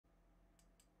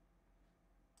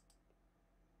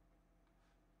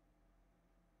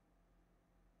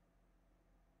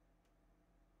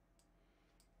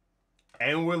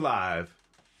And we're live.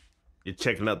 You're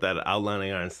checking out that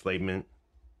Outlining Our Enslavement.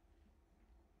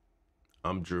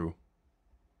 I'm Drew.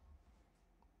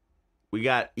 We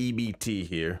got EBT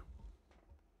here.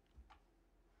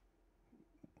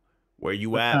 Where you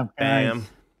What's at, up, guys? fam?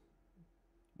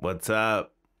 What's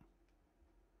up?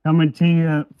 Coming to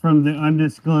you from the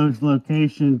undisclosed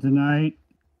location tonight.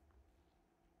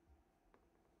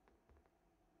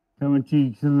 Coming to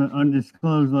you from the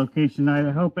undisclosed location tonight.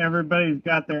 I hope everybody's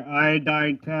got their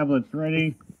iodine tablets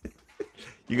ready.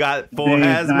 You got full Day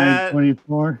is hazmat?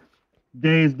 9/24.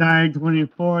 Day is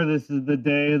 9/24. This is the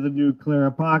day of the nuclear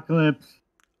apocalypse.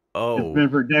 Oh. It's been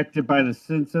predicted by the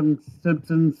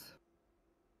Simpsons.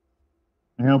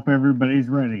 I hope everybody's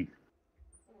ready.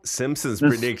 Simpsons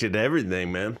predicted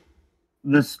everything, man.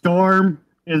 The storm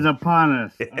is upon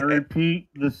us. I repeat,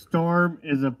 the storm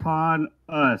is upon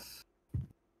us.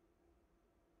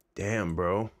 Damn,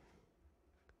 bro.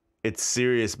 It's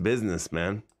serious business,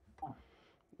 man. Let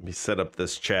me set up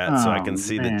this chat so I can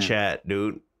see the chat,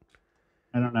 dude.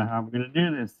 I don't know how I'm going to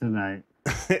do this tonight.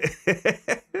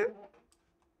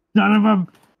 Son of a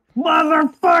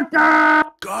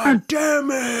motherfucker! God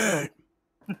damn it!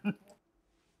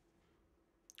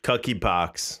 Cucky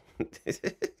pox.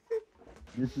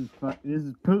 This is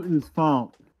Putin's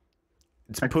fault.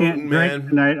 It's I Putin, can't drink man.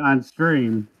 tonight on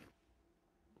stream.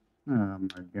 Oh my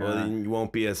god. Well, then you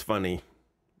won't be as funny.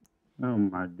 Oh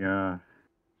my god.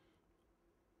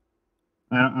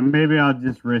 Maybe I'll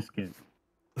just risk it.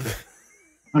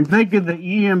 I'm thinking the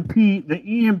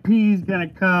EMP is gonna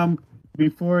come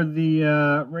before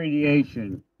the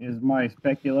radiation is my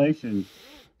speculation.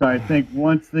 So I think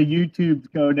once the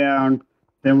YouTubes go down,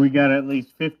 then we got at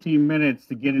least 15 minutes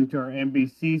to get into our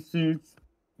NBC suits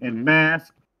and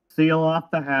mask, seal off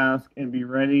the house, and be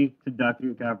ready to duck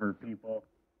and cover, people.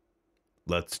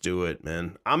 Let's do it,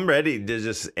 man. I'm ready to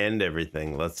just end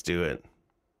everything. Let's do it.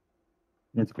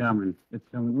 It's coming. It's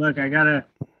coming. Look,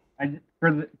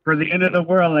 for the end of the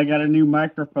world, I got a new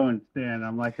microphone stand.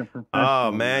 I'm like a professional.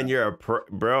 Oh man, you're a pro,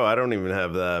 bro. I don't even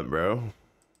have that, bro.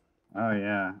 Oh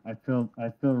yeah, I feel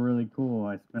really cool.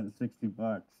 I spent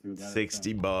 $60.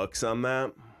 $60 on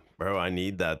that, bro. I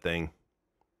need that thing.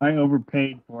 I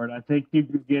overpaid for it. I think you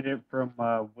can get it from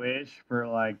Wish for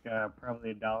like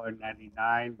probably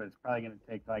 $1.99, but it's probably gonna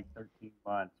take like 13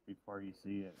 months before you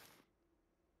see it.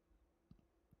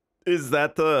 Is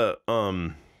that the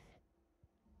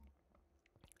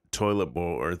Toilet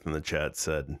Bowl Earth in the chat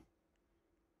said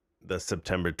the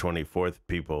September 24th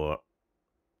people?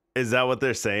 Is that what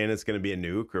they're saying? It's going to be a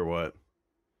nuke or what?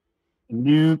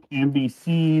 Nuke,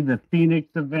 NBC, the Phoenix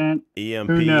event. EMP.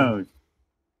 Who knows?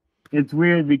 It's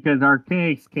weird because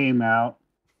Archaics came out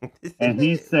and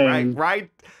he's saying right.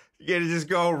 You gotta just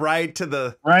go right to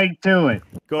the it.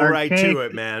 Go right to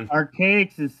it, man.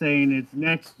 Archaics is saying it's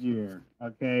next year,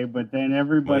 okay, but then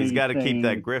everybody's he's got to keep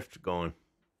that grift going.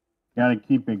 Got to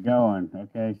keep it going,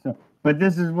 okay. So, but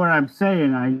this is what I'm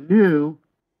saying. I knew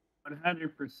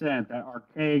 100% that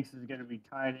Archaics is going to be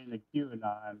tied into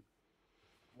QAnon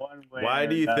one way. Why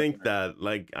do you think that?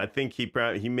 Like, I think he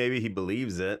maybe he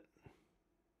believes it.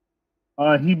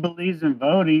 He believes in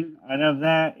voting. I know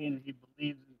that, and he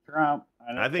believes in Trump.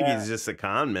 I think he's just a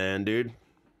con man, dude.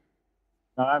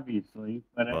 Obviously,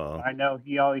 but I know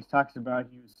he always talks about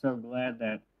he was so glad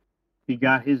that he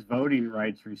got his voting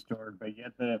rights restored, but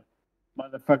yet the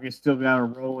motherfucker still got to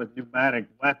roll with pneumatic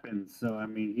weapons. So I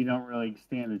mean, he don't really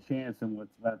stand a chance in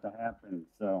what's about to happen.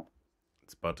 So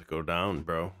it's about to go down,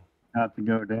 bro. About to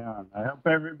go down. I hope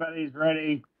everybody's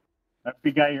ready. I hope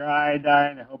you got your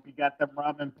iodine. I hope you got them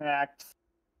ramen packs.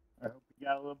 I hope you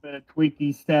got a little bit of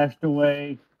Twinkies stashed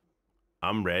away.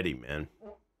 I'm ready, man.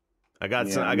 I got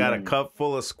a cup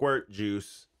full of squirt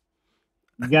juice.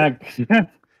 You got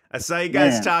I saw you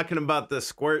guys talking about the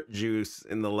squirt juice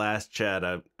in the last chat.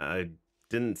 I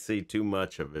didn't see too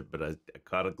much of it, but I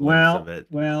caught a glimpse of it.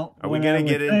 Well, are we gonna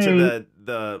get into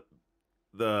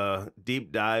the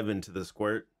deep dive into the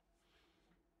squirt?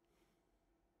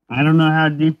 I don't know how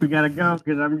deep we gotta go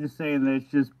because I'm just saying that it's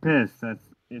just piss.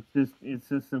 It's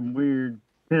just some weird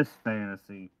piss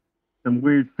fantasy, some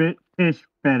weird fish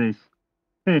fetish,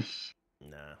 fish.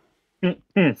 Nah,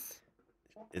 piss.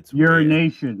 It's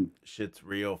urination. Real. Shit's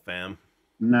real, fam.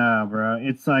 Nah, bro.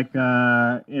 It's like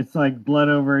blood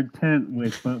over intent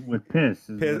with piss.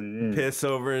 Is what it is. Piss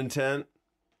over intent.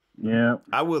 Yeah.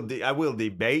 I will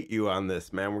debate you on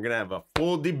this, man. We're gonna have a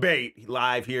full debate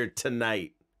live here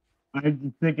tonight. I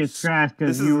think it's trash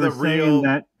because you were saying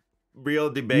that real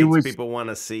debates people want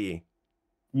to see.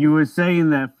 You were saying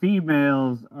that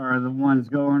females are the ones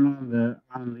going on the.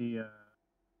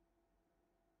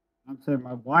 I'm saying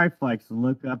my wife likes to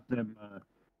look up them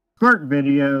squirt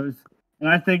videos, And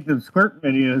I think the squirt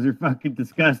videos are fucking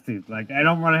disgusting. Like, I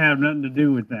don't want to have nothing to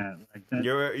do with that. Like that.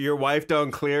 Your wife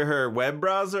don't clear her web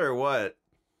browser or what?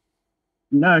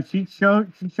 No, she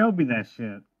showed me that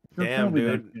shit. She'll show Damn, me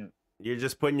that dude. shit. You're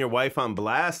just putting your wife on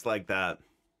blast like that.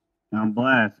 I'm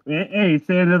blessed. Hey, it's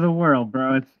the end of the world,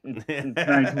 bro. It's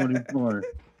 9:24.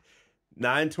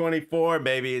 9:24,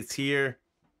 baby. It's here.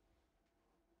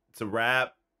 It's a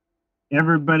wrap.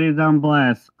 Everybody's on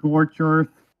blast. Scorch Earth.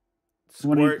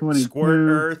 Squirt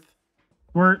Earth.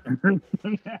 Squirt Earth.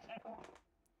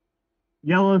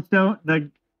 Yellowstone. The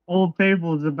old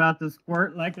Fable is about to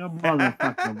squirt like a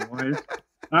motherfucker, boys.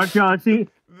 Okay, see.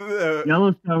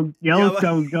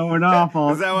 Yellowstone's going off.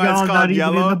 Is that why it's called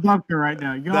Yellow? Even in the bunker right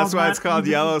now. That's why it's called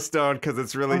Yellowstone, because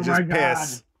it's really just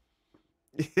piss.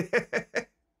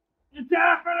 It's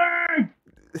happening!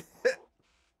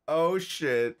 Oh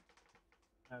shit!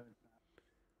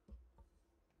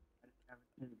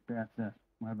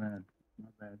 My bad.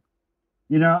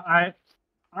 You know, I'm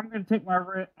gonna take my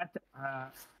I'm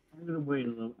gonna wait a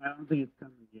little. I don't think it's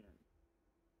coming yet.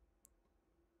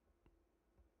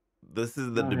 This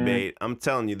is the debate. I'm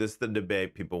telling you, this is the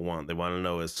debate people want. They want to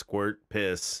know, is squirt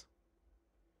piss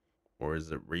or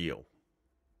is it real?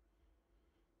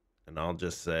 And I'll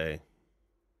just say,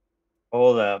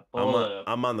 Hold up.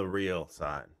 I'm on the real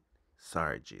side.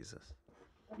 Sorry, Jesus.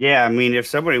 Yeah, I mean, if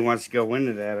somebody wants to go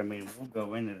into that, I mean, we'll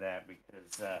go into that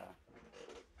because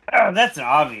that's an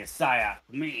obvious psyop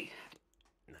for me.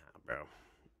 Nah, bro.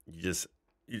 You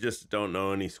just don't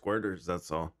know any squirters, that's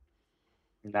all.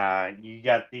 Nah, you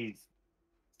got these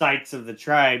sites of the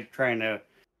tribe trying to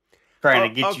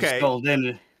get you sold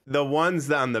in. The ones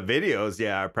on the videos,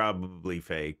 yeah, are probably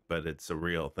fake, but it's a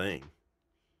real thing.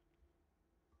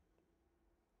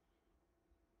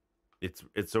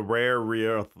 It's a rare,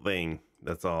 real thing.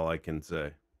 That's all I can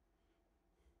say.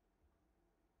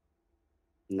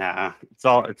 Nah, it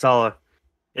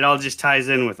all just ties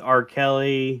in with R.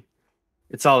 Kelly.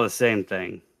 It's all the same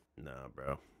thing. Nah,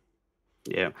 bro.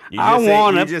 Yeah. I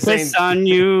want to piss on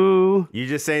you. You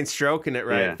just ain't stroking it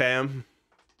right, fam.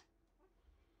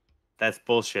 That's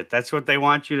bullshit. That's what they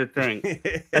want you to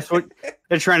think. That's what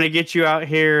they're trying to get you out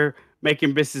here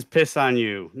making bitches piss on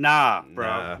you. Nah,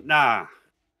 bro. Nah.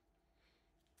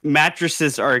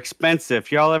 Mattresses are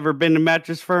expensive. Y'all ever been to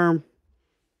Mattress Firm?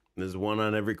 There's one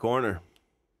on every corner.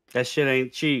 That shit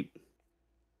ain't cheap.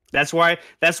 That's why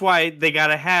they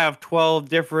gotta have 12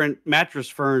 different mattress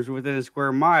firms within a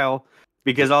square mile,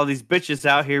 because all these bitches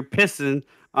out here pissing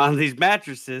on these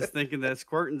mattresses thinking that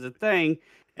squirting's a thing,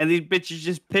 and these bitches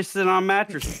just pissing on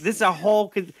mattresses. This is a whole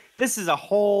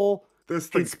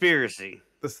conspiracy.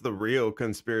 This is the real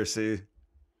conspiracy.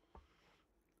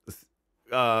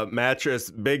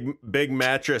 Big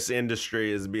mattress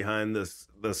industry is behind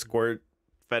the squirt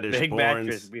fetish. Big porns.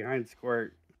 Mattress behind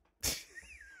squirt.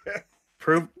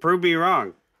 Prove me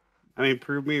wrong. I mean,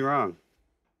 prove me wrong.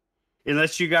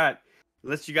 Unless you got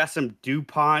some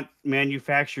DuPont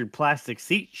manufactured plastic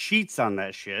sheets on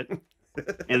that shit,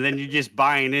 and then you're just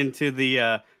buying into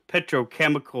the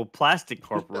petrochemical plastic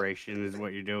corporation is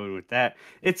what you're doing with that.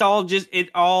 It's all just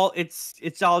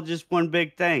one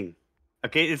big thing.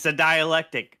 Okay, it's a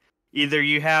dialectic. Either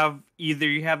you have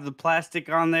the plastic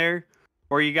on there,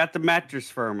 or you got the mattress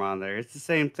firm on there. It's the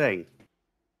same thing.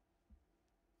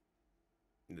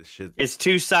 It's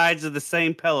two sides of the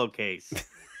same pillowcase.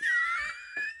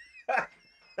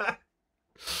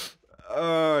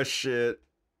 Oh shit!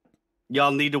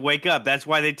 Y'all need to wake up. That's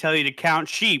why they tell you to count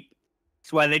sheep.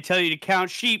 That's why they tell you to count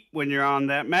sheep when you're on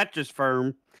that mattress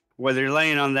firm, whether you're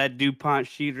laying on that DuPont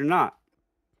sheet or not.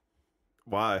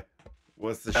 Why?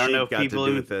 What's the sheep got to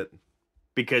do with it?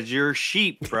 Because you're a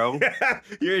sheep, bro.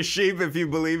 You're a sheep if you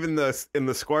believe in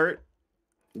the squirt.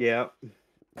 Yeah.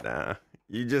 Nah.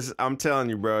 I'm telling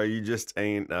you, bro, you just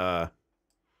ain't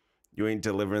you ain't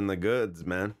delivering the goods,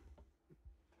 man.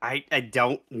 I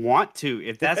don't want to.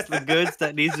 If that's the goods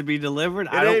that needs to be delivered,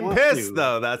 I don't want to. It ain't piss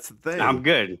though, that's the thing. I'm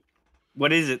good.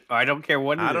 What is it? I don't care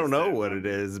what it is. I don't know what it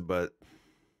is, but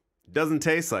it doesn't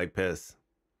taste like piss.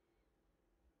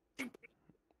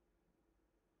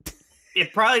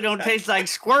 It probably don't taste like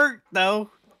squirt though,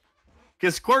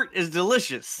 because squirt is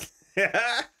delicious.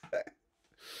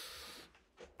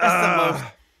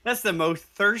 That's the most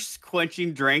thirst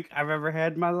quenching drink I've ever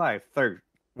had in my life.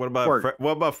 What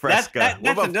about Fresca? That's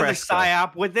another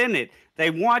psyop within it. They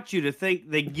want you to think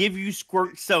they give you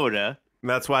squirt soda.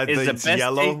 That's why it's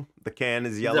yellow. The can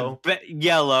is yellow.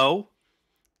 Yellow.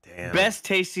 Damn. Best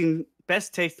tasting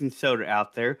soda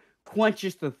out there.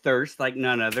 Quenches the thirst like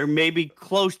none other. Maybe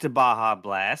close to Baja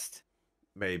Blast.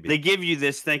 Maybe. They give you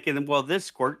this thinking, well, this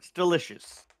squirt's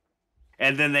delicious.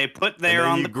 and then they put And there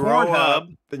then on you the grow up.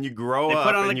 Pornhub. Then you grow They put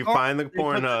up on and the you corn- find the they put the-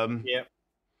 Pornhub. Yep.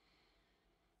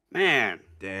 Man,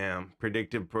 Damn,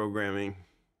 predictive programming.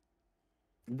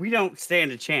 we don't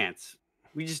stand a chance.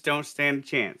 We just don't stand a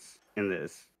chance in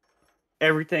this.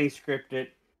 Everything's scripted.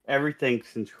 Everything's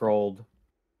controlled.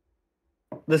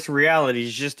 This reality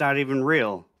is just not even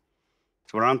real.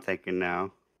 That's what I'm thinking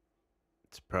now.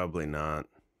 It's probably not.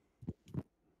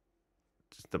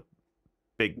 Just a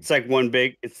big, It's like one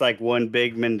big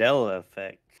Mandela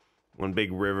effect. one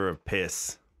big river of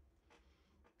piss.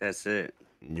 That's it.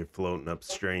 And you're floating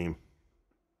upstream.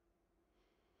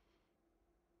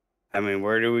 I mean,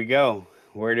 where do we go?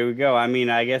 Where do we go? I mean,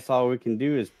 I guess all we can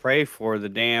do is pray for the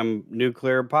damn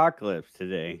nuclear apocalypse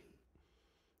today.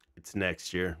 It's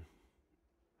next year.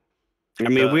 I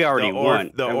mean, we already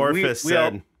won. The I mean, Orpheus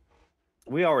said.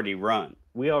 We already won.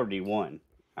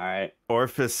 All right.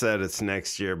 Orpheus said it's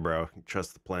next year, bro.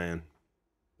 Trust the plan.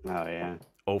 Oh yeah.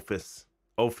 Orpheus.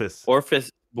 Orpheus.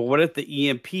 But what if the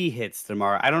EMP hits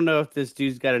tomorrow? I don't know if this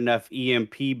dude's got enough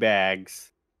EMP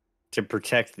bags to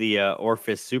protect the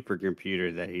Orpheus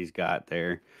supercomputer that he's got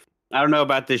there. I don't know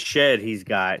about this shed he's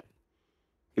got.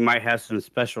 He might have some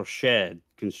special shed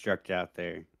constructed out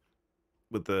there.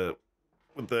 With the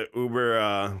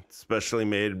Uber specially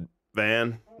made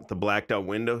van with the blacked out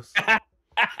windows.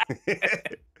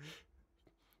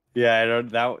 Yeah,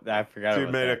 I forgot. Dude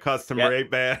about made that. a custom Yeah. rate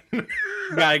van.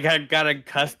 got a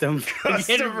custom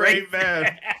Rate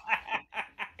van.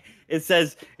 It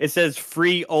says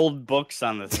free old books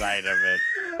on the side of it.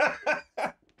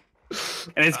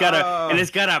 And it's got a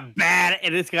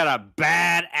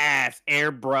badass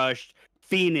airbrushed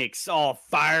Phoenix all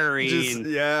fiery and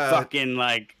fucking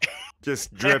like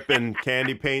just dripping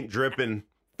candy paint dripping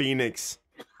Phoenix.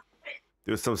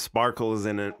 There's some sparkles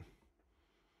in it.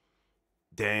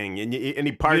 Dang, and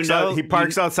he parks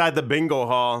outside the bingo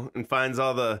hall and finds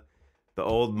all the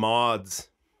old mods.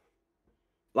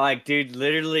 Like, dude,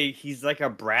 literally, he's like a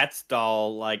Bratz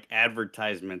doll like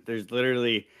advertisement. There's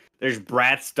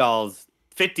Bratz dolls,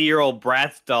 50-year-old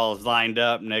Bratz dolls lined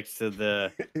up next to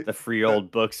the free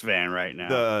old books van right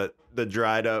now. The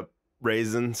dried up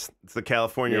raisins. It's the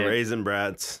California raisin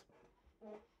Brats.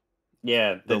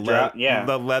 Yeah, the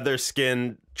leather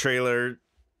skin trailer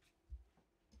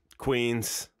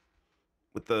queens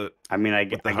with the. I mean, I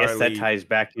guess that ties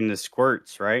back into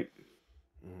squirts, right?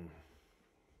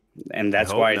 And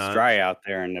that's why it's dry out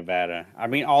there in Nevada. I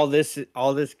mean, all this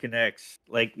connects.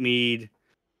 Lake Mead,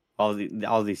 all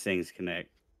these things connect.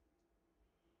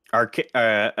 Our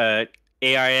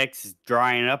AIX is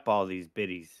drying up all these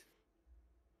biddies.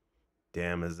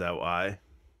 Damn, is that why?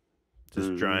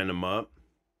 Just drying them up.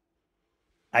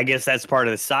 I guess that's part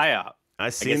of the psyop. I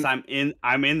guess I'm in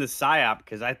the psyop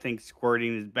because I think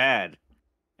squirting is bad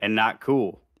and not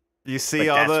cool. You see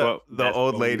all the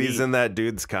old ladies in that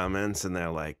dude's comments, and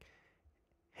they're like,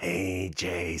 "Hey,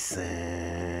 Jason,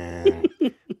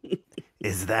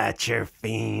 is that your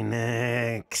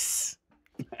Phoenix?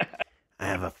 I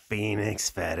have a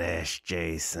Phoenix fetish,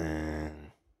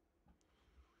 Jason."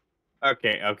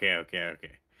 Okay.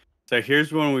 So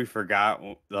here's one we forgot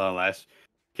the last.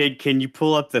 Can you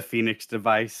pull up the Phoenix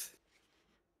device?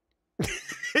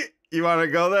 You want to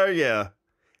go there? Yeah.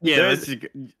 Yeah. Let's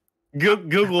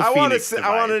Google. I wanted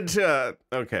to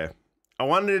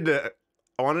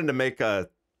make a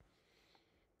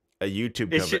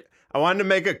YouTube cover. I wanted to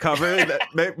make a cover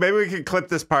that maybe we can clip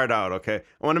this part out. Okay.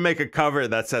 I want to make a cover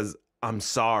that says "I'm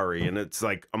sorry," and it's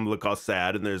like I'm look all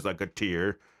sad, and there's like a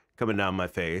tear coming down my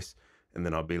face, and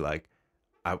then I'll be like,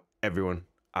 "Everyone,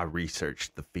 I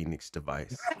researched the Phoenix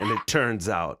device, and it turns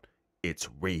out it's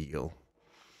real."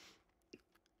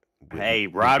 Hey,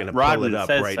 we're gonna pull it up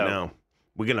right now.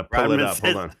 We're gonna pull it up.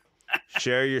 Hold on.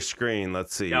 Share your screen.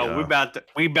 Let's see. No, we about to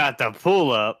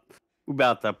pull up. We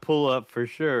about to pull up for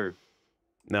sure.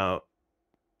 Now,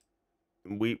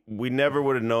 we never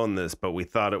would have known this, but we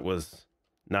thought it was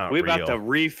not real.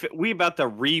 We about to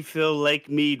refill Lake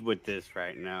Mead with this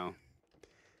right now.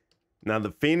 Now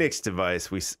the Phoenix device,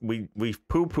 we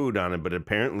poo-pooed on it, but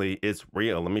apparently it's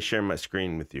real. Let me share my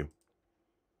screen with you.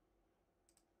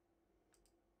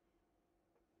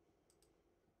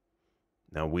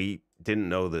 Now, we didn't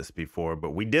know this before, but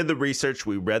we did the research,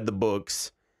 we read the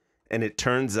books, and it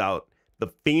turns out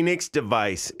the Phoenix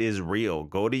device is real.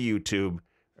 Go to YouTube,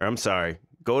 or I'm sorry,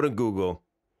 go to Google,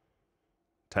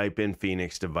 type in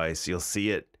Phoenix device. You'll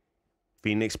see it.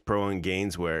 Phoenix Pro and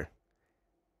Gainswear.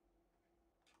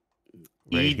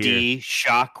 Right ED here.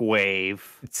 Shockwave.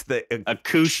 It's the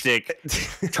acoustic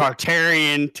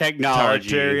Tartarian technology.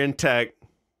 Tartarian tech.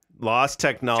 Lost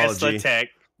technology. Tesla tech.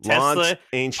 Launched Tesla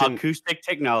ancient acoustic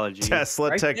technology. Tesla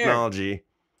right technology. there.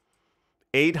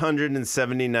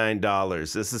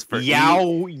 $879. This is for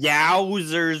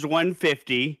Yowzers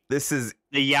 150. This is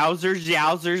the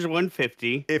Yowzers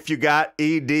 150. if you got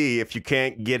ED, if you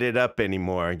can't get it up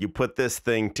anymore, you put this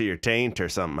thing to your taint or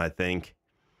something, I think,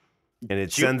 and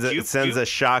it sends a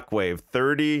shockwave.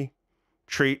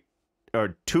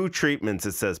 2 treatments.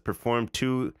 It says perform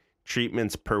 2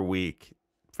 treatments per week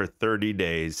for 30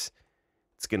 days.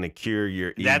 It's gonna cure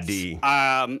your ED.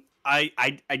 I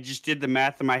just did the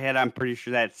math in my head. I'm pretty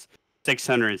sure that's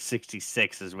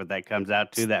 666 is what that comes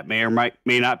out to. That may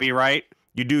not be right.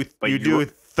 You do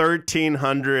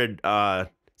 1,300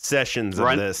 sessions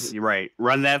of this. Right.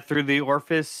 Run that through the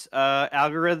Orpheus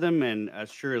algorithm, and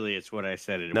surely it's what I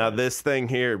said it now, was. this thing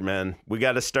here, man, we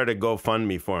got to start a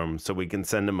GoFundMe for him so we can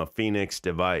send him a Phoenix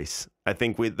device. I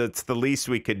think that's the least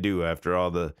we could do after all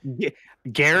the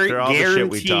shit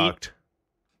we talked.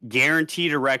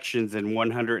 Guaranteed erections in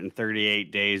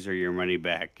 138 days or your money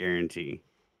back. Guarantee.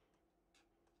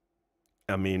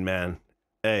 I mean, man,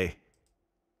 hey.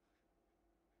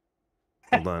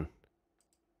 Hold on.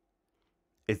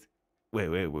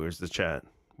 Wait, where's the chat?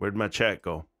 Where'd my chat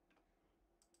go?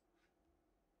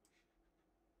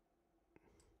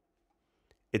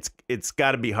 It's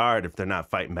got to be hard if they're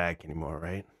not fighting back anymore,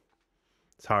 right?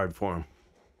 It's hard for them.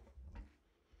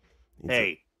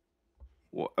 Hey,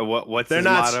 what's they're his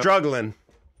not motto? Struggling.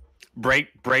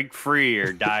 Break free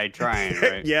or die trying,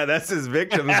 right? Yeah, that's his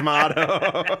victim's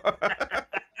motto.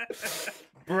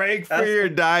 Break free or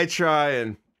die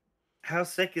trying. How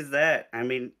sick is that? I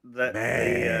mean, bad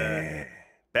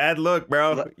look,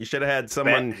 bro. You should have had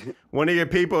someone. One of your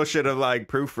people should have like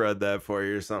proofread that for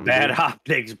you or something. Bad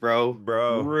optics, bro.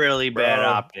 Really bad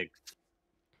optics.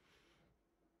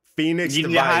 Phoenix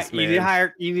device, man.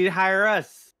 You need to hire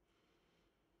us.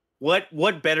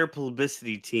 What better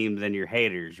publicity team than your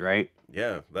haters, right?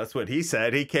 Yeah, that's what he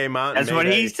said. He came out. That's what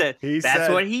he said.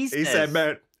 That's what he said. He said,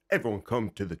 man, everyone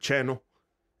come to the channel,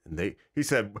 and he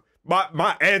said.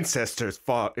 My ancestors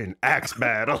fought in axe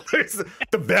battle.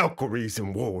 The Valkyries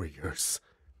and warriors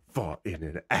fought in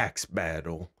an axe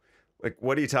battle. Like,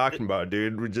 what are you talking about,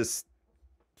 dude? We're just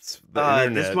this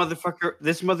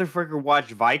motherfucker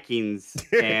watched Vikings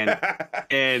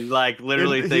and like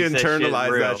literally he thinks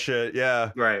internalized that shit.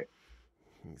 Yeah, right.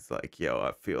 He's like, yo,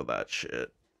 I feel that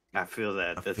shit. I feel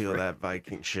that. I feel that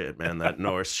Viking shit, man. That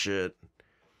Norse shit.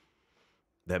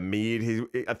 That mead,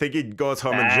 I think he goes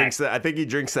home and drinks that. I think he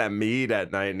drinks that mead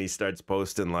at night, and he starts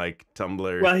posting like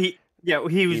Tumblr. Well, he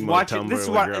was watching. This is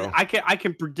what I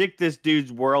can predict this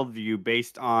dude's worldview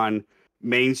based on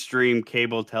mainstream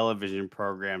cable television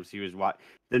programs he was watching.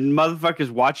 The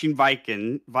motherfucker's watching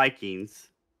Vikings.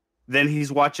 Then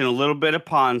he's watching a little bit of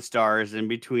Pawn Stars in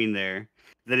between there.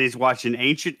 Then he's watching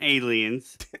Ancient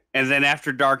Aliens, and then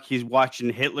after dark he's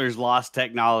watching Hitler's Lost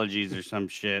Technologies or some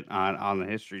shit on the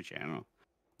History Channel.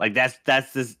 Like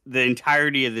that's the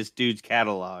entirety of this dude's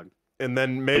catalog. And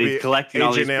then maybe collecting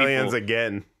Ancient Aliens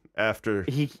again after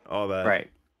all that. Right.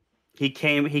 He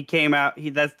came out.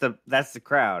 That's the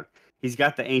crowd. He's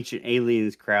got the Ancient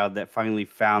Aliens crowd that finally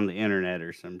found the internet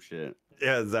or some shit.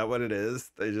 Yeah, is that what it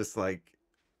is? They just like,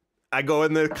 I go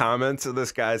in the comments of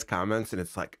this guy's comments and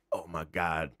it's like, oh my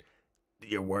God,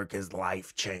 your work is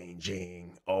life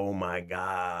changing. Oh my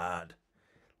God.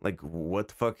 Like, what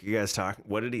the fuck are you guys talking?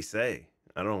 What did he say?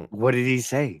 I don't. What did he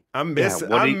say? I'm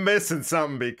missing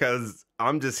something because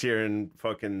I'm just hearing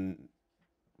fucking.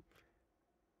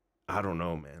 I don't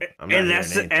know, man.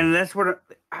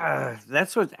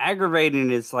 That's what's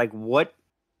aggravating. Is like what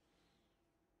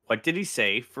did he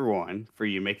say for one? For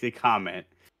you to make the comment,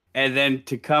 and then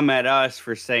to come at us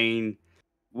for saying,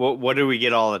 what do we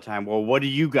get all the time? Well, what do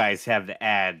you guys have to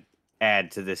add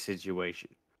to this situation?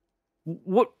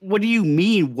 What do you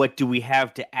mean? What do we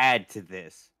have to add to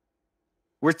this?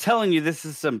 We're telling you this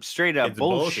is some straight up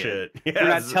bullshit.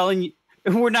 Yes.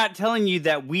 We're not telling you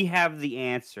that we have the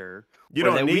answer. You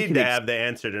don't need to have the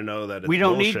answer to know that it's we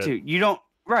don't bullshit. need to. You don't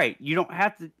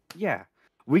have to. Yeah.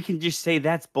 We can just say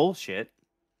that's bullshit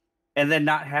and then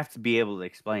not have to be able to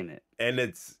explain it. And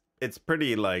it's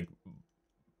pretty like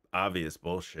obvious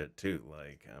bullshit too.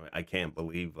 Like I can't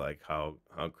believe like how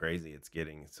crazy it's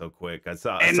getting so quick. I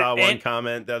saw one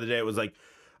comment the other day. It was like,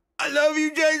 I love you,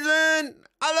 Jason.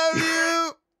 I love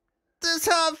you. This is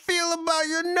how I feel about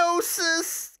your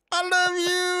gnosis. I love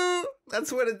you.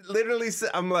 That's what it literally said.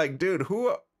 I'm like, dude,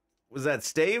 who was that?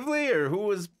 Stavely or who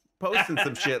was posting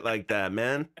some shit like that,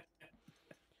 man?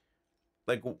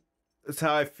 Like, that's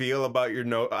how I feel about your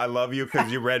I love you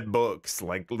because you read books.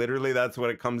 Like, literally, that's what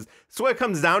it comes. That's what it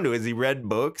comes down to. Is he read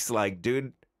books? Like,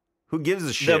 dude, who gives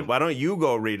a shit? Why don't you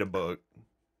go read a book?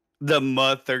 The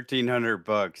 1,300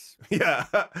 bucks. Yeah.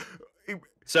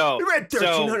 So You read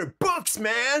 $1,300,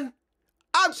 man.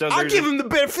 So I'll there's give him the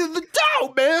benefit of the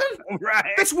doubt, man.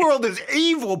 right. This world is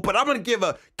evil, but I'm gonna give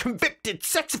a convicted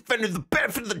sex offender the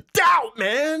benefit of the doubt,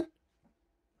 man.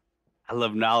 I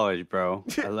love knowledge, bro.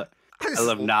 I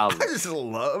love knowledge. I just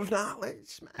love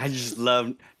knowledge, man. I just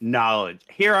love knowledge.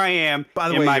 Here I am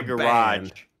in my garage.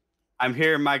 Banned. I'm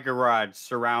here in my garage,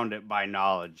 surrounded by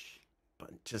knowledge.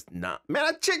 But just not, man.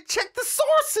 I check the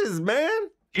sources, man.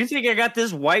 Do you think I got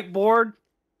this whiteboard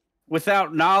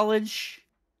without knowledge?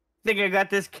 Think I got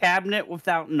this cabinet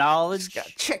without knowledge? Just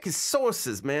gotta check his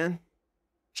sources, man.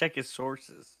 Check his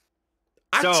sources.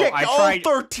 I So, checked I all tried-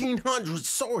 1,300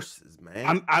 sources,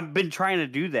 man. I've been trying to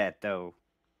do that though.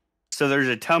 So there's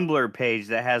a Tumblr page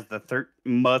that has the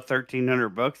 1,300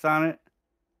 books on it,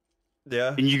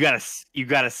 Yeah. and you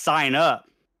gotta sign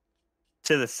up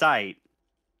to the site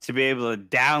to be able to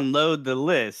download the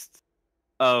list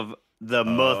of the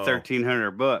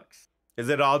 1,300 books. Is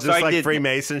it all So just I like did-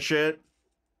 Freemason shit?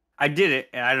 I did it,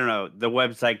 and I don't know. The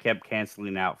website kept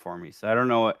canceling out for me, so I don't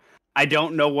know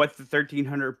what the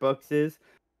 1,300 books is,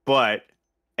 but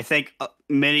I think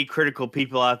many critical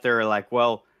people out there are like,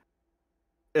 well,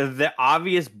 the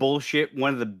obvious bullshit.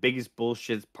 One of the biggest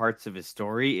bullshit parts of his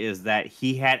story is that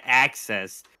he had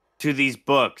access to these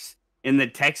books in the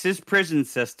Texas prison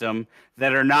system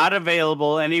that are not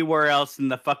available anywhere else in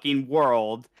the fucking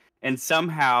world, and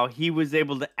somehow he was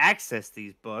able to access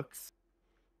these books.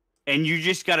 And you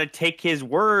just got to take his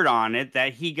word on it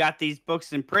that he got these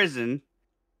books in prison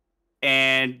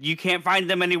and you can't find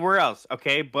them anywhere else.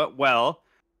 Okay. But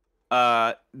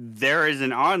there is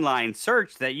an online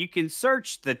search that you can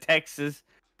search the Texas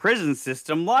prison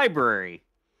system library.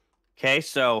 Okay.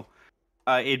 So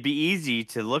it'd be easy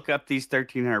to look up these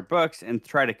 1,300 books and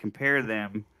try to compare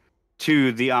them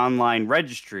to the online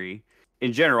registry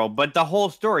in general. But the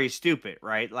whole story is stupid,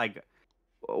 right? Like,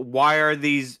 why are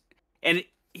these? And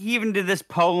he even did this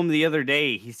poem the other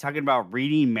day. He's talking about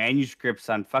reading manuscripts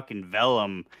on fucking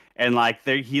vellum, and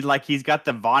he's got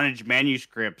the Vonage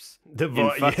manuscripts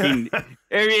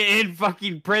in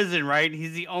fucking prison, right?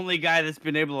 He's the only guy that's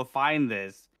been able to find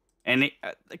this. And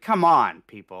come on,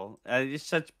 people, it's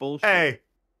such bullshit. Hey,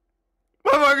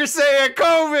 motherfucker, saying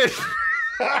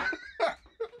COVID.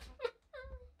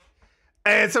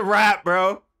 Hey, it's a wrap,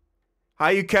 bro. How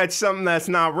you catch something that's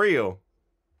not real?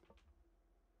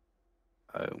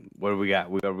 What do we got?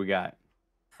 What do we got?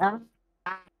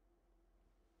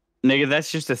 Nigga, that's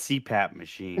just a CPAP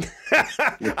machine.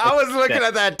 I was looking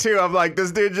at that too. I'm like,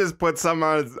 this dude just put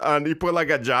something on. He put like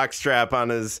a jock strap on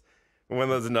one of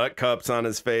those nut cups on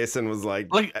his face and was like,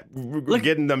 look,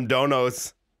 getting them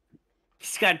donos.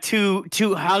 He's got two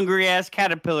hungry ass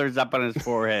caterpillars up on his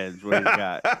forehead. Is what he's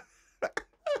got.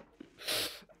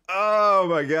 Oh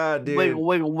my god, dude! Wiggle,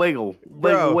 wiggle, wiggle,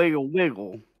 Bro. wiggle, wiggle,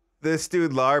 wiggle. This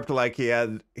dude LARPed like he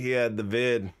had the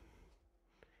vid.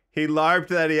 He LARPed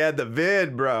that he had the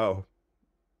vid, bro.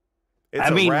 It's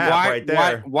a wrap right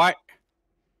there. Why?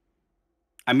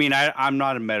 I mean, I'm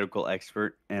not a medical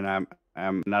expert, and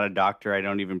I'm not a doctor. I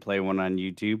don't even play one on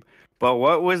YouTube. But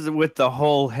what was with the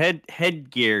whole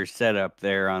headgear setup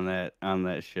there on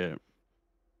that shit?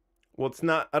 Well, it's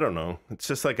not. I don't know. It's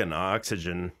just like an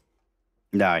oxygen.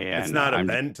 No, yeah, it's not a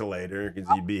ventilator because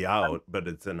you'd be out, but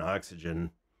it's an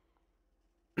oxygen.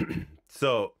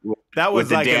 So that was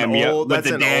like an old. That's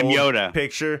an old Yoda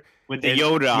picture with the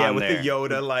Yoda on yeah, with there. the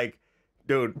Yoda. Like,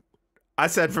 dude, I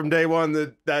said from day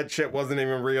one that shit wasn't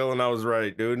even real, and I was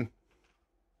right, dude.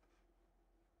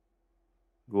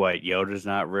 What, Yoda's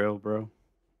not real, bro?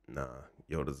 Nah,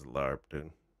 Yoda's a LARP, dude.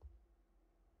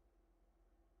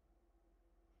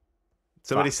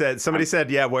 Somebody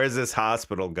said, yeah, where's this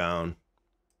hospital gown?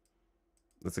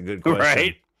 That's a good question.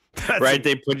 Right? Right,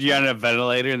 they put you on a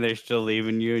ventilator and they're still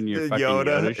leaving you in your fucking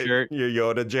Yoda shirt. Your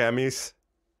Yoda jammies.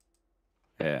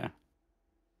 Yeah.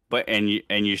 But and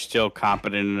you're still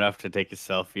competent enough to take a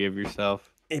selfie of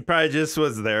yourself. He probably just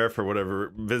was there for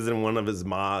whatever, visiting one of his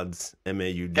mods.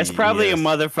 MAUD. That's probably a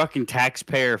motherfucking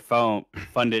taxpayer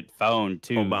funded phone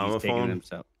too. Obama he's taking phone?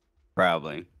 himself.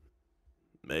 Probably.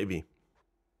 Maybe.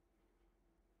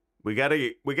 We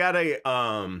gotta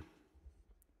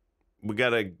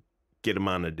get him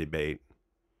on a debate.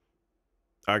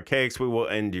 Archaics, we will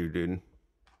end you, dude.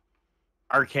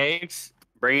 Archaics,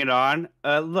 bring it on.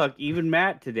 Look, even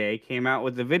Matt today came out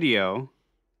with a video.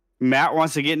 Matt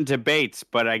wants to get into debates,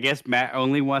 but I guess Matt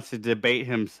only wants to debate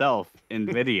himself in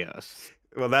videos.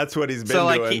 Well, that's what he's been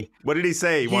doing. What did he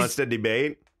say? He wants to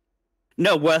debate?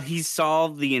 No, well, he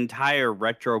solved the entire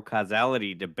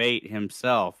retrocausality debate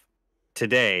himself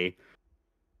today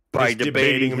by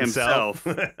debating himself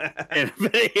in a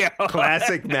video.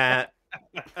 Classic Matt.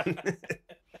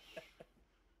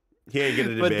 He ain't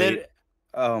gonna But debate. then,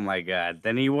 oh my god!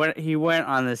 Then he went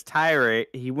on this tirade.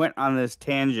 He went on this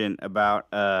tangent about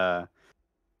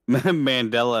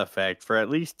Mandela effect for at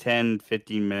least 10,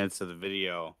 15 minutes of the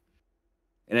video,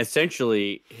 and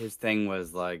essentially his thing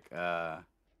was like, the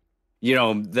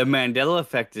Mandela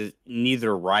effect is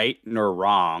neither right nor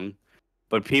wrong,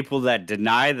 but people that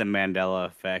deny the Mandela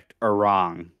effect are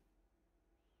wrong.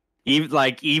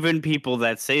 Even people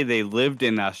that say they lived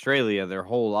in Australia their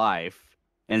whole life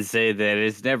and say that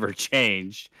it's never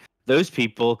changed, those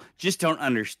people just don't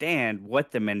understand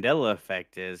what the Mandela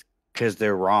effect is because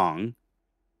they're wrong.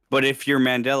 But if you're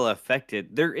Mandela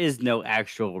affected, there is no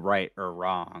actual right or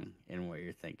wrong in what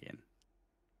you're thinking.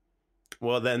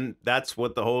 Well, then that's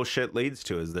what the whole shit leads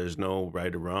to is there's no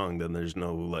right or wrong. Then there's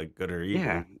no like good or evil.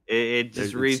 Yeah, it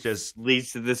just It's just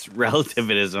leads to this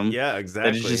relativism. yeah, That is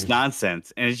exactly. just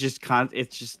nonsense, and it's just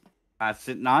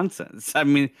constant nonsense. I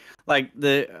mean, like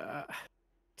to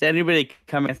anybody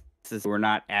come at this, we're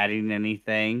not adding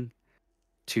anything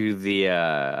to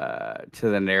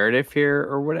the narrative here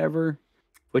or whatever,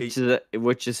 which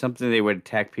is something they would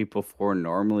attack people for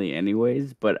normally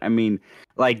anyways. But I mean,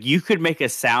 like you could make a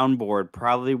soundboard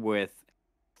probably with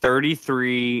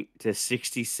 33 to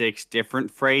 66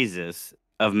 different phrases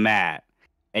of Matt,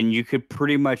 and you could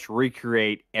pretty much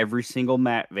recreate every single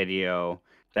Matt video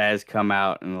that has come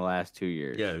out in the last 2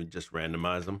 years. Yeah, you just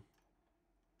randomize them.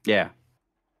 Yeah.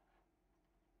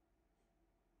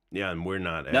 Yeah, and we're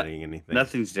not adding anything.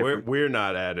 Nothing's different. We're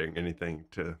not adding anything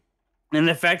to. And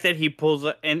the fact that he pulls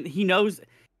and he knows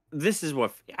this is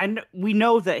what we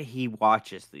know that he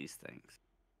watches these things.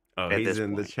 Oh, he's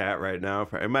in the chat right now.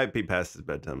 It might be past his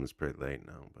bedtime. It's pretty late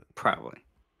now, but probably.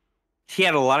 He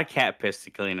had a lot of cat piss to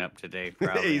clean up today.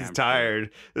 Probably. He's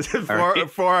tired. Sure.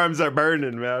 Forearms are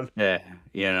burning, man.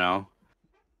 Yeah,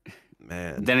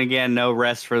 Man. Then again, no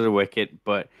rest for the wicked,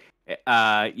 but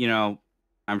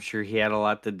I'm sure he had a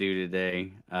lot to do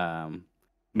today.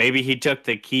 Maybe he took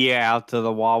the Kia out to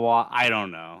the Wawa. I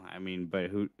don't know. I mean, but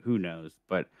who knows?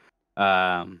 But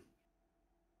I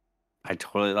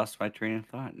totally lost my train of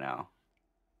thought now.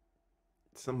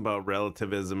 Something about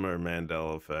relativism or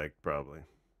Mandela effect, probably.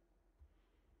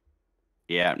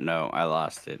 Yeah, no, I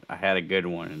lost it. I had a good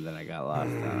one, and then I got lost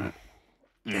on it.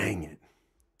 Dang it.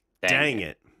 Dang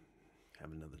it.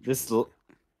 Have another this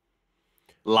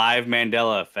live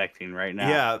Mandela affecting right now.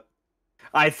 Yeah.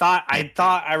 I thought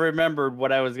I remembered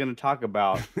what I was going to talk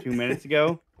about 2 minutes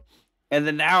ago, and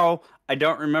then now I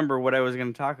don't remember what I was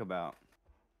going to talk about.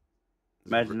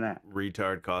 Imagine that.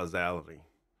 Retard causality.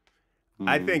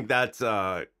 I think that's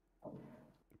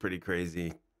pretty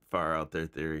crazy, far out there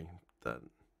theory that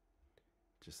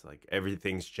just like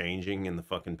everything's changing in the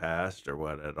fucking past or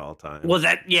what at all times. Well,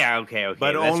 okay.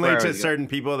 But that's only to certain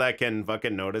people that can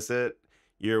fucking notice it.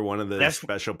 You're one of the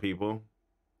special people.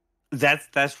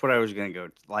 That's what I was gonna go.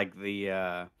 Like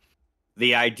the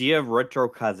idea of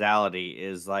retrocausality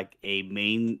is like a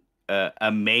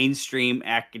mainstream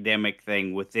academic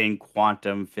thing within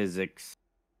quantum physics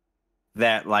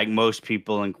that like most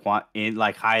people in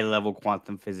like high level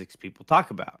quantum physics people talk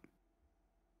about.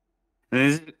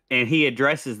 And he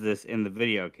addresses this in the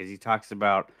video because he talks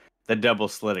about the double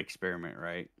slit experiment,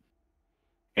 right?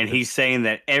 And he's saying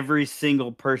that every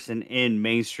single person in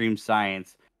mainstream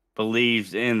science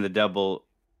believes in the double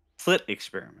slit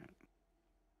experiment.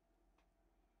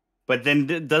 But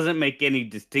then doesn't make any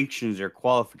distinctions or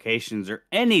qualifications or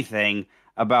anything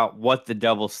about what the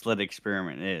double slit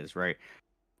experiment is, right?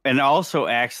 And also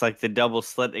acts like the double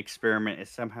slit experiment is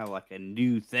somehow like a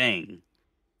new thing,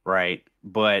 right?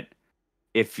 But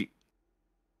if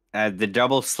the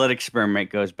double slit experiment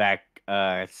goes back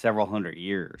several hundred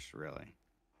years, really,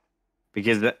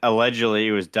 because allegedly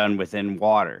it was done within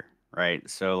water, right?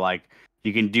 So like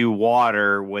you can do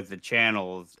water with the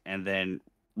channels and then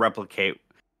replicate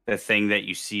the thing that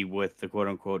you see with the quote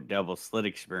unquote double slit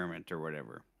experiment or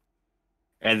whatever.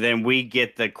 And then we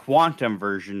get the quantum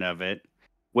version of it,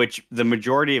 which the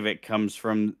majority of it comes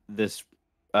from this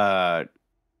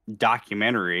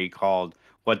documentary called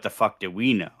What the Fuck Do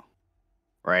We Know?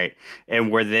 Right?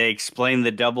 And where they explain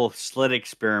the double slit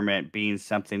experiment being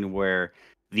something where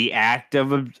the act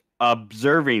of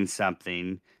observing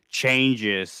something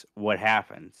changes what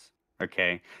happens.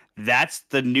 Okay? That's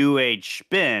the new age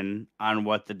spin on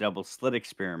what the double slit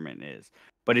experiment is.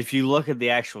 But if you look at the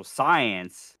actual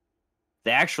science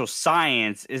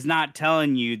is not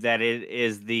telling you that it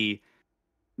is the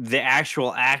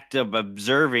actual act of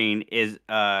observing is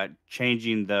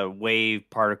changing the wave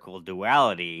particle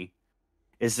duality.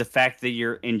 Is the fact that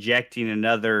you're injecting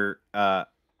another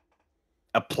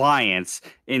appliance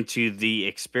into the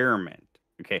experiment.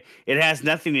 Okay, it has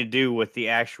nothing to do with the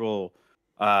actual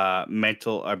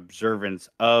mental observance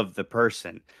of the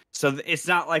person. So it's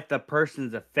not like the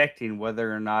person's affecting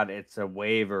whether or not it's a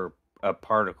wave or a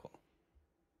particle.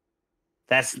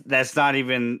 That's not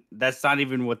even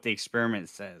what the experiment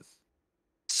says.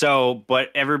 So, but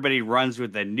everybody runs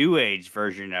with the new age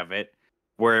version of it,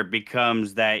 where it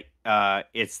becomes that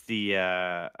it's the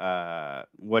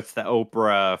what's the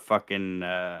Oprah fucking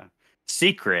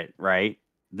secret, right?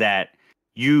 That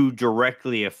you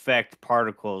directly affect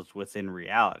particles within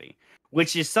reality,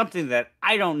 which is something that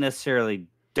I don't necessarily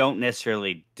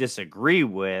disagree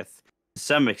with to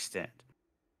some extent.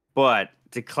 But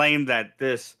to claim that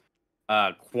this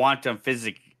quantum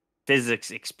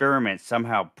physics experiment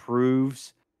somehow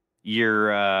proves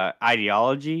your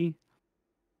ideology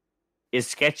is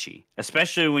sketchy,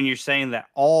 especially when you're saying that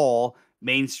all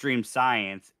mainstream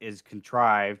science is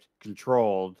contrived,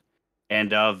 controlled,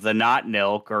 and of the not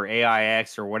nilk or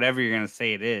AIX or whatever you're going to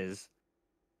say it is.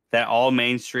 That all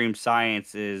mainstream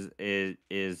science is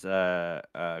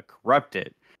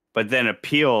corrupted, but then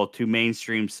appeal to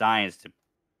mainstream science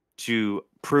to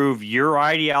prove your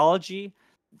ideology.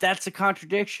 That's a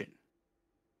contradiction.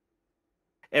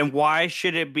 And why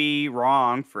should it be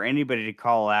wrong for anybody to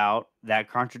call out that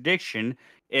contradiction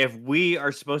if we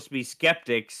are supposed to be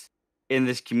skeptics in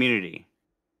this community?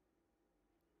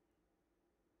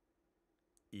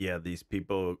 Yeah, these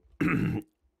people.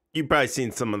 You've probably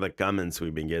seen some of the comments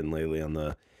we've been getting lately on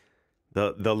the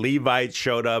Levites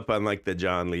showed up on like the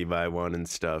John Levi one and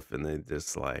stuff, and they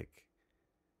just like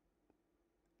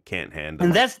can't handle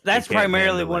and it. That's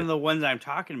primarily one of the ones I'm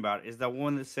talking about, is the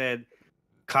one that said,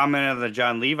 comment on the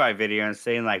John Levi video and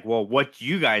saying like, well, what do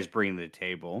you guys bring to the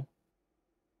table?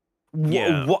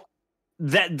 Yeah.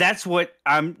 That's what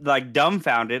I'm like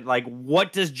dumbfounded. Like,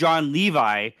 what does John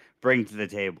Levi bring to the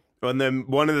table? And then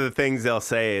one of the things they'll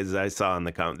say is, I saw in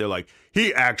the comment, they're like,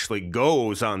 he actually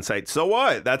goes on site. So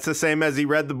what? That's the same as he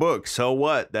read the book. So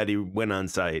what that he went on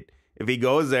site? If he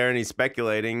goes there and he's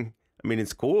speculating, I mean,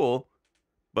 it's cool,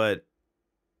 but.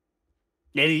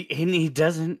 And he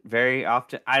doesn't very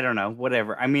often. I don't know,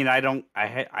 whatever. I mean, I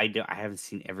haven't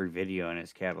seen every video in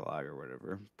his catalog or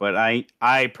whatever. But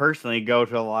I personally go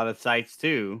to a lot of sites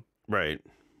too. Right.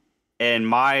 And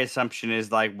my assumption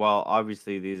is like, well,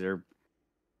 obviously these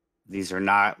are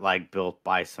not like built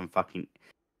by some fucking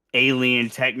alien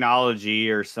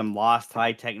technology or some lost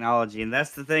high technology. And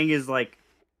that's the thing, is like,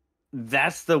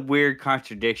 that's the weird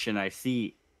contradiction I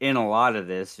see in a lot of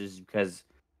this, is because,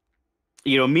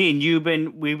 you know, me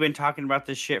and we've been talking about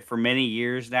this shit for many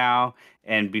years now,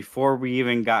 and before we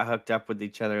even got hooked up with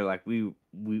each other, like we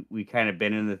kind of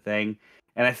been in the thing.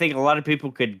 And I think a lot of people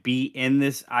could be in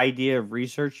this idea of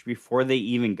research before they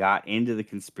even got into the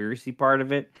conspiracy part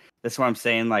of it. That's what I'm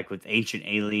saying, like with ancient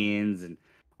aliens and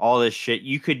all this shit.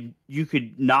 You could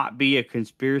not be a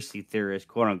conspiracy theorist,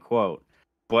 quote unquote,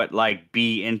 but like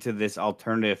be into this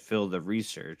alternative field of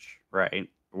research, right?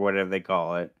 Or whatever they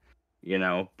call it, you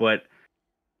know. But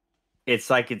it's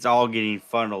like it's all getting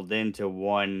funneled into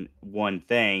one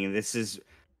thing. And this is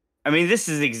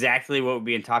exactly what we've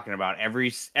been talking about ever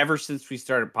since we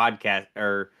started podcast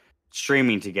or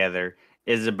streaming together,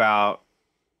 is about,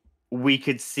 we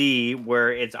could see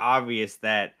where it's obvious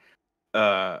that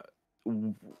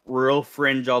real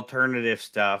fringe alternative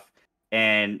stuff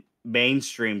and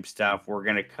mainstream stuff were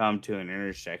going to come to an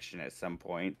intersection at some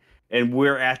point, and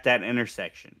we're at that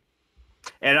intersection.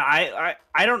 And I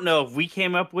don't know if we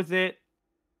came up with it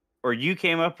or you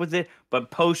came up with it,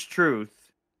 but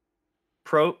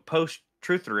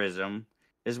post-trutherism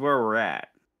is where we're at.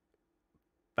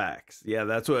 Facts. Yeah,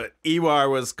 that's what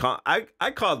Ewar was called. I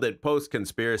called it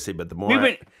post-conspiracy, but the more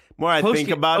I think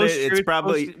about it, it's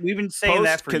probably we've been saying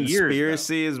that for years.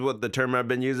 Conspiracy is what the term I've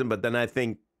been using, but then I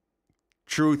think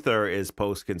truther is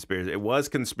post-conspiracy. It was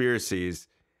conspiracies,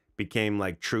 became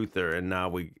like truther, and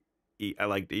now I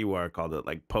like Ewar called it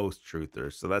like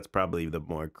post-truther. So that's probably the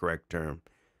more correct term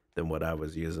than what I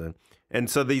was using. And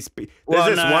so there's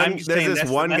this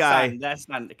one guy. That's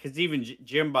not, because even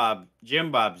Jim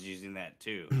Bob's using that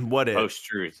too. What is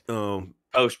post-truth? Oh,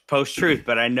 post-truth.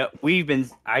 But I know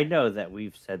that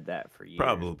we've said that for years.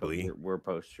 Probably we're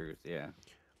post-truth. Yeah.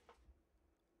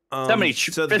 Somebody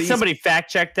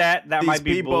fact check that. That might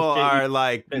be people bullshit. Are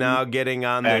like now getting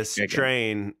on this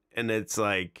train, and it's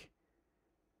like,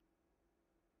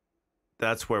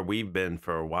 that's where we've been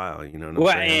for a while, you know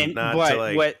what I'm saying?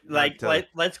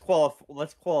 Let's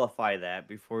qualify that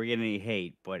before we get any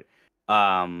hate, but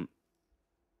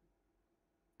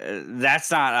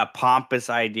that's not a pompous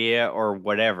idea or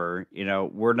whatever, you know.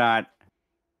 We're not.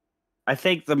 I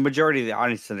think the majority of the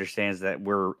audience understands that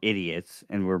we're idiots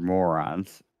and we're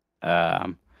morons,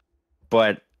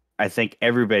 but I think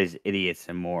everybody's idiots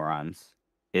and morons.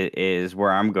 It is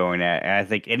where I'm going at. And I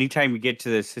think anytime you get to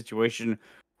this situation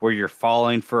where you're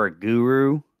falling for a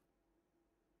guru,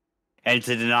 and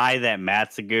to deny that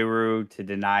Matt's a guru, to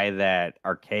deny that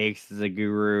Archaics is a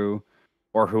guru,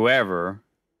 or whoever,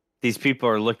 these people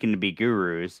are looking to be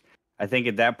gurus. I think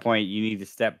at that point you need to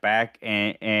step back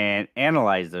and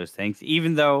analyze those things.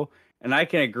 Even though, and I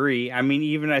can agree, I mean,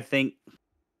 even I think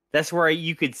that's where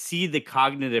you could see the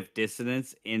cognitive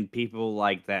dissonance in people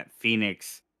like that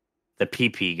Phoenix, the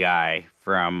PP guy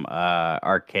from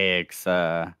Archaics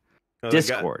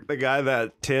Discord. The guy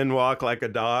that tin walked like a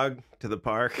dog to the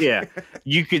park. Yeah,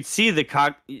 you could see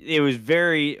it was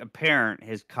very apparent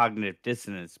his cognitive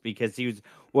dissonance because he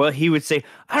would say,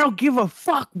 "I don't give a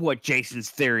fuck what Jason's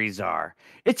theories are.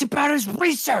 It's about his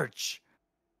research,"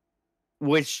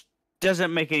 which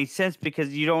doesn't make any sense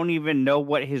because you don't even know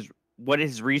what his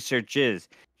research is.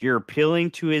 You're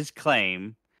appealing to his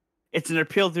claim. It's an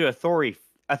appeal to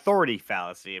authority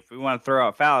fallacy. If we want to throw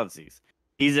out fallacies,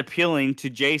 he's appealing to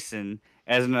Jason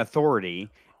as an authority,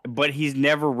 but he's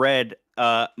never read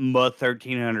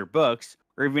 1,300 books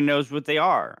or even knows what they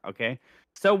are. Okay,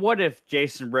 so what if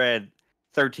Jason read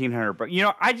 1,300 books? You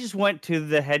know, I just went to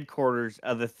the headquarters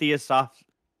of the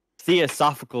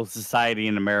Theosophical Society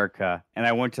in America, and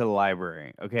I went to the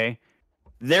library. Okay,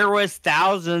 there was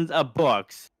thousands of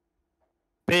books,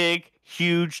 big,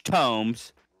 huge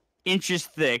tomes, inches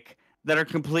thick, that are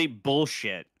complete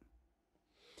bullshit.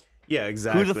 Yeah,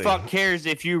 exactly. Who the fuck cares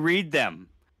if you read them?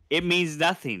 It means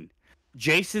nothing.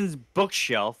 Jason's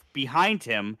bookshelf behind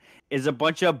him is a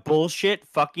bunch of bullshit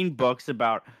fucking books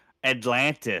about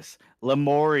Atlantis,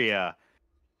 Lemuria,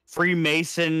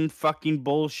 Freemason fucking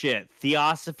bullshit,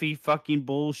 Theosophy fucking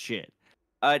bullshit.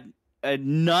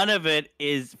 None of it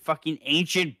is fucking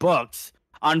ancient books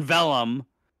on vellum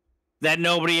that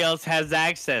nobody else has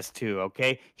access to,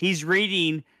 okay? He's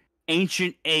reading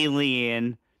ancient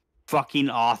alien fucking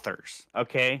authors,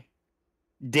 okay?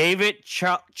 David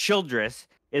Childress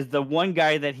is the one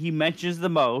guy that he mentions the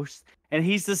most, and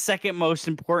he's the second most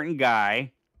important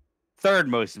guy. Third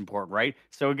most important, right?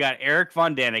 So we got Eric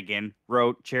von Daniken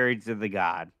wrote Chariots of the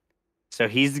God. So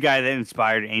he's the guy that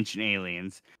inspired Ancient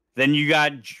Aliens. Then you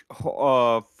got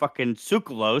fucking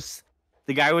Tsoukalos,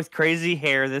 the guy with crazy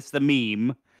hair that's the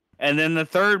meme. And then the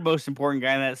third most important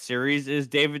guy in that series is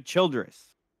David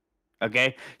Childress.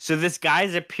 Okay? So this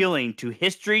guy's appealing to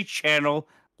History Channel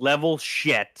level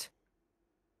shit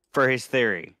for his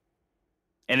theory.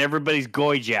 And everybody's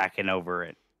goy-jacking over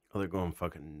it. Oh, they're going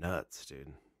fucking nuts,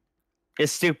 dude.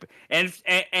 It's stupid. And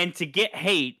to get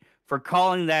hate for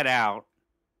calling that out,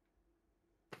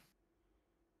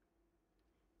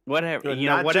 whatever,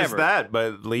 Not whatever. just that,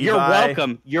 but Levi. You're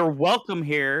welcome. You're welcome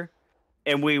here,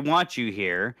 and we want you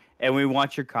here, and we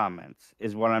want your comments,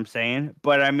 is what I'm saying.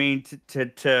 But I mean,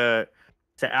 to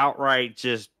outright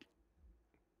just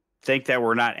think that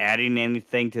we're not adding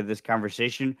anything to this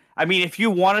conversation. I mean, if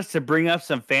you want us to bring up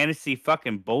some fantasy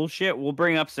fucking bullshit, we'll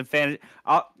bring up some fantasy.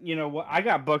 You know what? I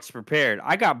got books prepared.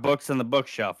 I got books on the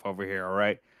bookshelf over here. All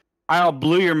right. I'll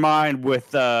blow your mind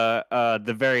with the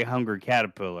Very Hungry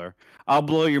Caterpillar. I'll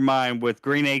blow your mind with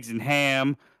Green Eggs and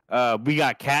Ham. We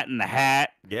got Cat in the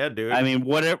Hat. Yeah, dude. I mean,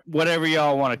 whatever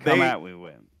y'all want to come at me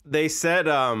with. They said,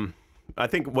 I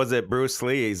think, was it Bruce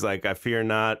Lee? He's like, I fear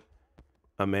not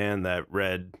a man that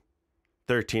read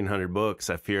 1,300 books.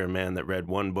 I fear a man that read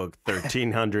one book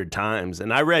 1,300 times.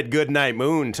 And I read Goodnight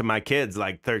Moon to my kids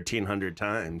like 1,300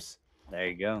 times. There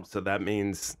you go. So that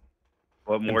means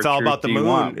what more it's all about the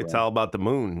moon. It's all about the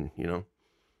moon, you know.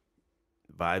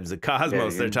 Vibes of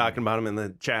Cosmos. They're talking about them in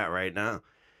the chat right now.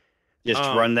 Just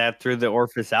run that through the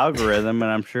Orpheus algorithm,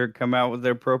 and I'm sure it'll come out with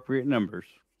the appropriate numbers.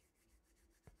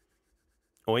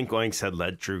 Oink Oink said,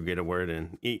 let True get a word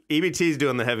in. EBT's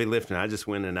doing the heavy lifting. I just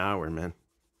win an hour, man.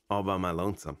 All by my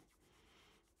lonesome.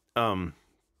 I'll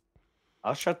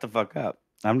shut the fuck up.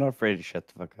 I'm not afraid to shut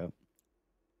the fuck up.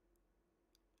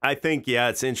 I think, yeah,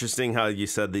 it's interesting how you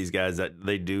said these guys that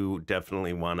they do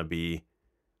definitely want to be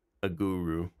a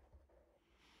guru.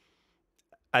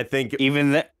 I think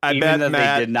even though Matt,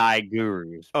 they deny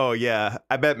gurus. Oh yeah,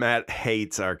 I bet Matt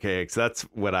hates Archaics. That's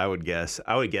what I would guess.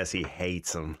 I would guess he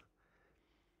hates them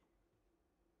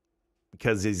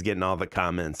because he's getting all the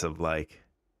comments of like,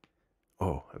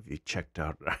 "Oh, have you checked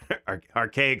out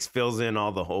Archaics?" Fills in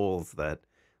all the holes that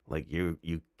like you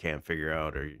can't figure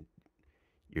out or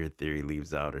your theory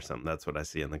leaves out or something. That's what I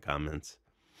see in the comments.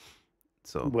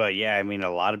 So well, yeah, I mean,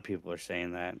 a lot of people are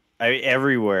saying that.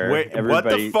 Everywhere. Wait, what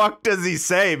the fuck does he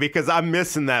say? Because I'm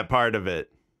missing that part of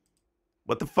it.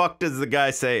 What the fuck does the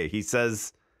guy say? He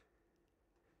says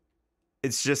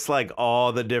it's just like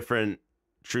all the different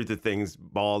truth of things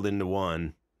balled into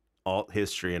one, alt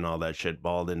history and all that shit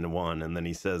balled into one, and then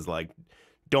he says like,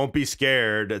 "Don't be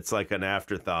scared." It's like an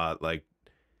afterthought, like,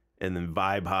 and then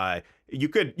vibe high. You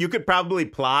could probably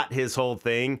plot his whole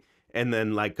thing and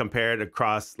then like compare it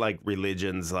across like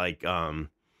religions, like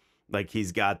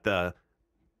he's got the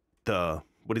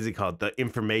what is he called? The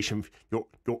information, your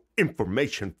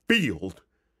information field.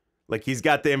 Like he's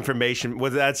got the information.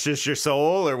 Was that's just your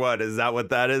soul or what? Is that what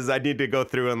that is? I need to go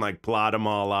through and like plot them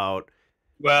all out.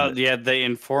 Well, yeah, the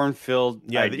informed field.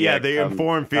 The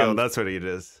informed field. That's what it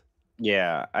is.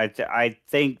 Yeah, I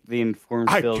think the informed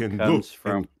field comes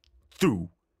from through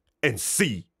and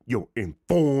see your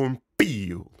informed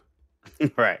field.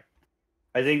 Right.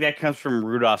 I think that comes from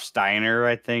Rudolf Steiner.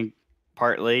 I think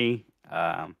partly.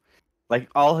 Like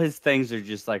all his things are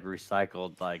just like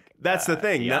recycled. Like that's the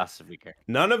thing.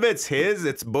 None of it's his.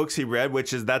 It's books he read,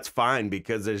 that's fine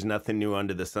because there's nothing new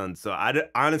under the sun. So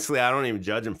honestly, I don't even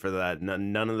judge him for that.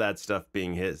 None of that stuff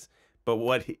being his. But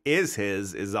what is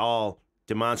his is all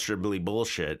demonstrably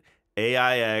bullshit.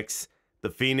 AIX, the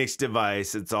Phoenix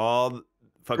device. It's all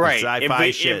fucking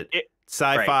sci-fi shit.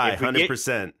 Sci-fi,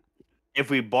 100%. If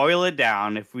we boil it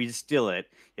down, if we distill it,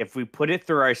 if we put it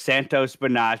through our Santos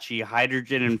Bonacci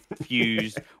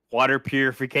hydrogen-infused water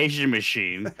purification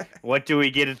machine, what do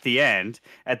we get at the end?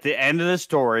 At the end of the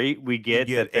story, we get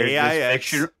that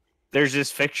there's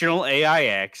this fictional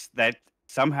AIX that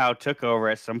somehow took over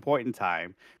at some point in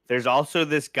time. There's also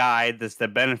this guy that's the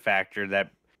benefactor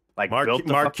that built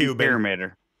the fucking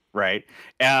pyramid, right?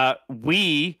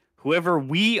 Whoever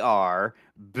we are,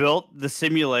 built the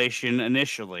simulation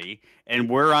initially, and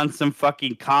we're on some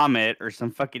fucking comet or some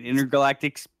fucking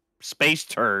intergalactic space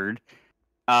turd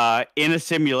in a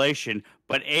simulation.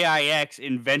 But AIX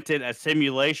invented a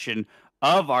simulation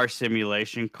of our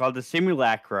simulation called the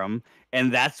simulacrum,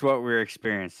 and that's what we're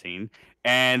experiencing.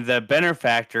 And the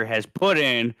benefactor has put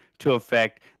into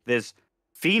effect this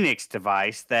Phoenix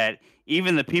device that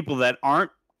even the people that aren't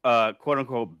quote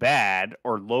unquote bad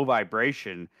or low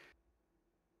vibration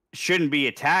shouldn't be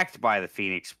attacked by the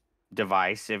Phoenix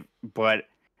device, but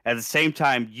at the same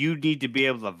time, you need to be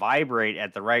able to vibrate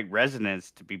at the right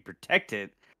resonance to be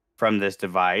protected from this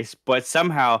device. But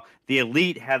somehow the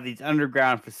elite have these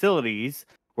underground facilities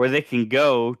where they can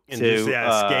go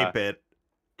escape it,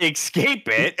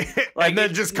 like, and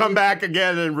then just come back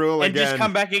again and rule again. Just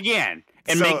come back again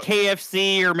and make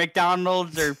KFC or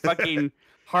McDonald's or fucking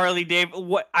Harley Davidson.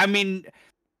 What I mean.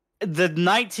 The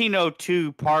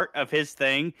 1902 part of his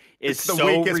thing is the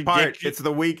weakest part. It's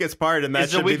the weakest part, and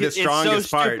that should be the strongest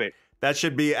part. That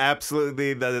should be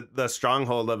absolutely the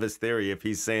stronghold of his theory if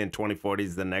he's saying 2040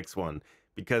 is the next one.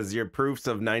 Because your proofs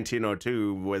of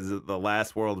 1902 was the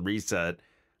last world reset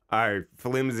are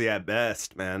flimsy at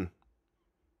best, man.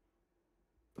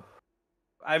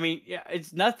 I mean, yeah,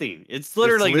 it's nothing. It's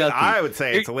literally nothing. I would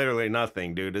say it's literally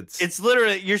nothing, dude. It's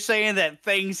literally, you're saying that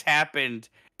things happened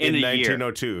in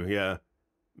 1902, yeah.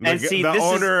 And see,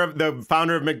 the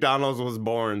founder of McDonald's was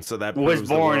born, so that was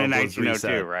born in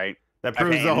 1902, right? That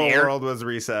proves the whole world was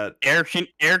reset. Air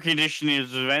conditioning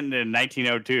was invented in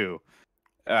 1902.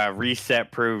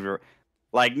 Reset proved,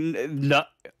 like,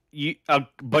 a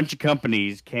bunch of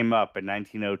companies came up in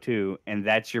 1902, and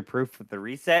that's your proof of the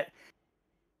reset.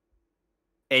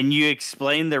 And you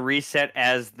explain the reset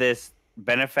as this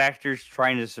benefactors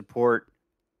trying to support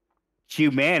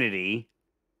humanity.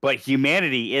 But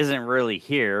humanity isn't really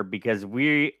here because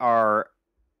we are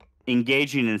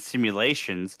engaging in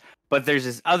simulations. But there's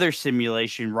this other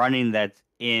simulation running that's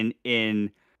in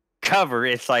cover.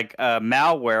 It's like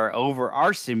malware over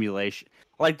our simulation.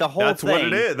 Like the whole thing. That's what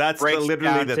it is. That's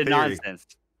literally the theory. Nonsense.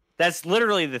 That's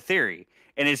literally the theory.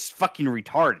 And it's fucking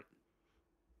retarded.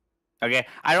 Okay?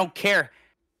 I don't care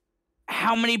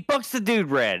how many books the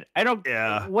dude read. I don't...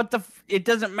 Yeah. It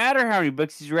doesn't matter how many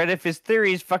books he's read if his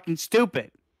theory is fucking stupid.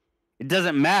 It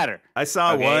doesn't matter. I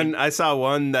saw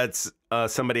one that's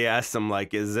somebody asked him,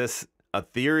 like, is this a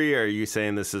theory or are you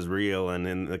saying this is real? And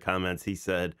in the comments he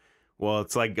said, well,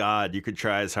 it's like God. You could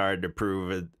try as hard to prove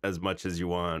it as much as you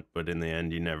want, but in the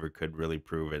end you never could really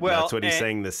prove it. Well, that's what he's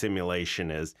saying the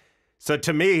simulation is. So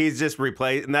to me, he's just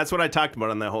replaced, and that's what I talked about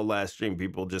on that whole last stream.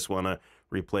 People just want to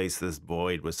replace this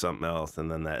void with something else,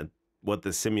 and then what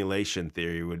the simulation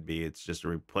theory would be, it's just a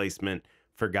replacement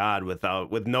for God with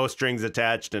no strings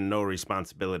attached and no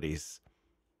responsibilities.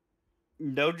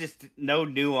 No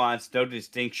nuance, no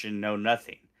distinction, no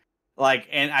nothing. Like,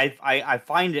 and I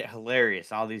find it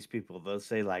hilarious. All these people, they'll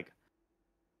say like,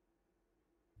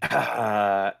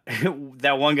 that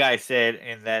one guy said,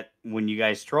 and that when you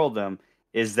guys trolled them,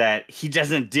 is that he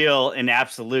doesn't deal in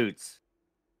absolutes.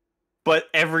 But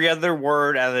every other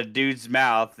word out of the dude's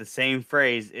mouth, the same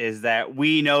phrase is that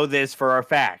we know this for a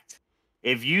fact.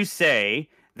 If you say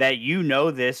that you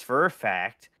know this for a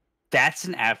fact, that's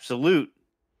an absolute.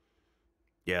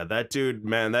 Yeah, that dude,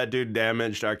 man, that dude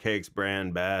damaged Archaic's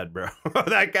brand bad, bro.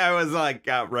 That guy was like,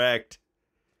 got wrecked.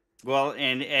 Well,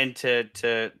 and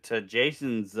to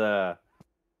Jason's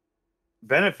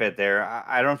benefit there,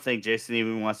 I don't think Jason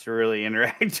even wants to really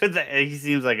interact with that. He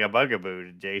seems like a bugaboo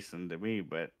to Jason to me,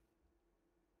 but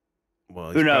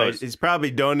well, who knows? He's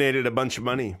probably donated a bunch of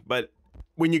money, but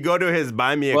when you go to his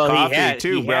Buy Me a Coffee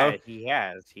too, bro. He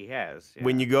has. Yeah.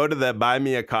 When you go to that Buy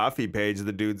Me a Coffee page,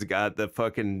 the dude's got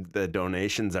the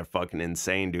donations are fucking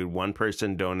insane, dude. One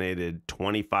person donated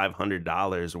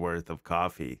 $2,500 worth of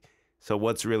coffee. So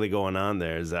what's really going on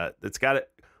there is that it's got it.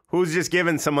 Who's just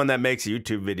giving someone that makes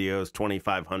YouTube videos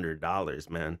 $2,500,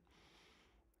 man?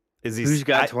 Is he? Who's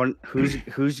got one? Who's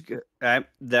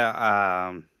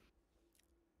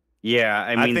Yeah,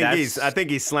 I mean, I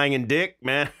think he's slanging dick,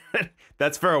 man.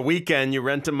 That's for a weekend. You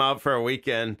rent him out for a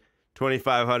weekend,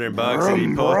 $2,500,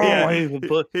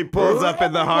 and he pulls up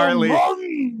in the Harley.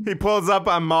 He pulls up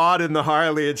on Maud in the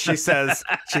Harley, and she says,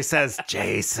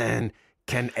 Jason,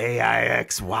 can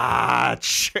AIX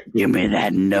watch? Give me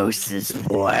that gnosis,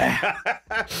 boy.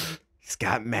 He's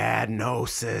got mad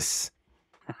gnosis,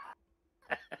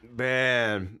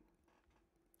 man.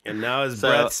 And now his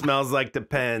breath smells like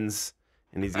Depends.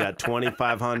 And he's got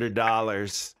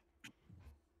 $2,500.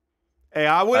 Hey,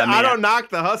 I don't knock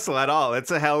the hustle at all.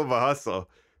 It's a hell of a hustle,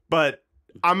 but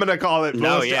I'm gonna call it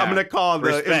bullshit. I'm gonna call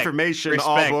the information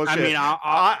all bullshit. I mean,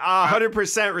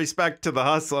 100% respect to the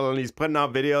hustle, and he's putting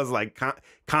out videos like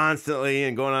constantly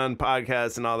and going on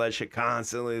podcasts and all that shit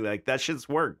constantly. Like that shit's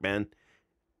work, man.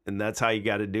 And that's how you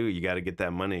got to do. You got to get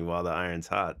that money while the iron's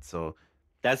hot. So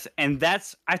I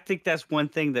think that's one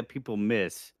thing that people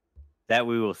miss that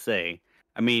we will say.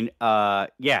 I mean,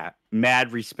 yeah,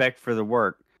 mad respect for the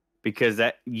work because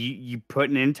that you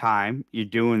putting in time, you're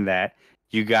doing that.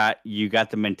 You got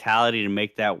the mentality to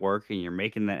make that work, and you're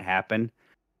making that happen.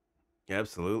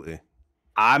 Absolutely.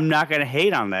 I'm not gonna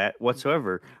hate on that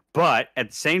whatsoever, but at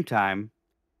the same time,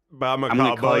 I'm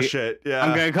gonna call bullshit. Yeah,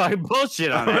 I'm gonna call you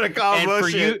bullshit on I'm gonna call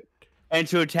bullshit. And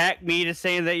to attack me to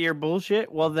saying that you're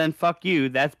bullshit, well then fuck you.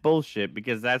 That's bullshit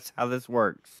because that's how this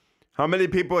works. How many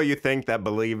people you think that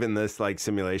believe in this like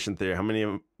simulation theory? How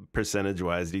many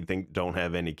percentage-wise do you think don't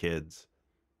have any kids?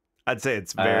 I'd say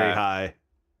it's very high.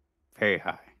 Very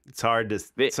high. It's hard to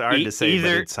say, but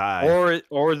it's high.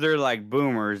 Or they're like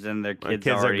boomers and their kids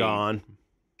are gone.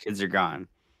 Kids are gone.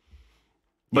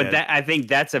 But I think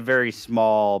that's a very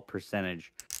small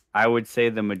percentage. I would say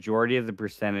the majority of the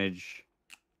percentage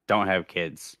don't have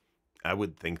kids. I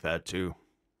would think that too.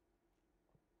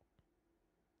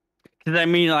 Because I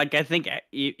mean, like, I think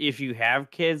if you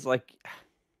have kids, like,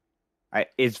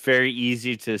 it's very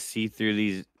easy to see through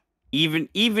these. Even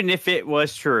if it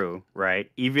was true,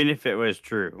 right? Even if it was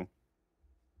true,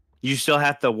 you still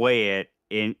have to weigh it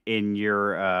in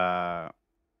your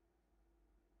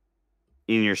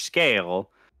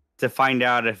scale to find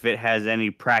out if it has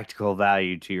any practical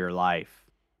value to your life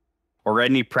or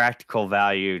any practical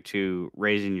value to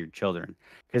raising your children.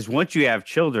 Because once you have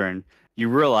children, you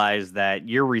realize that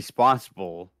you're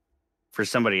responsible for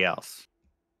somebody else.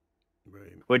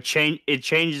 Right. It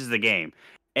changes the game.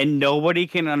 And nobody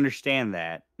can understand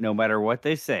that, no matter what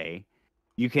they say.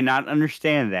 You cannot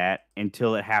understand that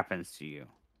until it happens to you.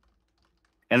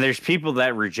 And there's people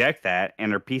that reject that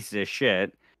and are pieces of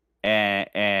shit.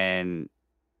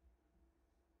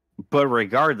 But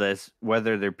regardless,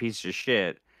 whether they're pieces of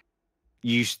shit,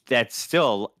 it's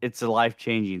a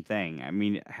life-changing thing. I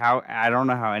mean, I don't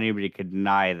know how anybody could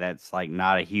deny that's like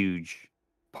not a huge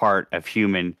part of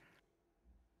human.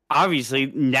 Obviously,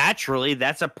 naturally,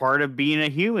 that's a part of being a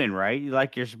human, right?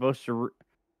 Like you're supposed to.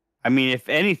 I mean, if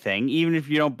anything, even if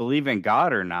you don't believe in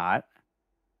God or not,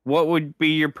 what would be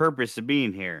your purpose of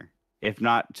being here if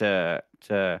not to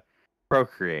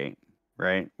procreate,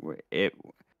 right?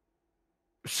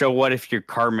 So what if your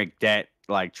karmic debt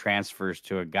like transfers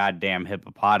to a goddamn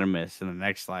hippopotamus in the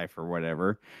next life or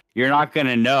whatever? You're not going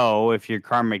to know if your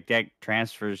karmic debt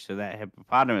transfers to that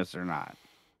hippopotamus or not.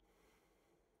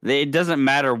 It doesn't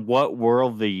matter what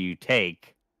world that you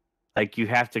take. Like, you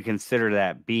have to consider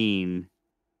that being,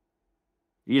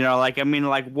 like, I mean,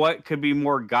 like, what could be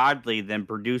more godly than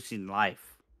producing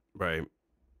life? Right.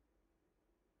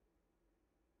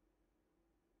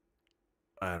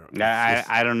 I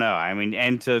don't know. I mean,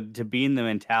 and to be in the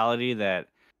mentality that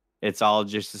it's all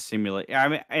just a simulation. I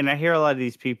mean, and I hear a lot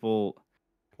of people,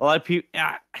 and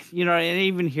I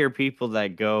even hear people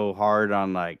that go hard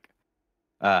on like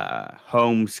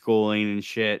homeschooling and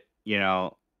shit. you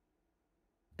know,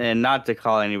 and not to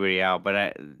call anybody out,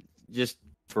 but just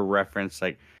for reference,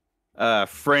 like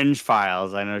Fringe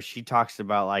Files. I know she talks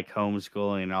about like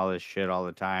homeschooling and all this shit all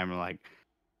the time. And like,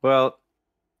 well,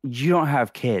 you don't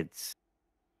have kids.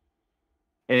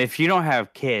 And if you don't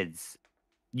have kids,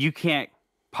 you can't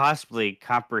possibly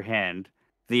comprehend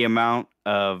the amount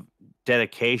of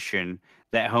dedication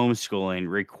that homeschooling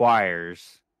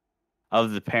requires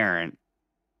of the parent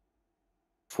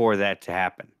for that to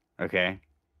happen. Okay.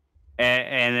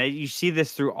 And you see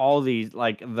this through all these,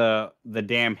 like the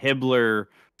damn Hibbler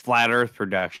flat Earth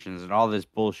productions and all this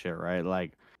bullshit, right?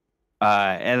 Like,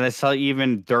 and that's how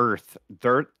even Dirt.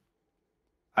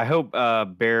 I hope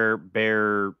Bear,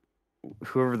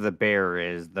 whoever the bear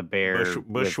is, the bear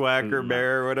Bushwhacker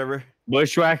bear or whatever.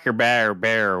 Bushwhacker bear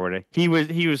or whatever. He was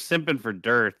simping for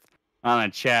Dearth on a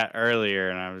chat earlier,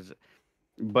 and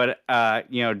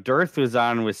Dearth was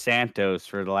on with Santos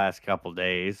for the last couple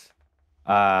days,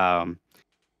 and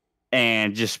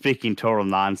just speaking total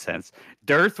nonsense.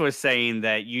 Dearth was saying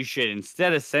that you should,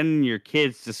 instead of sending your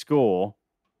kids to school,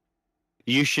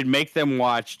 you should make them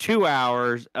watch 2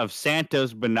 hours of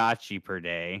Santos Bonacci per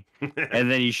day, and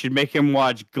then you should make him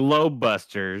watch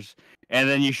Globebusters, and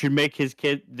then you should make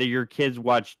your kids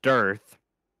watch Dearth.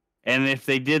 And if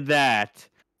they did that,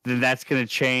 then that's going to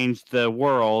change the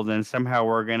world, and somehow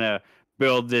we're going to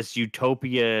build this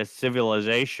utopia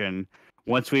civilization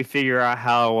once we figure out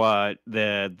how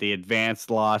the advanced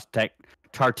lost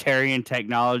Tartarian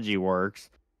technology works.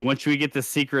 Once we get the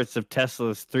secrets of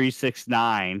Tesla's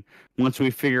 369, once we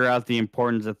figure out the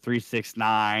importance of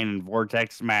 369 and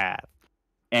vortex math,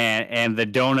 and the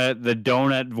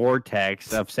donut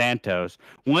vortex of Santos,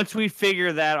 once we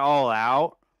figure that all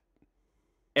out,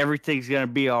 everything's gonna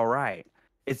be all right.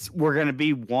 We're gonna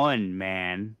be one,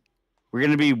 man. We're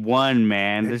gonna be one,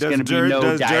 man. There's gonna be no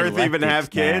Does dialectics, Dearth even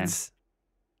have man. kids?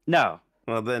 No.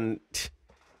 Well, then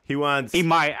he wants. He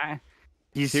might.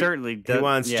 He certainly does. He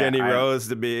wants Jenny Rose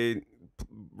to be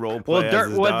role play as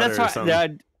his daughter or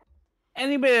something.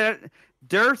 Anybody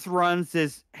Dearth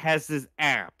has this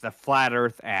app, the Flat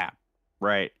Earth app,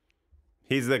 right?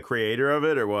 He's the creator of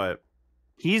it, or what?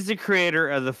 He's the creator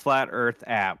of the Flat Earth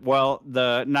app. Well,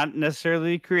 not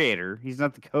necessarily the creator. He's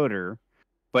not the coder,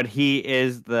 but he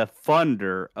is the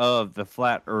funder of the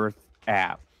Flat Earth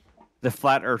app, the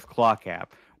Flat Earth Clock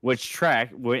app, when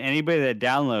anybody that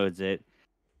downloads it,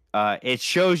 it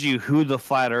shows you who the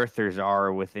flat earthers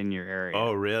are within your area.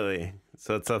 Oh, really?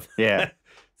 So it's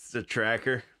it's a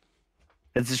tracker.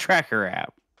 It's a tracker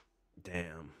app.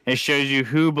 Damn. It shows you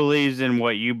who believes in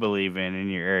what you believe in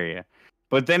your area.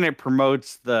 But then it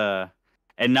promotes and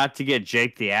not to get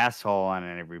Jake the asshole on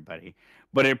everybody,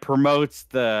 but it promotes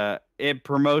the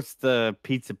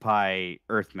pizza pie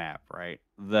Earth map, right?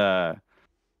 The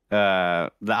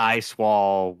ice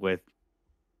wall with,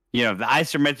 the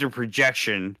isometric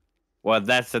projection. Well,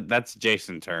 that's a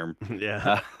Jason term.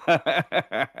 Yeah.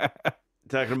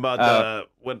 Talking about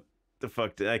what the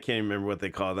fuck? I can't remember what they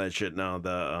call that shit now.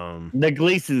 The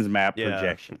Gleason's map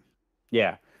projection.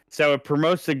 Yeah. So it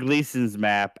promotes the Gleason's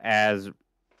map as,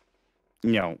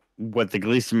 what the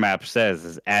Gleason map says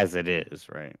is as it is,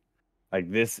 right?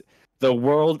 Like this, the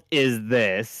world is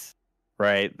this,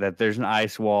 right? That there's an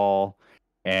ice wall,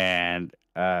 and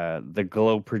the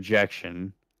globe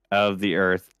projection of the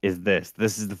Earth is this.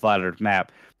 This is the flat Earth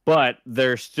map. But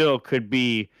there still could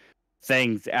be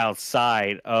things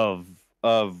outside of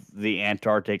the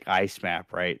Antarctic ice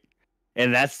map, right?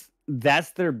 And that's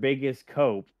their biggest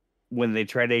cope when they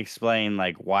try to explain,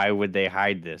 like, why would they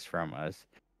hide this from us?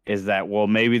 Is that, well,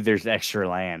 maybe there's extra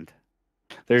land.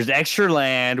 There's extra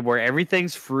land where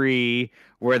everything's free,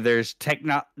 where there's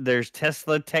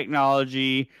Tesla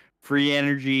technology, free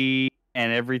energy,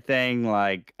 and everything.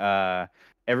 Like,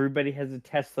 everybody has a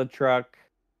Tesla truck,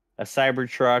 a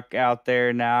Cybertruck out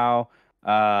there now.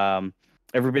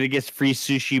 Everybody gets free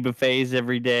sushi buffets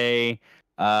every day.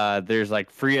 There's like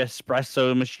free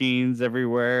espresso machines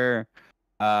everywhere.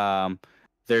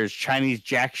 There's Chinese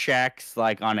Jack Shacks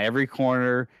like on every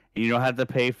corner, and you don't have to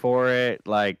pay for it.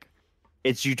 Like,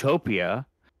 it's utopia,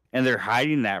 and they're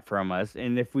hiding that from us.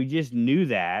 And if we just knew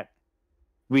that,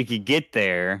 we could get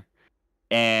there,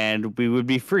 and we would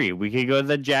be free. We could go to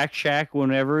the Jack Shack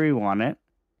whenever we want it.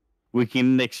 We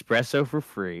can espresso for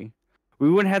free. We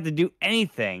wouldn't have to do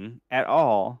anything at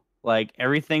all. Like,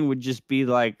 everything would just be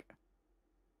like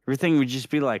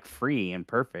free and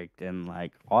perfect and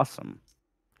like awesome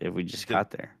if we just got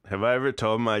there. Have I ever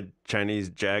told my Chinese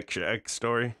Jack Shack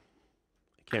story?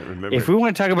 I can't remember. If we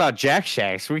want to talk about Jack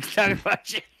Shacks, we can talk about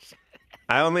Jack Shacks.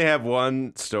 I only have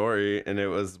one story, and it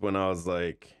was when I was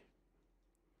like,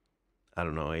 I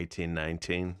don't know, 18,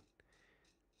 19.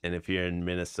 And if you're in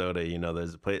Minnesota, you know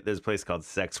there's a place called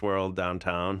Sex World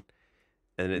downtown,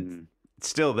 and it's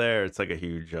still there. It's like a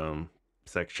huge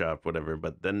sex shop, whatever.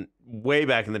 But then way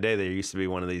back in the day, there used to be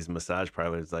one of these massage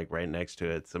parlors like right next to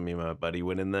it. So me and my buddy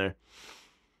went in there,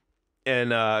 and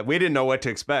we didn't know what to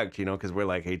expect, you know, because we're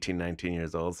like 18, 19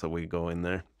 years old. So we go in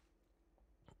there,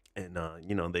 and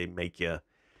you know, they make you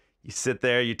sit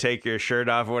there, you take your shirt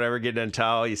off or whatever, get in a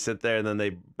towel, you sit there, and then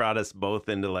they brought us both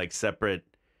into like separate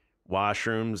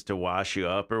washrooms to wash you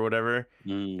up or whatever.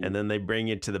 And then they bring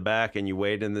you to the back and you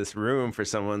wait in this room for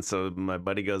someone. So my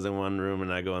buddy goes in one room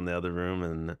and I go in the other room,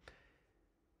 and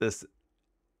this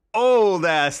old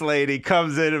ass lady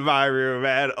comes into my room,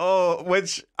 man. Oh,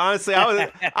 which honestly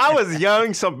I was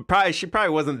young, so she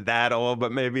probably wasn't that old,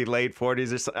 but maybe late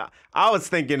 40s or something. I was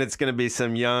thinking it's gonna be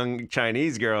some young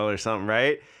Chinese girl or something,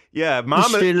 right? Yeah,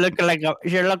 Mama. She look like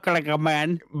a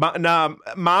man. Nah,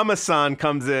 Mama-san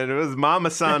comes in. It was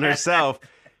Mama-san herself.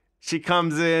 She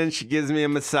comes in. She gives me a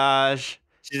massage.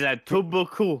 She's like,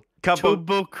 "Tubuku,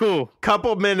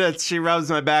 Couple minutes. She rubs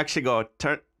my back. She go,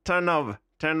 turn over.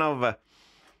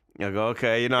 I go,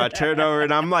 okay. You know, I turn over,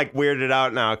 and I'm like weirded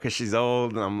out now because she's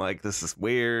old, and I'm like, this is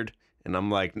weird. And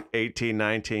I'm like 18,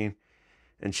 19,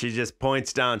 and she just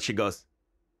points down. She goes,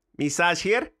 massage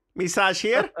here.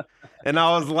 And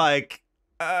I was like,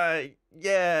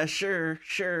 yeah, sure.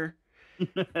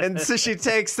 And so she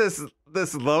takes this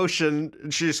lotion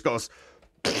and she just goes,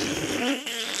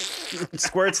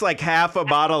 squirts like half a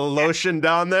bottle of lotion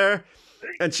down there.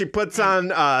 And she puts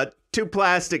on 2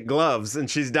 plastic gloves, and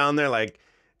she's down there like,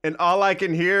 and all I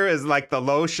can hear is like the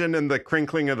lotion and the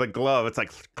crinkling of the glove. It's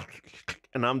like,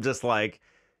 and I'm just like,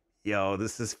 yo,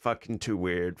 this is fucking too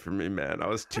weird for me, man. I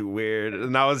was too weird.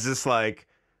 And I was just like,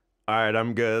 all right,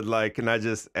 I'm good. Like, and I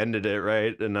just ended it,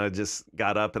 right? And I just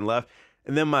got up and left.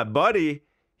 And then my buddy,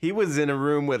 he was in a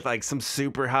room with like some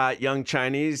super hot young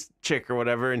Chinese chick or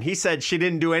whatever. And he said she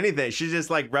didn't do anything. She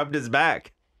just like rubbed his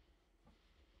back.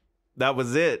 That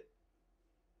was it.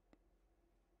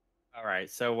 All right.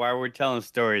 So while we're telling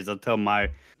stories, I'll tell my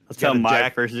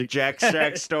first Jack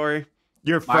Shack story.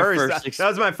 Your first. That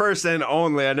was my first and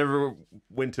only. I never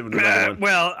went to another one.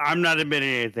 Well, I'm not admitting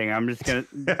anything. I'm just gonna.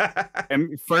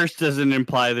 And first doesn't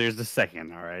imply there's a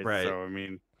second. All right. Right. So I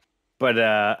mean,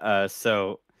 but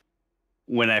so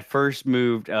when I first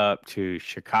moved up to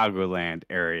Chicagoland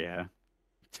area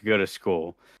to go to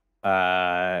school,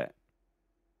 there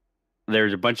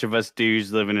was a bunch of us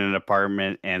dudes living in an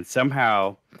apartment, and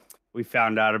somehow we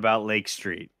found out about Lake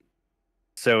Street.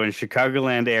 So in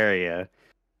Chicagoland area,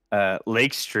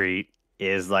 Lake Street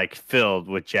is like filled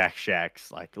with Jack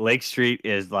Shacks. Like Lake Street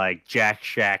is like Jack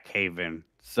Shack haven.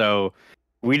 So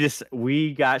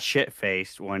we got shit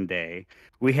faced one day.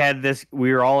 We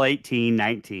were all 18,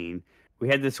 19. We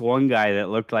had this one guy that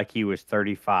looked like he was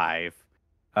 35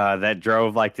 that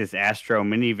drove like this Astro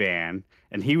minivan,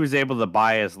 and he was able to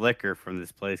buy us liquor from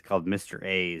this place called Mr.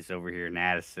 A's over here in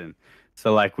Addison.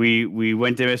 So like we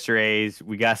went to Mr. A's,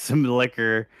 we got some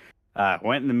liquor,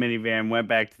 went in the minivan, went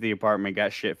back to the apartment,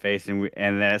 got shit faced, and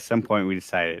then at some point we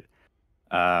decided,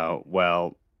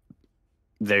 well,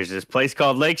 there's this place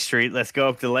called Lake Street. Let's go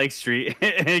up to Lake Street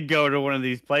and go to one of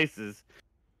these places.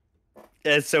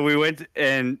 And so we went,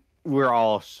 and we're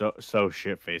all so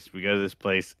shit faced. We go to this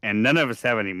place, and none of us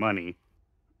have any money.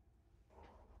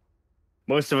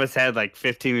 Most of us had like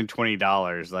 $15 and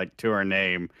 $20 like to our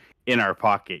name in our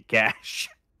pocket, cash.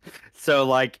 So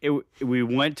like we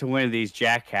went to one of these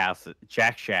Jack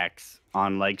Shacks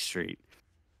on Lake Street,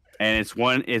 and it's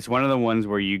one of the ones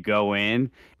where you go in,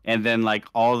 and then like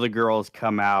all the girls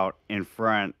come out in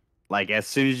front. Like as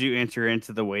soon as you enter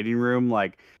into the waiting room,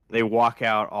 like they walk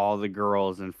out all the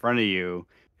girls in front of you,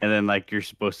 and then like you're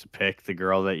supposed to pick the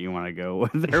girl that you want to go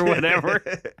with or whatever.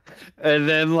 And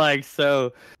then like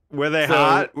so. Were they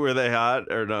hot? Were they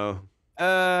hot or no?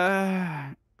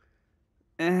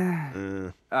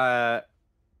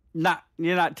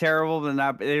 Not terrible, but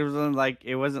not. It wasn't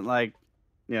like,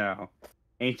 you know,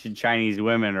 ancient Chinese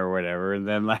women or whatever. And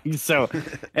then like so,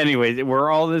 anyways,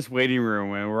 we're all in this waiting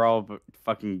room and we're all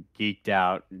fucking geeked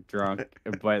out, drunk,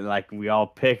 but like we all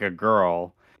pick a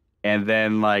girl, and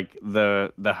then like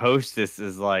the hostess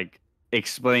is like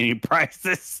explaining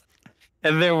prices,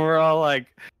 and then we're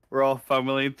all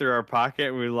fumbling through our pocket.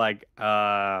 And we're like,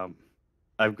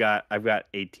 I've got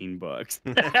 $18.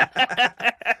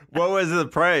 What was the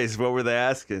price? What were they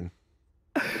asking?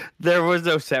 There was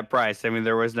no set price. I mean,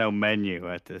 there was no menu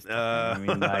at this time. I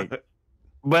mean, like,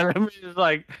 but I mean,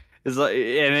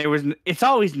 it's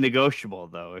always negotiable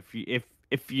though.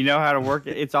 If you know how to work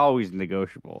it, it's always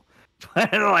negotiable.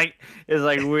 But like, it's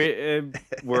like we're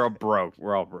all broke.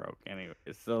 We're all broke anyway.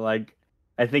 So like,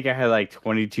 I think I had like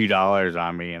 $22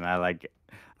 on me, and I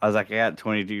was like, I got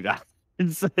 $22.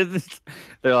 So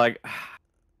they're like,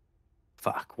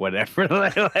 fuck, whatever.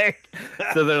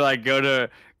 So they're like, go to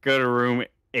room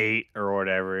 8 or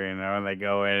whatever, and they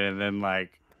go in, and then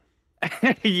like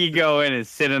you go in and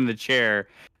sit in the chair.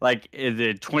 Like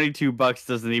the $22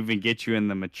 doesn't even get you in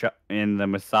the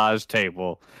massage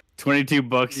table.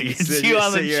 $22 gets you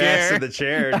on the your chair. ass in the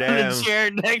chair, damn. On the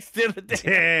chair next to the table.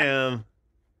 Damn.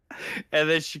 And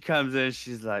then she comes in,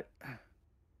 she's like,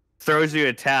 throws you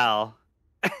a towel.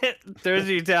 Throws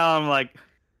you a towel. I'm like,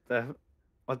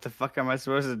 what the fuck am I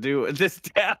supposed to do with this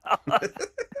towel?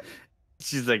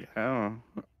 She's like, oh.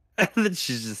 And then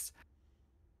she's just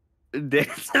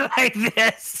dancing like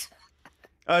this.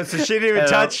 Oh, so she didn't even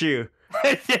touch you.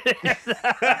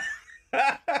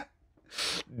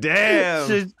 Damn.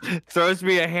 She throws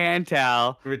me a hand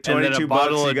towel For and then a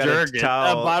bottle of Jergens. A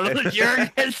bottle of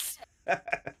Jergens.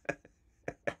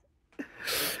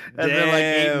 And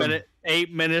then like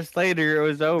 8 minutes later, it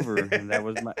was over. And that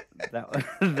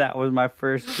was my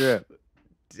first trip.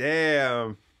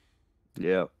 Damn.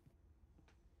 Yep.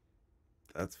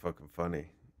 That's fucking funny.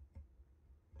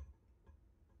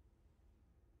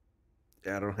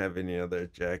 Yeah, I don't have any other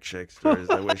Jack Shack stories.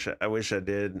 I wish I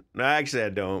did. No, actually I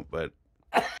don't, but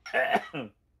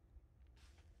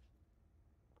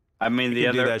I mean, you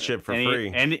can do that shit for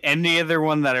free. And the other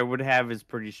one that I would have is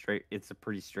pretty straight. It's a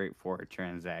pretty straightforward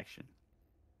transaction.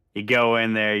 You go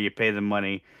in there, you pay the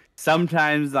money.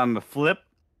 Sometimes on the flip,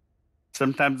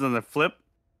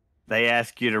 they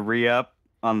ask you to re-up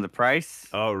on the price.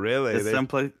 Oh, really? Is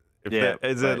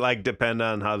it like depend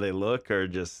on how they look, or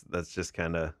that's just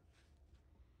kind of?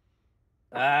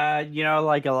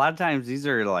 Like a lot of times these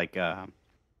are like,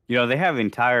 they have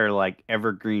entire like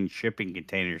evergreen shipping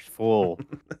containers full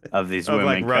of these women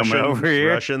like coming over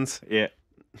here. Russians. Yeah,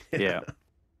 yeah.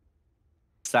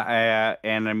 So,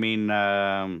 and I mean,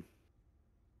 yeah,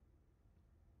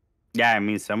 I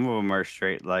mean, some of them are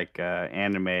straight like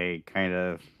anime kind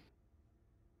of.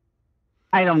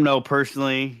 I don't know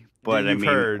personally, but I've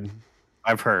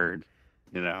heard.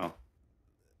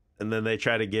 And then they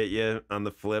try to get you on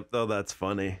the flip, though. That's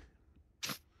funny.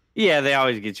 Yeah, they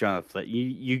always get you on the flip.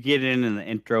 You get in the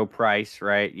intro price,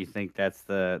 right? You think that's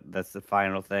the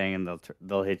final thing, and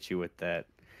they'll hit you with that.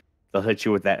 They'll hit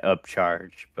you with that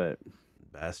upcharge, but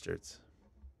bastards.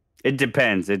 It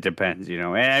depends. And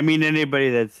I mean, anybody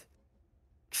that's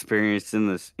experienced in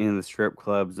the strip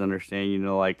clubs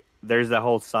understand. Like there's the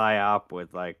whole psyop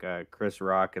with like Chris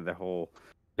Rock and the whole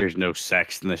there's no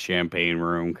sex in the champagne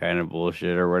room kind of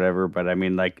bullshit or whatever. But I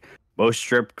mean, like most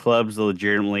strip clubs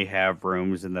legitimately have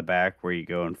rooms in the back where you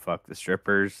go and fuck the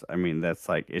strippers. I mean, that's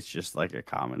like it's just like a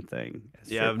common thing.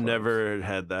 Yeah, I've never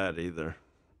had that either.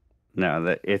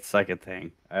 No, it's like a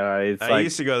thing. I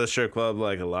used to go to the strip club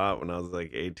like a lot when I was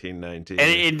like 18, 19.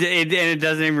 And it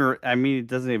doesn't even. I mean, it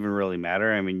doesn't even really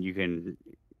matter. I mean, you can.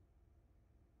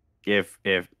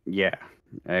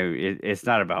 It's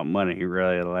not about money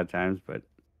really a lot of times, but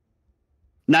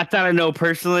not that I know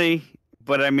personally.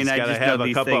 But I mean, I just have know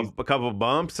these things. A couple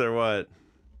bumps or what?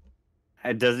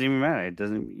 It doesn't even matter. It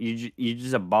doesn't. You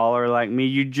just a baller like me.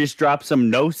 You just drop some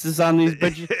gnosis on these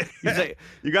bitches. Like,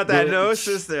 you got that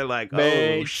gnosis? They're like,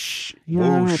 whoosh,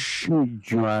 whoosh,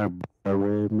 dry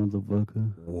red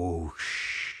motherfucker.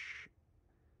 Whoosh.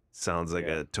 Sounds like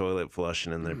a toilet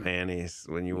flushing in their panties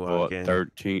when you walk in.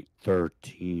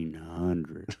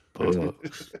 1,300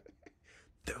 bucks.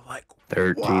 They're like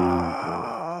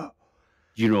 1,300.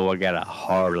 You know, I got a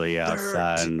Harley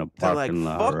outside in the parking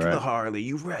lot. Fuck right? the Harley.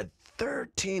 You read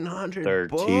 1,300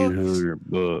 bucks. 1,300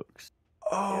 bucks.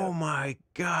 Oh my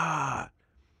god.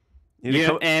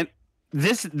 And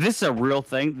this is a real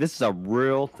thing. This is a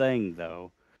real thing,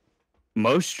 though.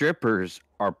 Most strippers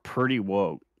are pretty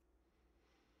woke.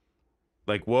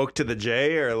 Like woke to the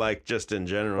J, or like just in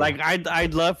general? Like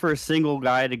I'd love for a single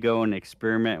guy to go and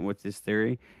experiment with this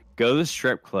theory. Go to the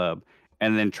strip club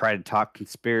and then try to talk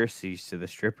conspiracies to the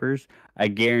strippers. I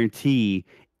guarantee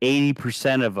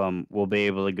 80% of them will be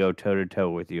able to go toe to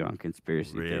toe with you on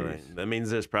conspiracy theories. That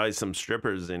means there's probably some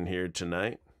strippers in here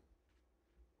tonight.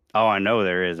 Oh, I know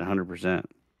there is 100%.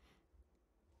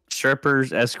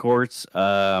 Strippers, escorts,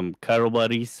 cuddle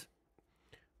buddies.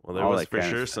 Well, there was for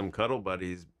sure some cuddle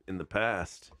buddies in the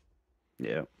past.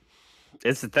 Yeah,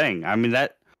 it's the thing. I mean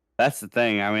that's the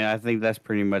thing. I mean, I think that's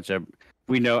pretty much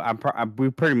we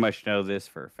pretty much know this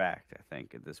for a fact. I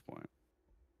think at this point,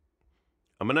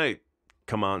 I'm gonna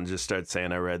come out and just start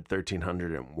saying I read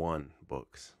 1,301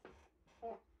 books.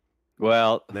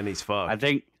 Well, then he's fucked. I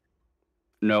think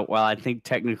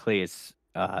technically it's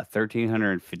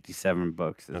 1,357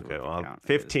 books. Okay, well,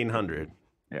 1,500.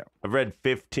 Yeah. I've read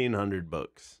 1,500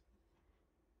 books.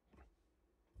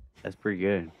 That's pretty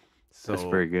good. So That's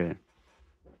very good.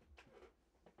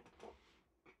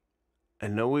 I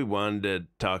know we wanted to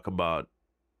talk about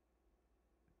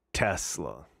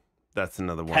Tesla. That's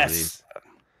another one of these.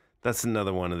 That's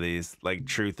another one of these like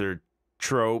truther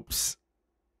tropes.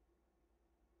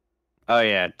 Oh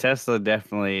yeah, Tesla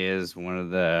definitely is one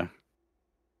of the.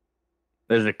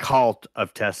 There's a cult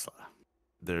of Tesla.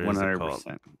 There is a cult.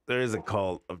 There is a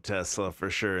cult of Tesla for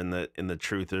sure in the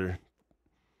truther.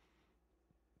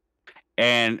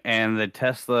 And the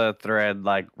Tesla thread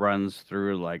like runs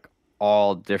through like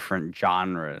all different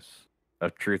genres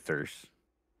of truthers.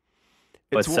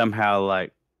 But somehow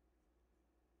like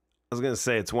I was going to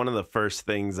say it's one of the first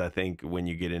things I think when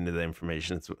you get into the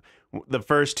information. It's the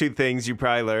first two things you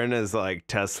probably learn is like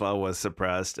Tesla was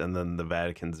suppressed and then the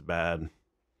Vatican's bad.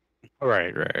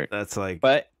 Right. That's like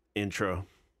intro.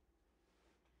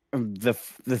 The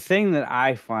thing that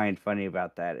I find funny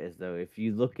about that is though, if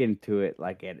you look into it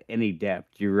like at any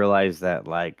depth, you realize that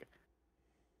like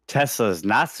Tesla is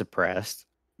not suppressed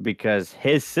because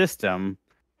his system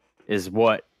is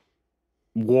what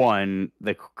won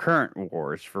the current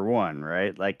wars for one,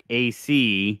 right? Like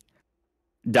AC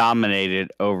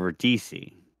dominated over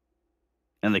DC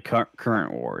in the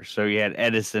current wars. So you had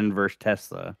Edison versus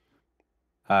Tesla.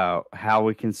 How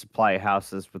we can supply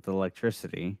houses with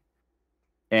electricity.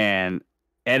 And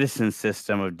Edison's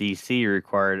system of DC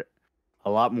required a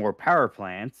lot more power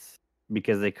plants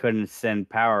because they couldn't send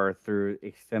power through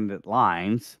extended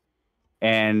lines.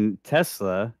 And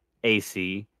Tesla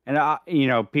AC, and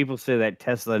people say that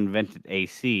Tesla invented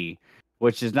AC,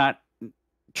 which is not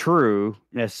true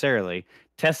necessarily.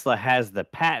 Tesla has the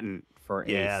patent for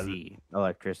AC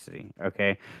electricity.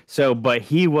 Okay, so but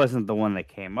he wasn't the one that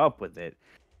came up with it.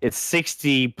 It's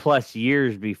 60 plus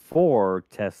years before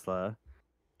Tesla.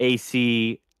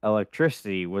 AC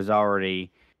electricity was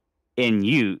already in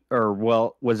use, or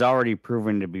was already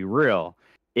proven to be real.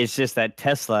 It's just that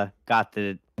Tesla got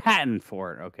the patent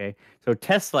for it. Okay, so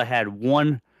Tesla had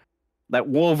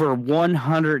over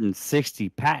 160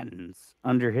 patents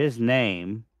under his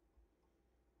name,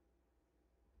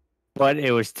 but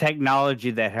it was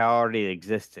technology that had already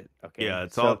existed. Okay, yeah,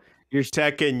 it's all your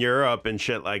tech in Europe and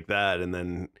shit like that, and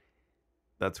then.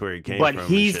 That's where he came from. But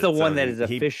he's the one that is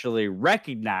officially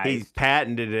recognized. He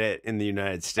patented it in the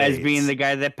United States. As being the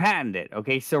guy that patented it.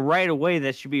 Okay, so right away,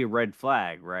 that should be a red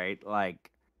flag, right?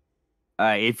 Like,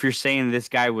 if you're saying this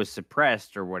guy was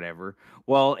suppressed or whatever,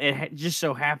 well, it just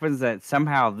so happens that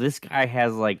somehow this guy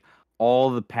has, like,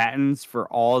 all the patents for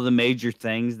all the major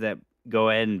things that go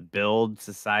ahead and build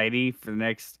society for the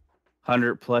next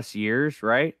 100+ years,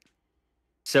 right?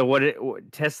 So what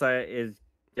Tesla is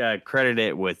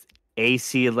credited with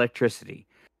AC electricity.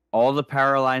 All the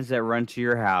power lines that run to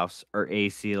your house are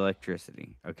AC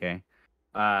electricity. Okay.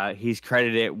 He's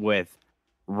credited with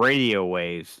radio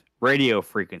waves, radio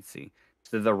frequency.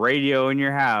 So the radio in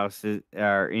your house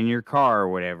or in your car or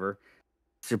whatever,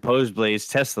 supposedly it's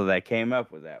Tesla that came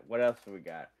up with that. What else do we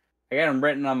got? I got them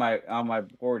written on my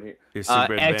board here. Your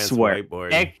super advanced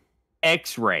whiteboard.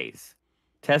 X-rays.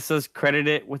 Tesla's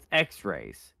credited with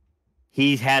X-rays.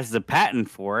 He has the patent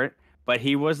for it. But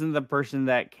he wasn't the person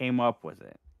that came up with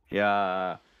it.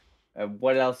 Yeah.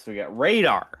 What else we got?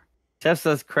 Radar.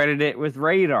 Tesla's credited with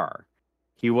radar.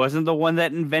 He wasn't the one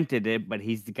that invented it, but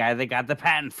he's the guy that got the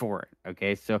patent for it.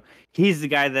 Okay, so he's the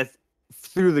guy that's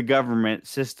through the government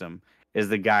system is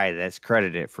the guy that's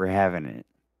credited for having it.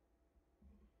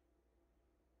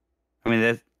 I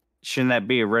mean, shouldn't that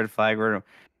be a red flag?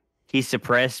 He's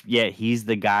suppressed, yet he's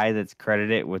the guy that's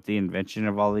credited with the invention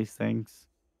of all these things.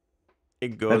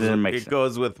 It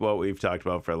goes with what we've talked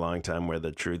about for a long time, where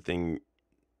the true thing,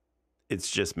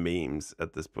 it's just memes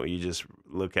at this point. You just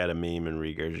look at a meme and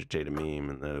regurgitate a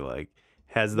meme, and they're like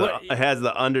has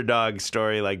the underdog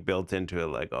story like built into it,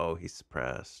 like, oh, he's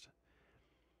suppressed.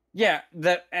 Yeah,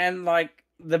 and like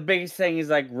the biggest thing is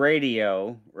like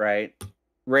radio, right?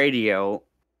 Radio.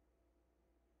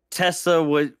 Tesla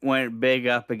went big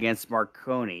up against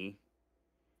Marconi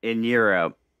in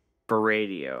Europe for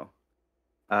radio.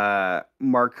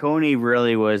 Marconi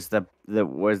really was the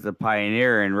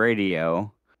pioneer in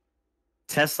radio.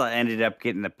 Tesla ended up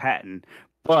getting the patent,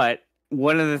 but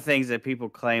one of the things that people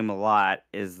claim a lot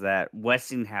is that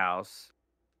Westinghouse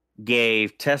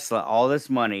gave Tesla all this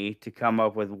money to come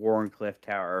up with Warncliffe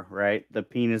Tower, right? The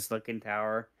penis-looking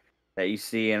tower that you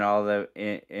see in all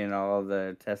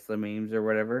the Tesla memes or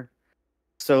whatever.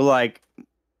 So like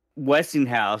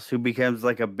Westinghouse, who becomes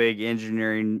like a big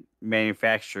engineering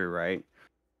manufacturer, right?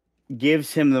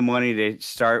 gives him the money to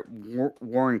start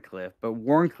Warncliffe, but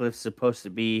Warncliffe's supposed to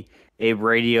be a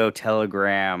radio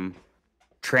telegram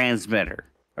transmitter.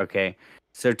 Okay.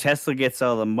 So Tesla gets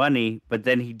all the money, but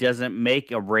then he doesn't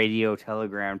make a radio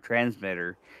telegram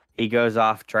transmitter. He goes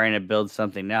off trying to build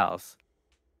something else.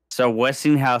 So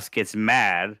Westinghouse gets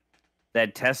mad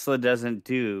that Tesla doesn't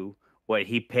do what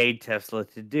he paid Tesla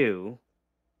to do.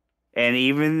 And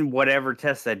even whatever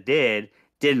Tesla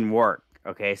didn't work.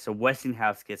 Okay, so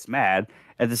Westinghouse gets mad.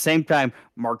 At the same time,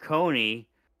 Marconi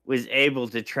was able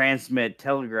to transmit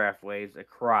telegraph waves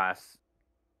across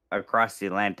the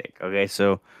Atlantic. Okay,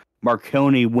 so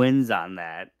Marconi wins on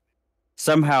that.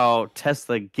 Somehow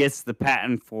Tesla gets the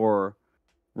patent for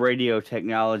radio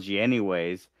technology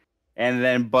anyways. And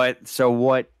then so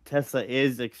what Tesla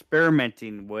is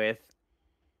experimenting with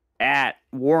at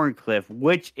Warncliffe,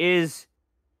 which is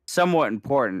somewhat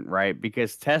important, right?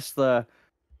 Because Tesla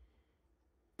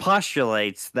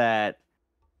postulates that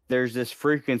there's this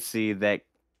frequency that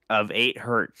of 8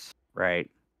 hertz, right?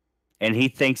 And he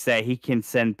thinks that he can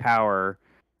send power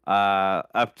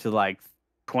up to like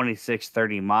 26,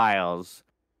 30 miles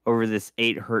over this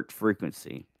 8 hertz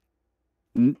frequency.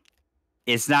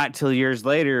 It's not till years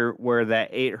later where that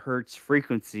 8 hertz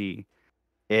frequency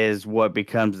is what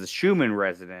becomes the Schumann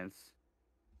resonance,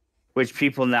 which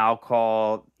people now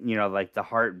call, like the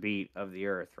heartbeat of the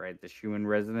earth, right? The Schumann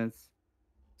resonance.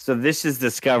 So this is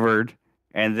discovered,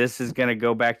 and this is going to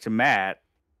go back to Matt,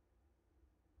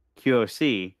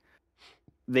 QOC.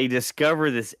 They discover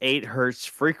this 8 hertz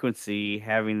frequency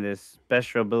having this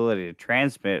special ability to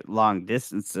transmit long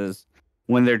distances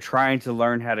when they're trying to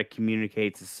learn how to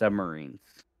communicate to submarines.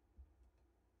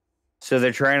 So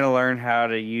they're trying to learn how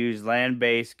to use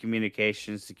land-based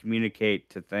communications to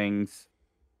communicate to things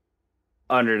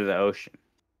under the ocean.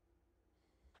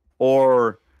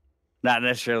 Or not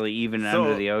necessarily even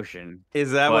under the ocean.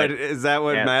 Is that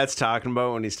what Matt's talking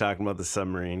about when he's talking about the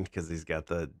submarine? Because he's got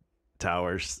the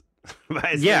towers.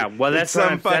 Yeah, well, that's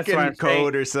some that's fucking what I'm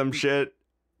code saying. or some shit.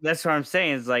 That's what I'm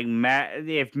saying. It's like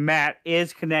if Matt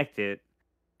is connected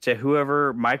to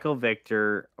whoever, Michael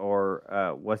Victor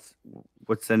or what's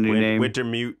the new name?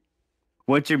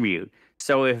 Wintermute.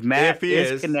 So if Matt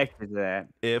is connected to that,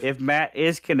 if Matt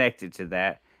is connected to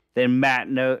that,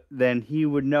 then he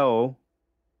would know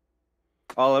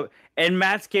all of. And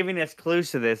Matt's giving us clues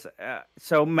to this.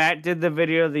 So Matt did the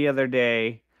video the other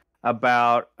day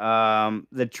about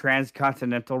the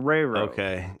Transcontinental Railroad.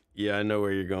 Okay. Yeah, I know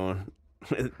where you're going.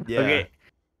 Yeah. Okay.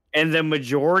 And the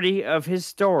majority of his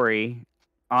story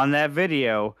on that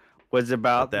video was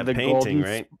about that the painting, golden,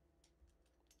 right?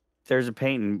 There's a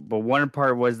painting, but one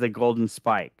part was the golden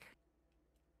spike.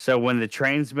 So when the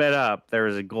trains met up, there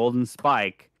was a golden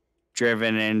spike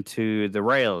driven into the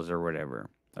rails or whatever.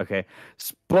 Okay.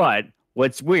 But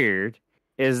what's weird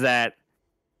is that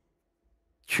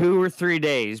 2 or 3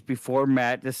 days before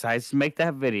Matt decides to make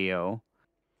that video,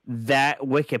 that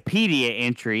Wikipedia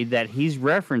entry that he's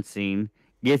referencing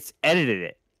gets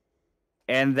edited.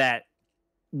 And that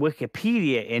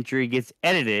Wikipedia entry gets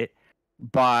edited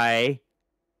by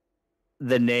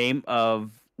the name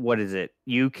of, what is it?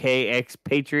 UK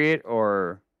expatriate,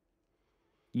 or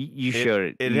you showed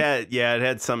it. It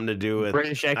had something to do with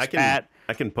British expat.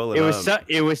 I can pull it up.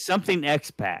 It was something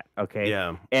expat, okay?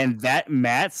 Yeah. And that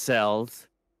Matt sells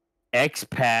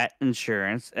expat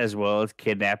insurance as well as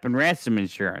kidnap and ransom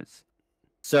insurance.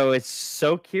 So it's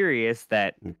so curious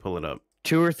that Let me pull it up.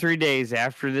 2 or 3 days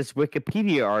after this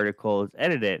Wikipedia article is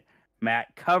edited,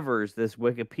 Matt covers this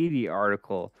Wikipedia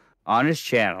article on his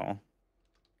channel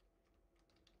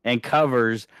and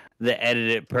covers the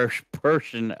edited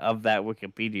portion of that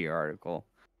Wikipedia article.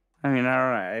 I mean, I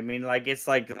don't know. I mean, like, it's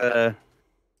like the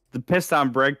pissed on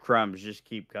breadcrumbs just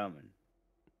keep coming.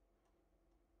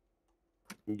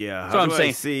 Yeah. So I'm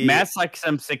saying Matt's like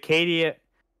some cicada.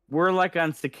 We're like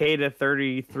on cicada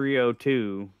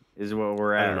 3302 is what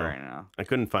we're at right now. I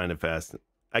couldn't find it fast.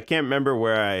 I can't remember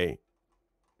where I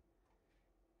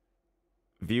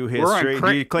view history.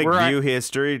 Do you click view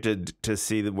history to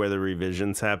see where the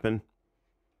revisions happen?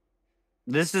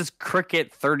 This is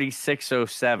Cricket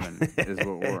 3607 is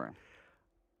what we're in.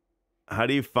 How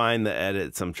do you find the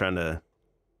edits? I'm trying to.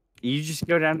 You just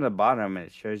go down to the bottom and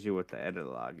it shows you what the edit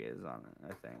log is on it,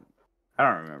 I think. I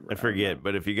don't remember. I forget,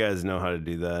 but if you guys know how to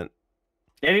do that.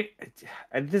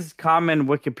 This is common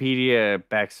Wikipedia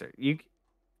backsearch.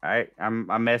 I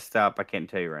messed up. I can't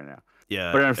tell you right now.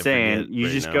 Yeah. But I'm saying you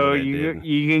just go, you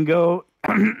can go.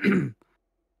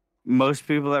 Most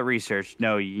people that research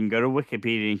know you can go to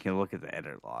Wikipedia and you can look at the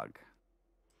edit log.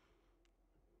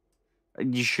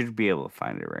 You should be able to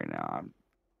find it right now.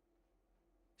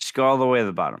 Just go all the way to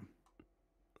the bottom.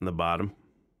 On the bottom?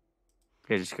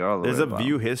 Okay, just go all the There's way a to the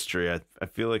view bottom. history. I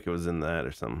feel like it was in that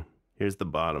or something. Here's the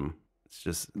bottom. It's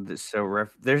just, So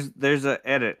there's a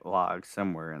edit log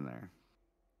somewhere in there.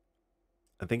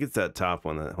 I think it's that top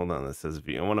one that, hold on, that says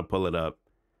view. I want to pull it up.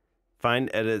 Find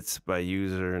edits by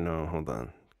user. No, hold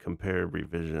on. Compare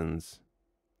revisions.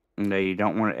 No, you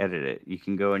don't want to edit it. You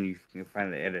can go and you can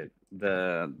find the edit,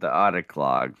 the audit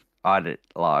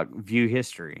log, view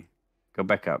history. Go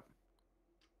back up.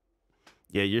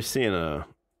 Yeah, you're seeing a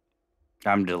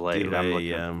I'm delayed. I'm delay.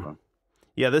 looking at the phone.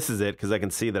 Yeah, this is it because I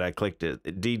can see that I clicked it.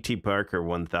 DT Parker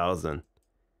 1000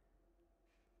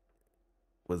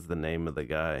 was the name of the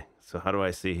guy. So how do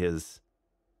I see his?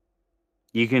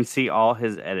 You can see all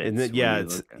his edits. Yeah,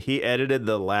 he edited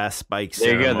the last spike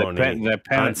there you ceremony go, the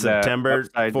pen, on September the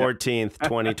 14th,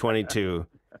 2022.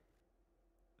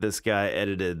 This guy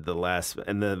edited the last,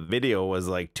 and the video was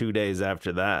like 2 days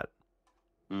after that.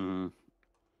 Mm-hmm.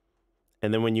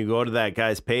 And then when you go to that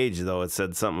guy's page, though, it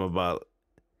said something about,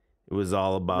 it was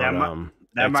all about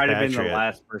that might have been the expatriate.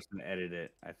 last person to edit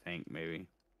it, I think, maybe.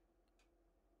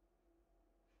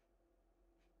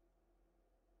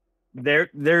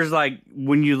 There's like,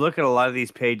 when you look at a lot of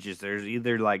these pages, there's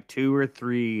either like 2 or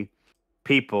 3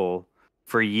 people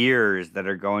for years that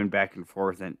are going back and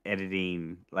forth and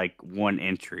editing like one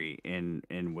entry in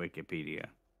Wikipedia.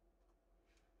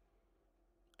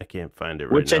 I can't find it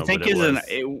right Which now.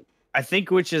 I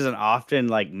think which is an often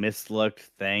like mislooked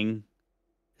thing.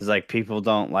 Is like people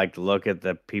don't like look at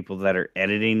the people that are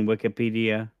editing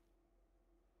Wikipedia.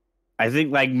 I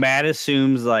think like Matt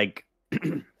assumes like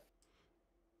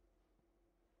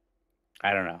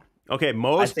I don't know. Okay,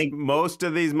 most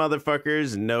of these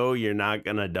motherfuckers know you're not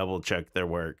gonna double check their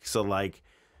work. So like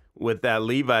with that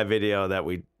Levi video that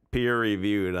we peer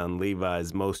reviewed on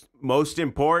Levi's most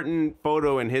important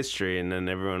photo in history, and then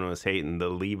everyone was hating, the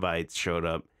Levites showed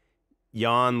up.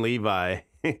 Yawn Levi.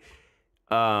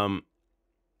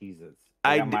 Jesus.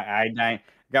 I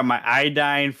got my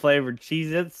iodine flavored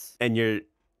Cheez-Its. And your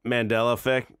Mandela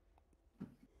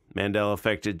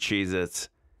affected Cheez-Its.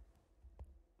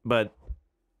 But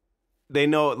they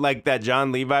know, like that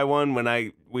John Levi one,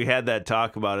 when we had that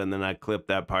talk about it, and then I clipped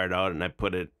that part out and I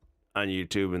put it on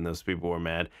YouTube, and those people were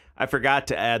mad. I forgot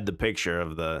to add the picture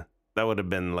of that would have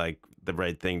been like the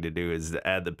right thing to do, is to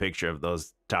add the picture of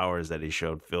those towers that he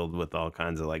showed filled with all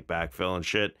kinds of like backfill and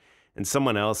shit. And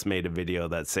someone else made a video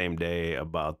that same day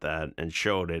about that and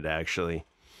showed it actually,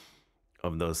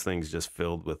 of those things just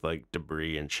filled with like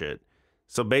debris and shit.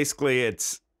 So basically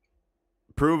it's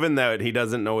proven that he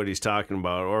doesn't know what he's talking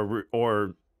about,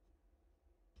 or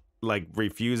like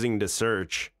refusing to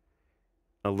search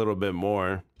a little bit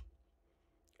more.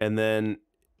 And then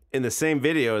in the same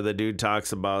video, the dude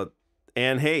talks about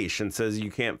Anne Heche and says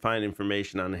you can't find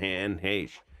information on Anne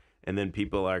Heche. And then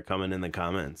people are coming in the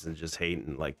comments and just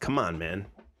hating, like, come on, man.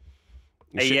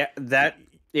 Yeah,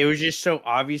 it was just so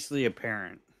obviously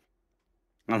apparent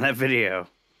on that video.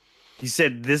 He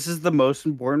said, this is the most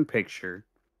important picture.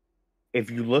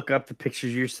 If you look up the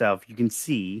pictures yourself, you can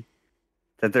see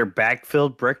that they're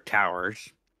backfilled brick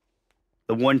towers.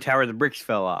 The one tower, the bricks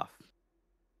fell off.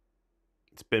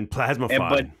 It's been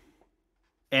plasmified.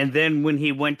 And then when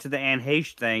he went to the Anne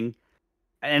Heche thing,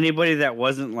 anybody that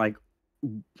wasn't like,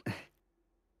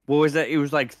 what was that? It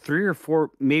was like 3 or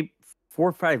 4, maybe 4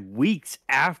 or 5 weeks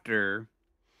after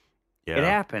it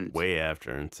happened. Way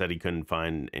after, and said he couldn't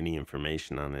find any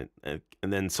information on it.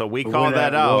 And then so we called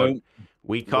that out.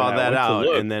 We called that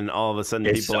out, and then all of a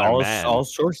sudden people are mad. All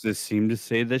sources seem to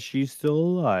say that she's still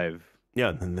alive. Yeah,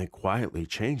 and then they quietly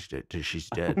changed it to she's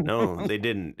dead. No, they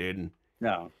didn't, dude.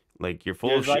 No. Like, you're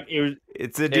full of shit.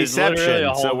 It's a literally deception.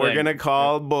 a whole So we're thing. gonna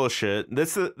call bullshit.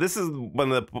 This is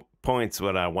one of the points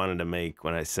what I wanted to make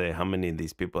when I say how many of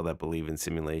these people that believe in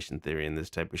simulation theory and this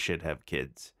type of shit have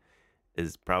kids.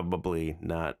 Is probably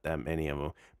not that many of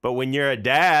them. But when you're a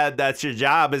dad, that's your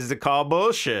job, is to call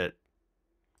bullshit.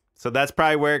 So that's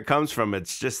probably where it comes from.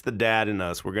 It's just the dad in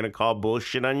us. We're gonna call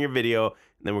bullshit on your video, and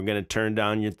then we're gonna turn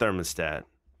down your thermostat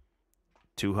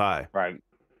too high. Right.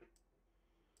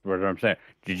 What I'm saying.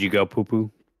 Did you go poo poo?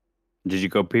 Did you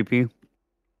go pee pee? Did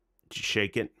you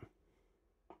shake it?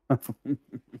 I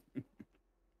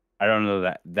don't know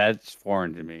that. That's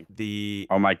foreign to me.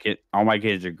 All my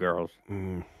kids are girls.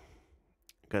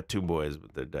 Got 2 boys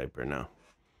with their diaper now,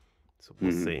 so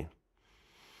we'll see.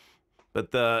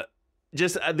 But the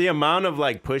amount of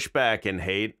like pushback and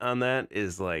hate on that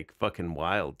is like fucking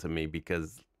wild to me,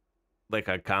 because like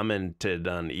I commented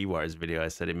on Ewar's video, I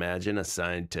said, imagine a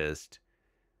scientist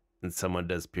and someone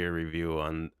does peer review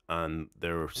on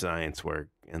their science work,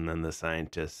 and then the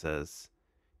scientist says,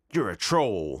 "You're a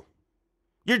troll.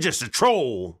 You're just a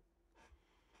troll."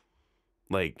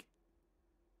 Like,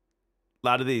 A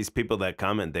lot of these people that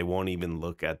comment, they won't even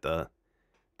look at the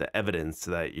evidence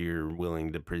that you're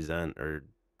willing to present. Or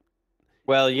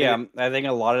Well, yeah, I think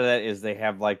a lot of that is they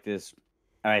have like this,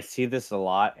 and I see this a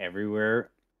lot everywhere,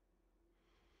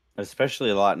 especially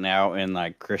a lot now in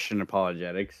like Christian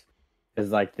apologetics,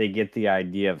 is like they get the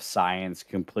idea of science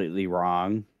completely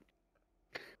wrong,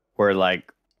 where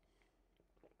like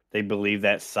they believe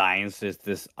that science is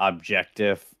this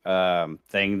objective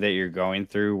thing that you're going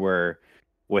through, where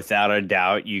without a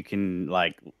doubt you can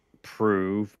like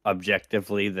prove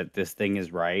objectively that this thing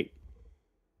is right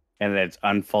and that it's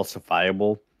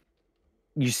unfalsifiable.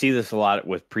 You see this a lot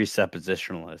with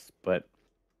presuppositionalists, but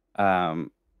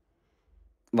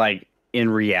like in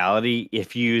reality,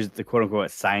 if you use the quote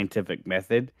unquote scientific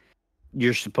method,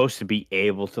 you're supposed to be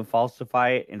able to falsify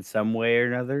it in some way or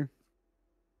another.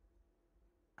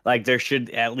 Like there should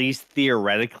at least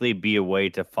theoretically be a way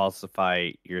to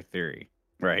falsify your theory,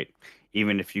 right?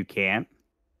 Even if you can't.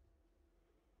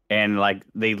 And like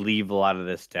they leave a lot of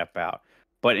this step out.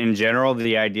 But in general,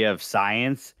 the idea of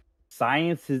science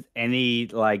is any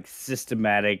like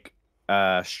systematic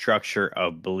structure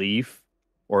of belief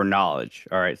or knowledge.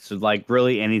 All right. So like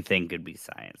really anything could be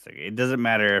science. Okay? It doesn't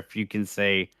matter if you can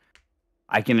say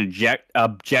I can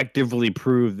objectively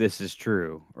prove this is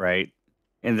true, right?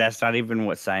 And that's not even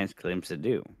what science claims to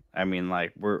do. I mean,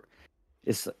 like we're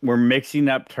mixing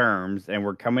up terms and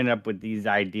we're coming up with these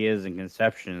ideas and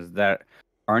conceptions that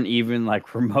aren't even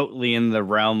like remotely in the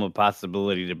realm of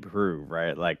possibility to prove,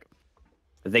 right? Like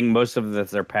I think most of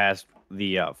this are past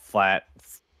the flat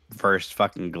first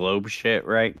fucking globe shit,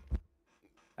 right?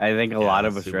 I think a lot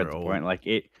of us are at the point like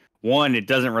it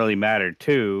doesn't really matter.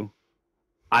 Two,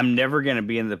 I'm never going to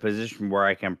be in the position where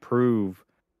I can prove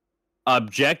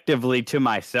objectively to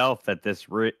myself that this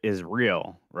is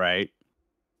real, right?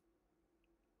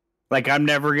 Like I'm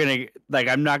not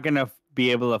gonna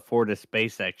be able to afford a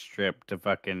SpaceX trip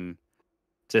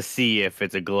to see if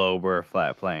it's a globe or a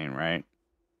flat plane, right?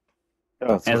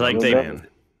 Yeah, and it's like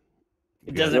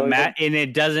it doesn't matter, and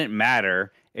it doesn't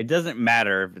matter. It doesn't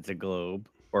matter if it's a globe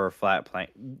or a flat plane.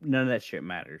 None of that shit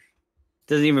matters.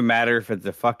 It doesn't even matter if it's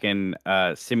a fucking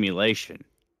simulation.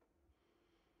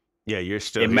 Yeah, you're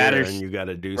still here matters, and you got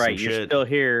to do right, some shit. You're still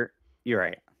here. You're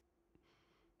right.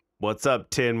 What's up,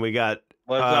 Tin? We got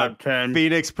What's up, Tin?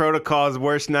 Phoenix Protocol's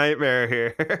worst nightmare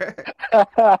here.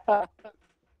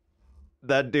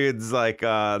 That dude's like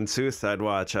on suicide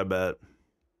watch, I bet.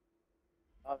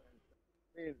 I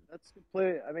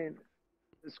mean,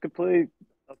 it's completely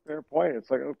a fair point.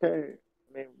 It's like, okay,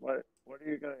 I mean, what are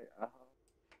you gonna?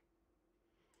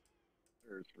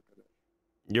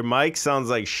 Your mic sounds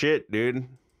like shit, dude.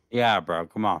 Yeah, bro,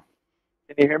 come on.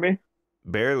 Can you hear me?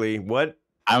 Barely. What?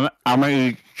 I'm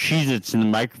gonna cheese it in the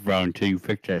microphone until you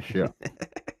fix that shit.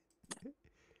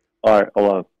 All right,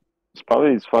 hold on. It's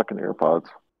probably these fucking AirPods.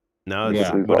 No, it's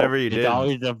whatever you did. It's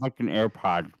always the fucking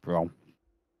AirPods, bro.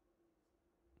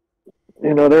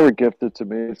 You know, they were gifted to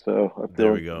me, so I feel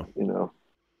there we go. You know.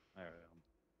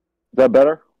 Is that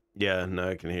better? Yeah, no,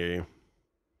 I can hear you.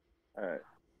 All right.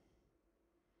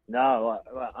 No,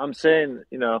 I'm saying,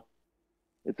 you know,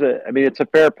 it's a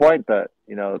fair point that,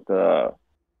 you know,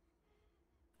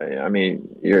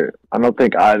 I don't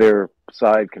think either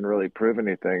side can really prove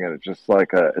anything, and it's just like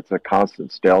it's a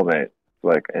constant stalemate.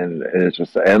 Like, and it's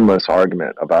just an endless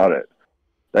argument about it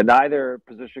that neither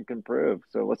position can prove.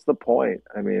 So what's the point?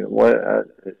 I mean,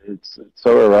 it's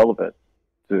so irrelevant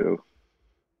to.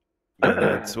 Yeah,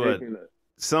 that's what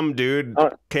some dude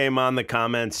came on the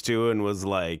comments too and was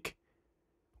like,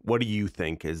 "What do you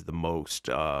think is the most?"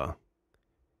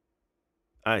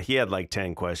 He had like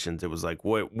 10 questions. It was like,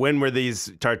 when were these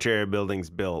Tartaria buildings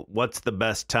built? What's the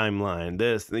best timeline?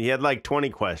 This. He had like 20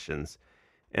 questions.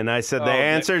 And I said, the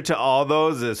answer to all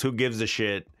those is who gives a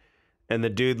shit. And the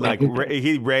dude, like,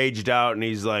 he raged out and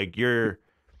he's like, you're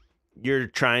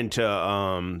trying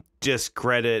to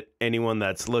discredit anyone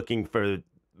that's looking for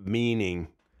meaning.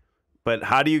 But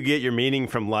how do you get your meaning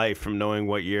from life from knowing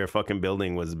what year a fucking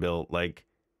building was built? Like,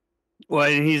 well,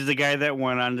 and he's the guy that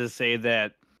went on to say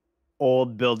that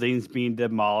old buildings being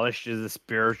demolished is a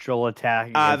spiritual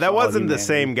attack. That wasn't the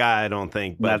same guy, I don't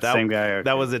think. But the same guy. Okay.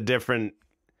 That was a different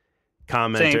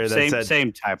commenter that said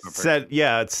same type of person. Said,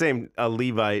 yeah, it's same. A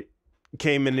Levite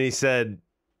came in and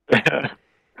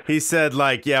he said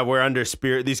like, yeah, we're under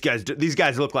spirit. These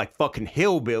guys look like fucking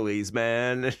hillbillies,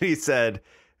 man. And he said,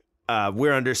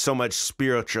 we're under so much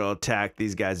spiritual attack.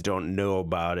 These guys don't know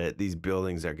about it. These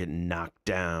buildings are getting knocked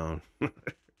down.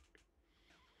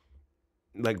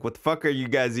 Like, what the fuck are you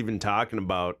guys even talking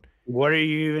about? What are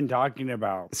you even talking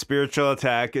about? Spiritual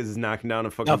attack is knocking down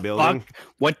a fucking building.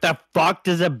 What the fuck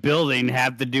does a building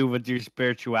have to do with your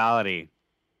spirituality?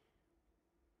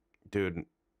 Dude,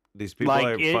 these people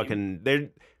are Like, fucking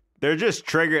they're just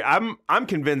triggered. I'm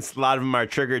convinced a lot of them are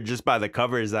triggered just by the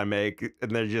covers I make,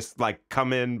 and they're just like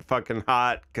come in fucking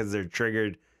hot because they're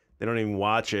triggered. They don't even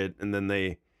watch it, and then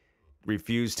they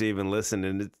refuse to even listen,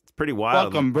 and it's pretty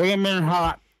wild. Fuck 'em, bring them in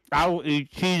hot. I will eat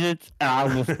Cheez-Its, and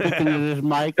I will speak into this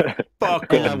mic,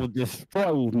 Fuck and I 'em. will destroy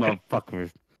those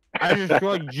motherfuckers. I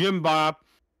destroyed Jim Bob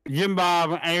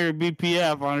and Angry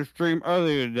BPF on a stream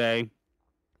earlier today.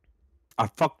 I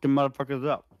fucked the motherfuckers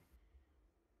up.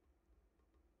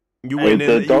 You went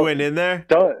in there?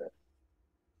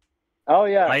 Oh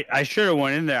yeah. I should have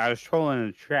went in there. I was trolling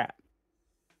the chat.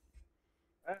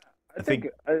 I think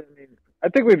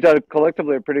we've done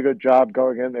collectively a pretty good job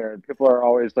going in there, and people are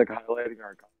always like highlighting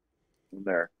our content in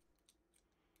there.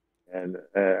 And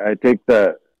I think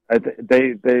that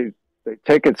they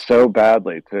take it so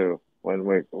badly too when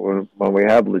we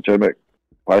have legitimate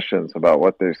questions about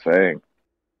what they're saying.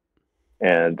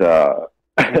 And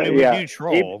we do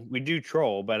troll, but we do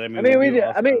troll, but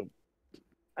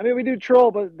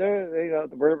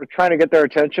we're trying to get their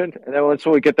attention, and then once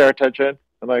we get their attention,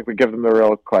 and we give them the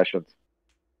real questions.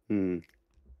 And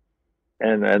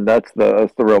that's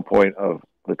the real point of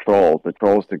the troll. The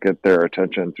troll is to get their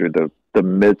attention through the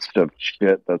midst of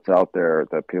shit that's out there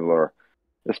that people are,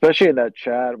 especially in that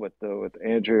chat with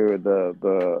Andrew,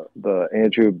 the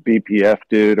Andrew BPF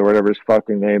dude or whatever his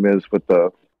fucking name is.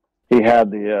 He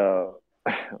had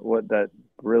that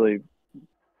really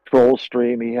troll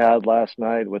stream he had last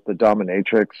night with the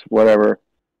dominatrix, whatever,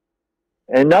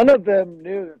 and none of them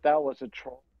knew that was a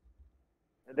troll.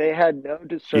 They had no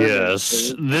discernment.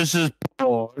 Yes, this is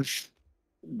Posh.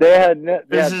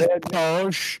 This is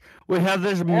Posh. We have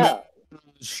this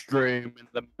stream in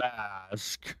the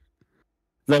mask.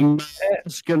 The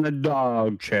mask and the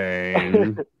dog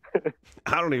chain.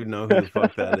 I don't even know who the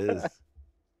fuck that is.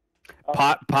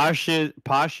 Posh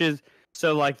is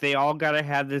so like they all gotta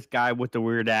have this guy with the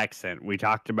weird accent. We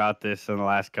talked about this in the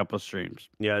last couple of streams.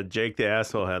 Yeah, Jake the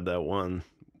asshole had that one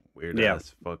weird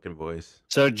ass fucking voice.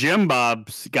 So Jim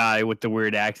Bob's guy with the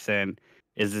weird accent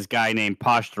is this guy named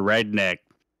Posh the Redneck.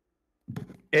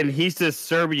 And he's this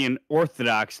Serbian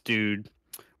Orthodox dude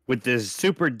with this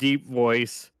super deep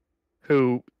voice,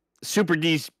 super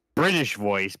deep British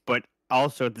voice, but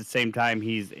also at the same time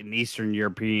he's an Eastern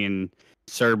European,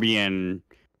 Serbian,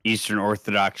 Eastern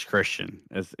Orthodox Christian.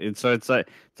 It's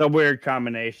a weird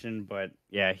combination, but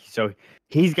yeah. So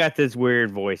he's got this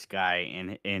weird voice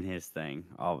guy in his thing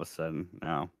all of a sudden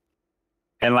now,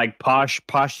 and like Posh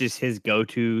is his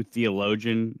go-to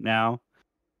theologian now.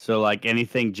 So like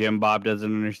anything Jim Bob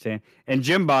doesn't understand, and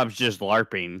Jim Bob's just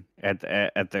LARPing at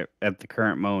the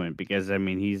current moment because I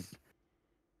mean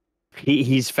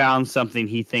he's found something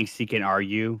he thinks he can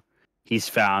argue. He's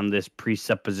found this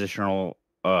presuppositional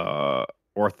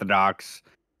orthodox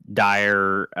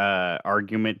dire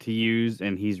argument to use,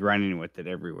 and he's running with it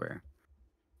everywhere.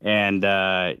 And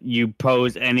you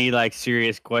pose any like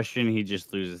serious question, he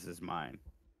just loses his mind.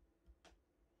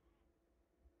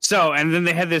 So, and then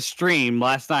they had this stream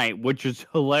last night, which was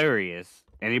hilarious.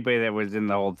 Anybody that was in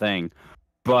the whole thing.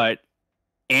 But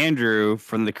Andrew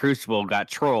from the Crucible got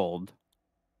trolled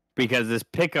because this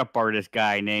pickup artist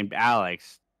guy named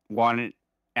Alex wanted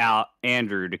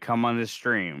Andrew to come on the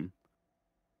stream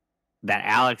that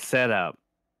Alex set up.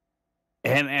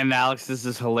 And Alex is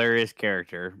this hilarious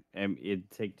character, and it'd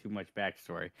take too much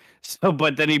backstory. So,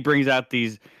 but then he brings out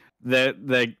this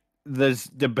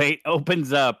debate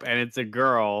opens up, and it's a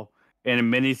girl in a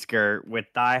miniskirt with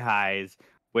thigh highs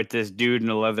with this dude in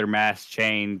a leather mask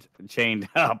chained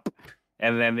up,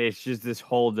 and then it's just this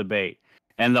whole debate,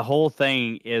 and the whole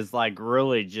thing is like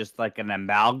really just like an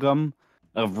amalgam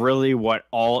of really what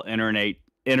all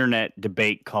internet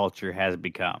debate culture has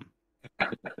become.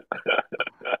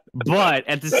 But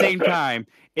at the same time,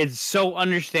 it's so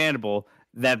understandable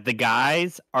that the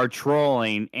guys are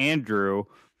trolling Andrew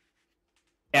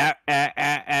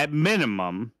at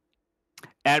minimum.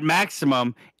 At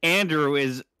maximum, Andrew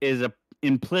is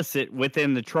implicit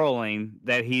within the trolling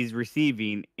that he's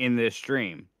receiving in this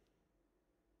stream.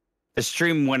 The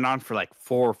stream went on for like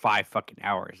 4 or 5 fucking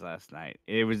hours last night.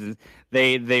 It was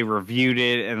they reviewed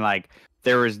it, and like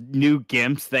there was new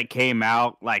gimps that came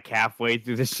out like halfway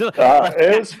through the show.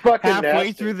 It was fucking halfway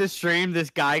nasty. through the stream. This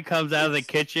guy comes out of the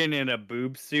kitchen in a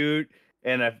boob suit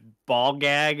and a ball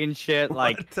gag and shit.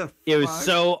 Like it was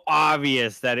so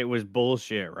obvious that it was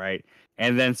bullshit, right?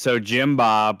 And then so Jim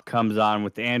Bob comes on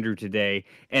with Andrew today,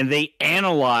 and they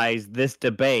analyze this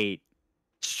debate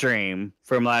stream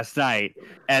from last night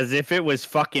as if it was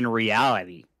fucking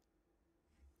reality.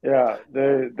 Yeah,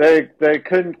 they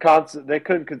couldn't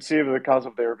conceive of the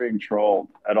concept they were being trolled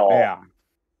at all. Yeah,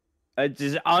 it's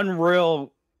just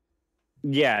unreal.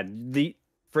 Yeah,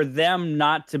 for them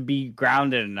not to be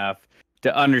grounded enough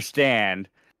to understand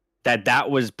that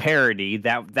was parody,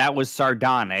 that was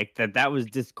sardonic, that was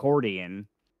Discordian,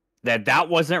 that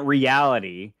wasn't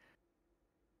reality.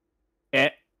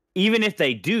 Even if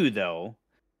they do, though,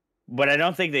 but I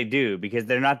don't think they do because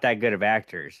they're not that good of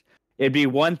actors. It'd be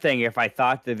one thing if I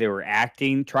thought that they were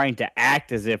trying to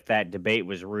act as if that debate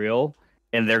was real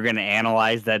and they're going to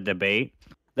analyze that debate.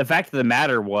 The fact of the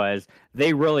matter was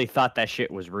they really thought that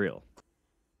shit was real.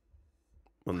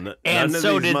 Well, none And of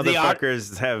so these did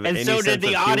motherfuckers have And any so sense did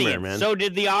the of humor, audience. man. So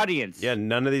did the audience. Yeah,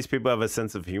 none of these people have a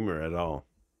sense of humor at all.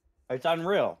 It's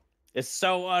unreal. It's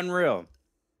so unreal.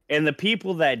 And the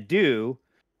people that do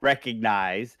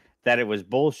recognize that it was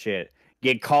bullshit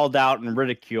get called out and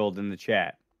ridiculed in the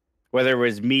chat. Whether it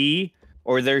was me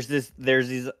or there's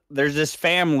this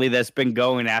family that's been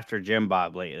going after Jim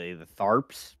Bob lately, the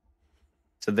Tharps.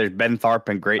 So there's Ben Tharp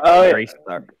and Grace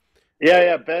Tharp.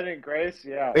 Yeah, Ben and Grace,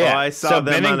 yeah. Oh, I saw So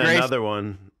them Ben on and Grace- another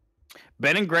one.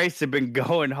 Ben and Grace have been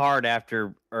going hard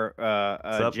after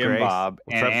up, Jim Grace? Bob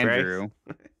What's and up, Grace? Andrew.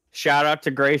 Shout out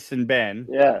to Grace and Ben.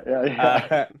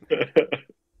 Yeah.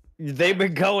 They've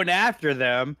been going after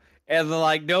them, and they're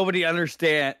like, nobody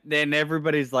understand. Then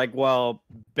everybody's like, well,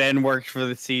 Ben works for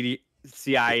the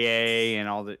CIA and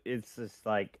all that. It's just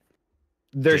like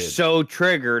they're Dude. so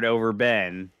triggered over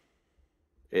Ben.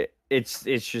 It's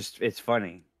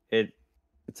funny.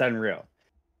 It's unreal.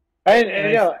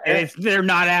 And They're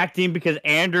not acting because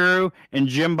Andrew and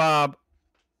Jim Bob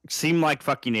seem like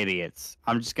fucking idiots.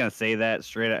 I'm just gonna say that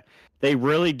straight up. They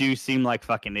really do seem like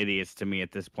fucking idiots to me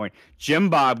at this point. Jim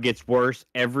Bob gets worse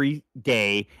every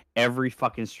day, every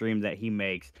fucking stream that he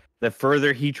makes. The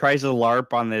further he tries to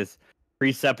LARP on this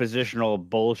presuppositional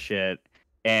bullshit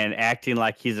and acting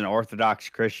like he's an Orthodox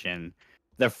Christian,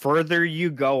 the further you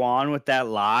go on with that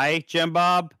lie, Jim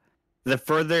Bob, the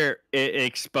further it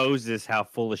exposes how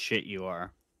full of shit you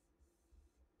are.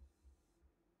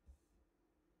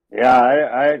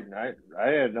 Yeah, I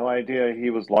had no idea he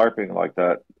was LARPing like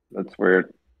that. That's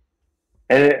weird.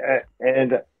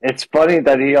 And it's funny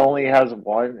that he only has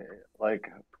one,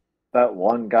 like that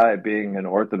one guy being an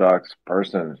Orthodox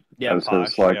person as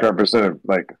his representative.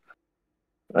 Like,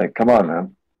 come on,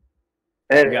 man.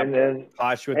 And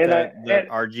Posh with the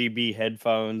RGB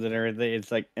headphones and everything.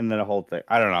 It's like, and then the whole thing.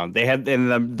 I don't know. They had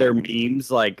in their memes,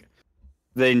 like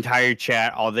the entire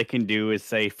chat, all they can do is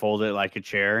say fold it like a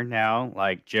chair now.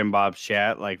 Like Jim Bob's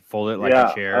chat, like fold it like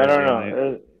a chair. I don't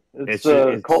know. It's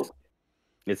a cult.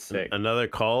 It's sick. Another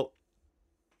cult.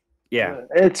 Yeah.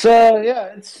 It's like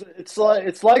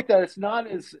that. It's not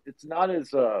as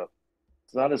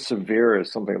severe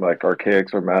as something like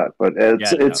Archaics or Matt, but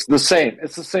it's the same.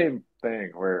 It's the same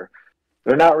thing where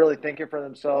they're not really thinking for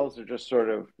themselves. They're just sort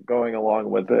of going along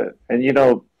with it. And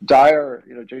Dyer,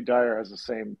 Jay Dyer has the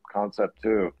same concept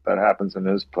too. That happens in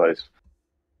his place.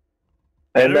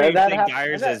 And I don't think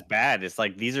Dyer's as bad. It's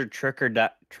like these are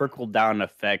trickle down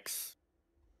effects.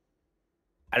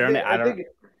 I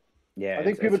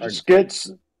think people just get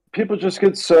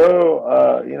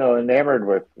so enamored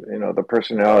with the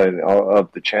personality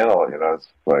of the channel. It's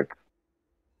like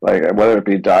whether it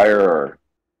be Dyer or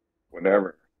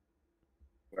whatever,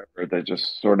 they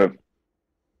just sort of.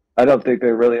 I don't think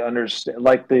they really understand.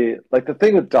 Like the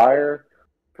thing with Dyer,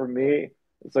 for me,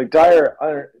 it's like Dyer.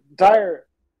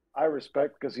 I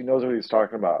respect because he knows what he's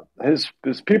talking about. His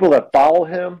people that follow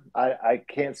him, I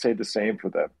can't say the same for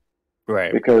them,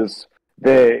 right? Because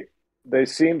they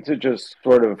seem to just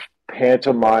sort of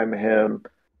pantomime him,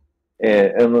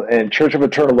 and Church of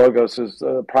Eternal Logos is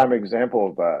a prime example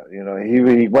of that.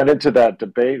 He went into that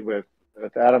debate with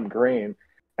Adam Green,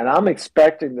 and I'm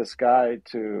expecting this guy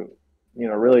to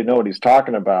really know what he's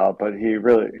talking about, but he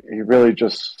really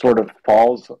just sort of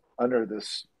falls under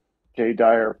this Jay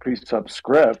Dyer precept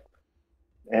script,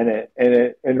 and it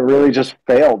really just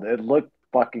failed. It looked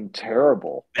fucking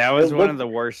terrible. That was one of the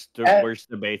worst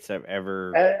debates I've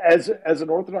ever. As an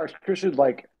Orthodox Christian,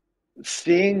 like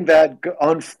seeing that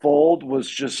unfold was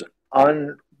just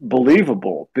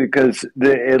unbelievable because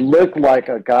it looked like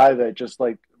a guy that just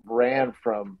like ran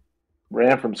from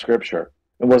Scripture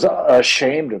and was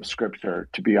ashamed of Scripture.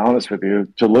 To be honest with you,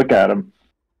 to look at him,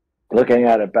 looking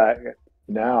at it back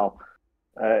now,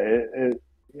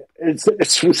 it's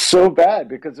so bad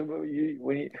because when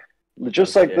you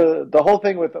just like the whole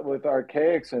thing with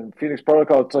Archaics and Phoenix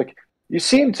Protocol, it's like you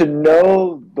seem to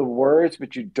know the words,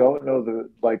 but you don't know the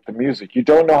music. You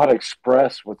don't know how to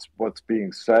express what's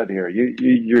being said here.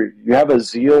 You have a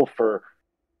zeal for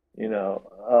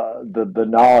the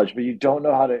knowledge, but you don't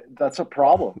know how to. That's a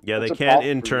problem. Yeah, That's they a can't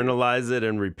problem for you. internalize it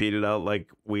and repeat it out like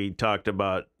we talked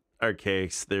about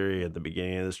Archaic's theory at the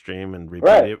beginning of the stream and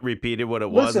repeated what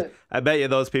it was. Listen, I bet you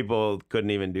those people couldn't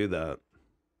even do that.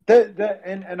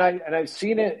 I've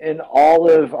seen it in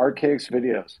all of Archaic's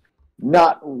videos.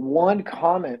 Not one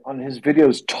comment on his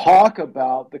videos talk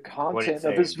about the content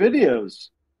of his videos.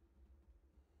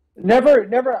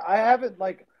 Never. I haven't,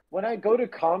 like, when I go to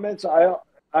comments, I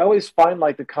always find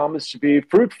like the comments to be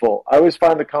fruitful. I always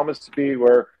find the comments to be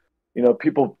where,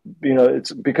 people,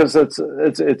 it's because it's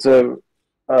a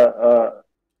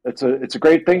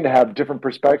great thing to have different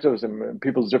perspectives and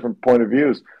people's different point of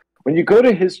views. When you go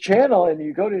to his channel and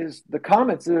you go to the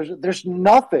comments, there's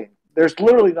nothing. There's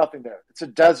literally nothing there. It's a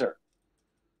desert.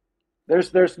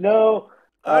 There's no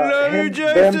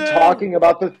them talking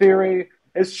about the theory.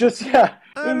 It's just I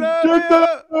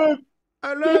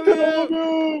love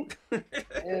you.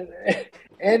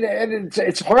 And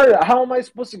it's hard. How am I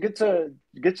supposed to get to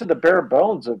the bare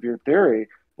bones of your theory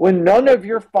when none of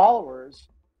your followers,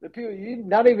 the people,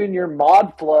 not even your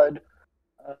mod flood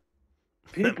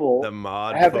people, the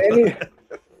mod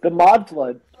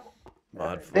flood.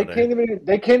 They flooding.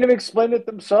 they can't even explain it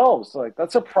themselves. Like,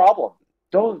 that's a problem.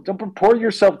 Don't purport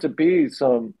yourself to be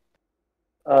some.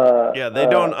 They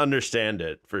don't understand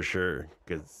it for sure,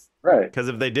 because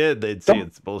if they did, they'd see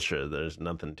it's bullshit. There's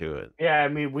nothing to it. Yeah, I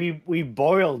mean, we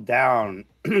boiled down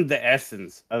the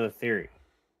essence of the theory.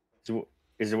 So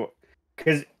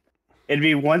because it'd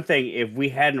be one thing if we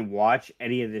hadn't watched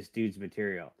any of this dude's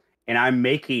material, and I'm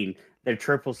making the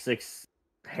 666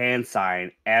 hand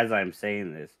sign as I'm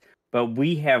saying this, but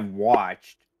we have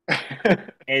watched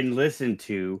and listened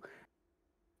to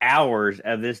hours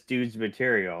of this dude's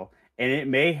material, and it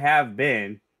may have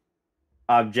been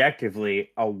objectively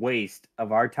a waste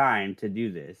of our time to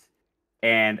do this,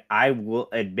 and I will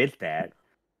admit that.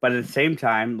 But at the same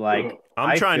time, like,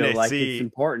 I'm trying to see, it's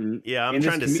important. Yeah, I'm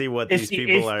trying to see what these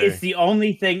people are. It's the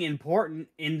only thing important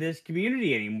in this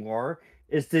community anymore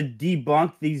is to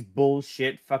debunk these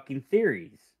bullshit fucking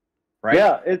theories, right?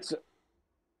 Yeah, it's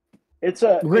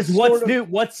what's new?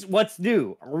 What's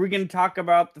new? Are we going to talk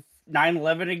about the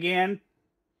 9/11 again?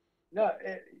 No,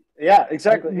 yeah,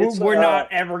 exactly. We're not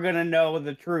ever going to know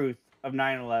the truth of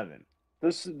 9/11.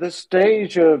 The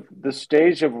stage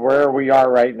of where we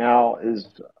are right now is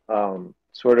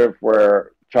sort of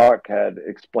where Chalk had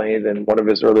explained in one of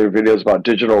his earlier videos about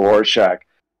digital Rorschach,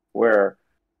 where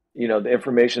the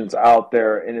information's out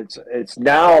there, and it's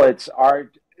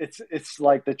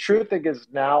like the truth thing is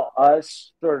now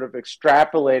us sort of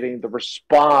extrapolating the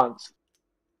response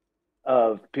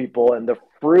of people and the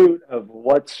fruit of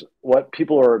what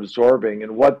people are absorbing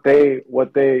and what they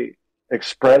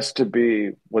express to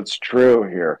be what's true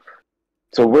here.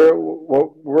 So we're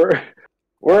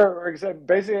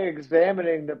basically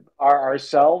examining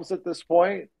ourselves at this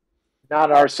point, not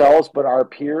ourselves, but our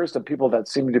peers, the people that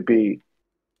seem to be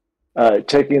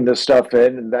taking this stuff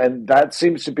in, and that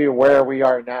seems to be where we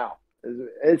are now.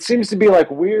 It seems to be like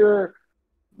we're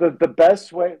the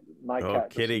best way.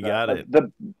 Kitty got it.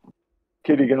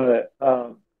 Kitty got it.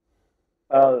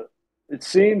 It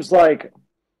seems like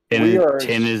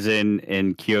Tin is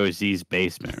in QOZ's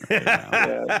basement right now.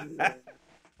 Yeah.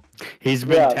 He's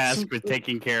been tasked with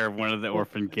taking care of one of the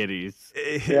orphan kitties.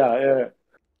 Yeah.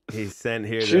 He's sent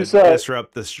here to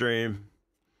disrupt the stream.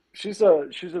 She's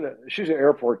an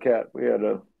airport cat. We had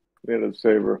to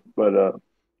save her, but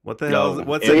what the hell?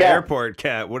 What's an airport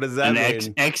cat? What does that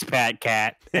mean? Expat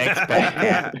cat. Expat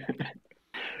cat.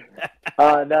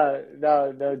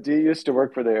 No. Dee used to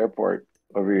work for the airport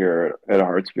over here at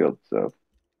Hartsfield.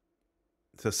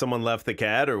 So someone left the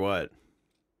cat, or what?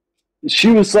 She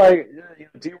was like,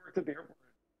 Dee worked at the airport.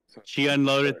 So she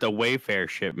unloaded the Wayfair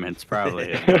shipments,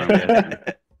 probably.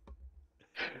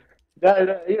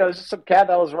 It's just some cat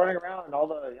that was running around, and all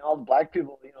the black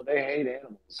people, they hate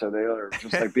animals, so they are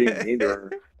just like being mean to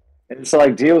her. And it's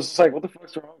like Dee was just like, "What the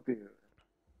fuck's wrong with you?"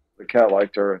 The cat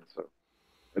liked her, and so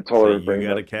I told her to bring. You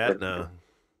got a cat now.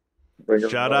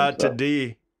 Shout out to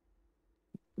Dee.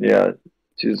 Yeah,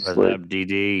 she's asleep. What's up,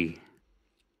 DD?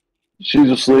 She's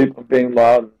asleep. I'm being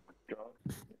loud.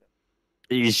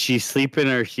 Is she sleeping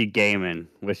or is she gaming?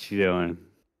 What's she doing?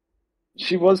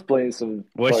 She was playing some.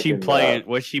 What's she playing?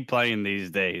 What's she playing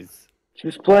these days?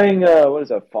 She's playing. What is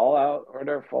that? Fallout or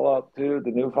whatever. Fallout 2,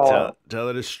 the new Fallout. Tell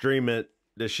her to stream it.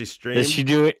 Does she stream? Does she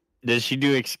do it? Does she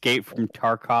do Escape from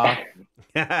Tarkov?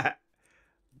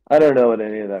 I don't know what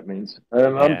any of that means.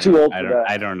 I'm too old for that.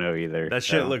 I don't know either. That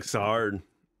shit looks hard.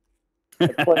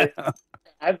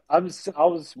 I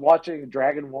was watching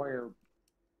Dragon Warrior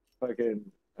fucking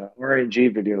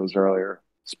RNG videos earlier.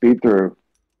 Speed through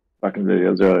fucking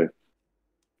videos earlier.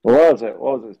 What was it?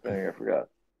 What was this thing? I forgot.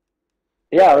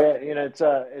 Yeah, you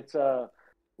know,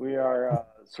 we are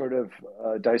sort of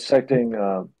dissecting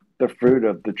the fruit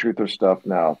of the truth or stuff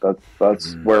now.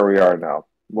 That's where we are now.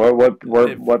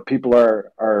 What people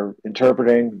are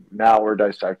interpreting now, we're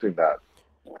dissecting that.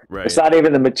 Right. It's not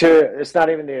even the material. It's not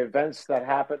even the events that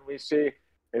happen. We see.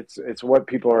 It's what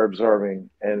people are observing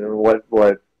and what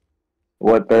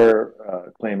they're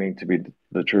claiming to be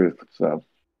the truth. So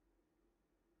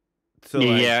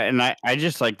yeah, and I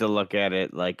just like to look at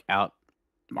it like out.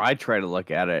 I try to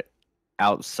look at it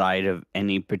outside of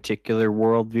any particular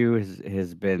worldview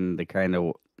has been the kind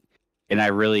of, and I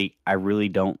really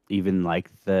don't even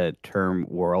like the term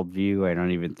worldview. I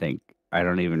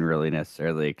don't even really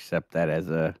necessarily accept that as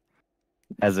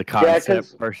a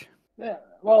concept. Yeah,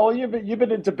 well, you've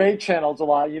been in debate channels a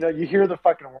lot. You know, you hear the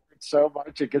fucking word so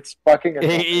much it gets fucking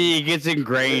annoying. It gets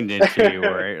ingrained into you,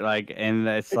 right? Like, and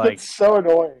it's like so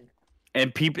annoying.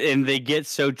 And they get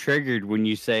so triggered when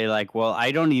you say like, well,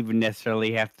 I don't even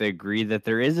necessarily have to agree that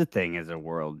there is a thing as a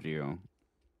worldview.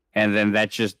 And then they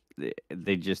just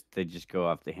go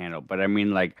off the handle. But I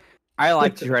mean, like, I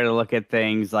like to try to look at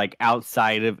things like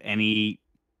outside of any,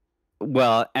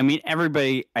 well, I mean,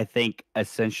 everybody, I think,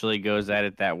 essentially goes at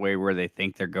it that way where they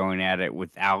think they're going at it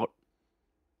without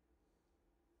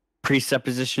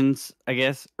presuppositions, I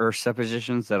guess, or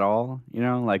suppositions at all, you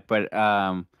know, like, but,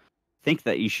 think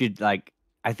that you should I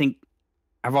think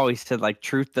I've always said like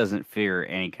truth doesn't fear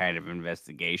any kind of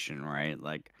investigation, right?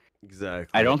 Like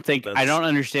exactly. I don't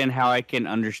understand how I can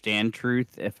understand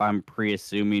truth if I'm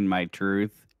pre-assuming my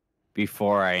truth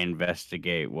before I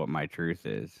investigate what my truth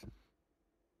is.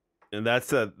 And that's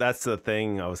the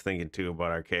thing I was thinking too about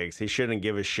Archaics. He shouldn't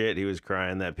give a shit. He was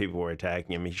crying that people were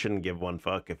attacking him. He shouldn't give one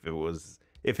fuck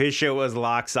if his shit was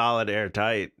lock solid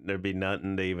airtight, there'd be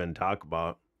nothing to even talk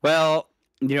about. Well,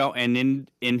 you know, and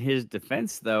in his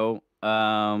defense, though,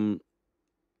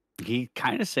 he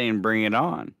kind of saying, "Bring it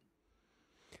on,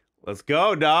 let's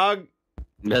go, dog,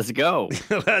 let's go,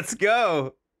 let's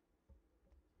go."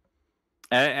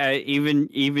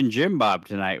 Even Jim Bob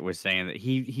tonight was saying that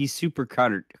he super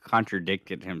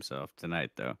contradicted himself tonight,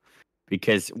 though,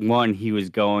 because one, he was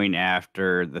going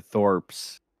after the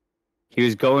Thorpes. He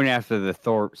was going after the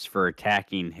Thorpes for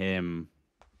attacking him,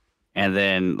 and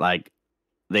then like.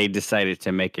 They decided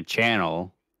to make a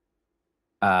channel,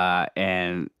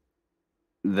 and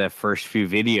the first few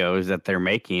videos that they're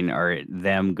making are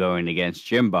them going against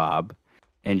Jim Bob,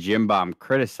 and Jim Bob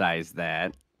criticized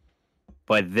that.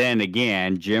 But then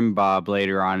again, Jim Bob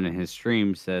later on in his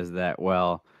stream says that,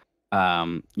 well,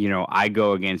 you know, I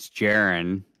go against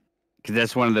Jaren because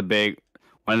that's one of the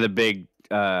big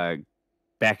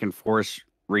back and forth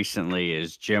recently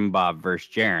is Jim Bob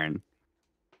versus Jaren.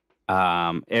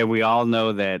 And we all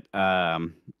know that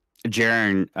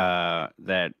Jaren,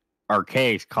 that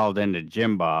Archaics called into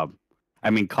Jim Bob. I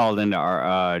mean, called into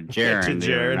our Jaren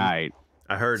the other night.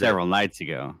 I heard several nights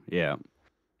ago. Yeah,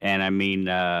 and I mean,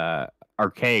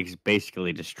 Archaics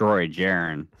basically destroyed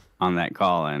Jaren on that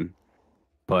call-in.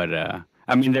 But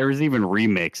I mean, there was even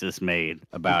remixes made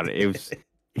about it. It was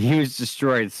he was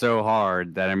destroyed so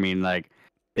hard that I mean, like.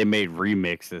 They made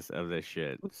remixes of this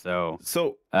shit. So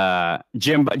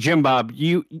Jim Bob,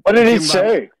 what did he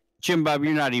say? Jim Bob,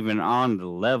 you're not even on the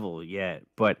level yet.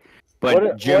 But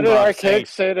what Jim did Bob say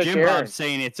to Jim Jaren? Bob's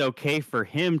saying it's okay for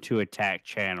him to attack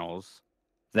channels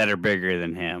that are bigger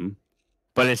than him,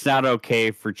 but it's not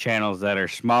okay for channels that are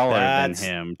smaller than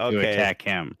him to attack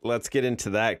him. Let's get into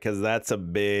that because that's a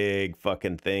big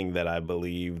fucking thing that I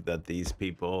believe that these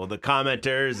people, the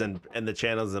commenters and the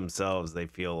channels themselves, they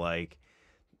feel like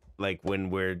when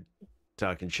we're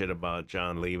talking shit about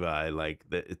John Levi, like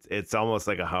it's almost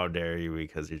like a how dare you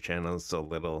because your channel is so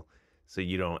little, so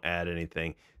you don't add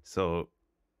anything. So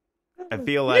I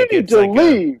feel like it's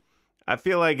like I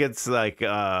feel like it's like you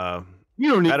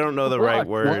don't I don't know the right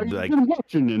word, like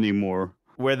watching anymore.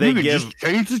 Where they just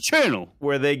change the channel.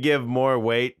 Where they give more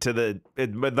weight to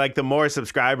but like the more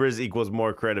subscribers equals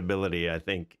more credibility, I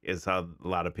think is how a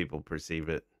lot of people perceive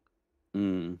it.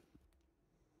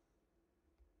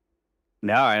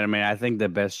 No, I mean, I think the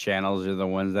best channels are the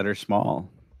ones that are small.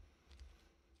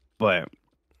 But,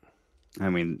 I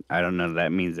mean, I don't know if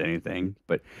that means anything.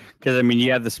 But, because, I mean,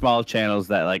 you have the small channels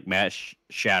that, like, Matt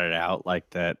shouted out, like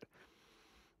that.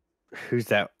 Who's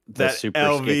that? That super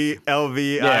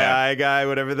LVII guy,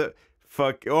 whatever the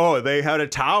fuck. Oh, they had a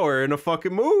tower in a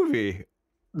fucking movie.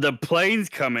 the planes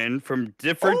come in from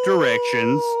different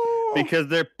directions because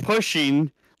they're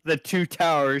pushing the two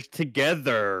towers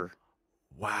together.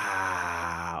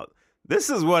 Wow. This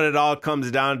is what it all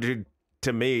comes down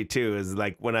to me, too, is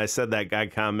like when I said that guy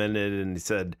commented and he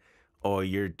said, oh,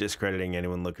 you're discrediting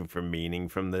anyone looking for meaning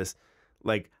from this.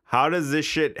 Like, how does this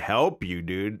shit help you,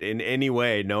 dude, in any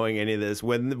way, knowing any of this?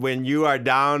 When you are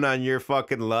down on your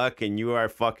fucking luck and you are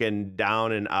fucking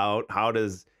down and out, how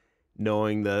does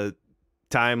knowing the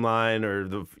timeline or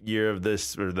the year of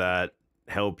this or that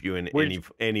help you in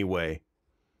any way?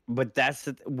 But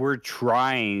we're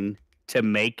trying to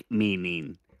make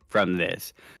meaning from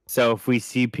this. So if we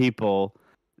see people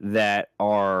that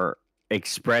are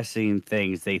expressing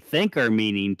things they think are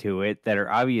meaning to it that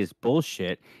are obvious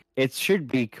bullshit, it should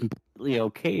be completely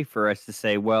okay for us to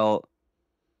say, well,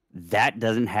 that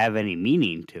doesn't have any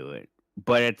meaning to it.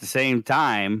 But at the same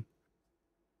time,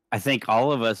 I think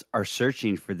all of us are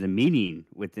searching for the meaning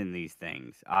within these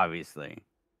things, obviously.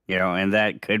 And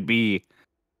that could be,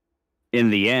 in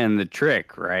the end, the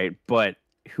trick, right? But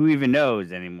who even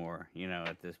knows anymore,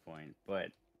 at this point?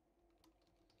 But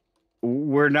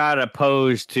we're not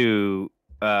opposed to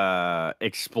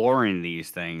exploring these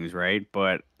things, right?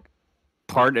 But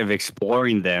part of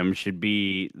exploring them should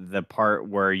be the part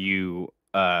where you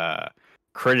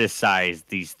criticize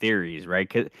these theories, right?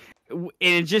 And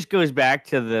it just goes back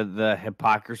to the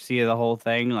hypocrisy of the whole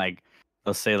thing. Like,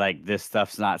 they'll say, like, this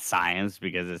stuff's not science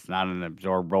because it's not an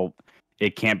absorbable.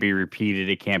 It can't be repeated.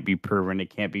 It can't be proven. It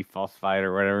can't be falsified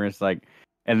or whatever. It's like,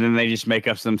 and then they just make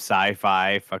up some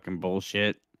sci-fi fucking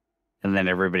bullshit, and then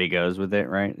everybody goes with it,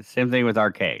 right? Same thing with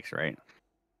Archaics, right?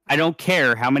 I don't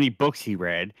care how many books he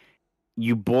read.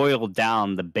 You boil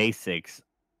down the basics,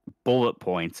 bullet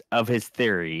points of his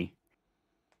theory.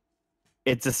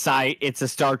 It's a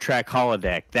Star Trek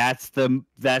holodeck. That's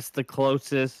the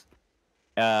closest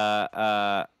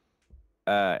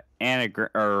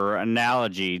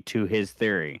analogy to his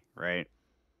theory, right?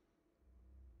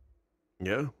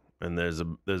 Yeah, and there's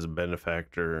a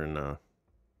benefactor and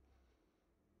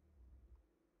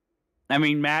I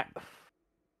mean, Matt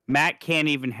can't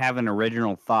even have an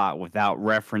original thought without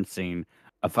referencing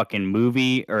a fucking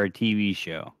movie or a TV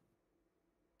show.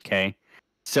 Okay?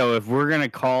 So if we're going to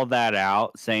call that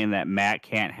out, saying that Matt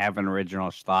can't have an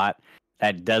original thought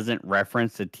that doesn't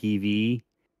reference a TV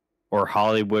or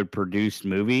Hollywood produced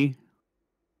movie,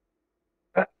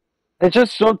 I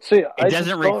just don't see. It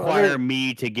doesn't require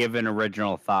me to give an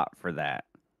original thought for that.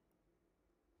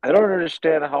 I don't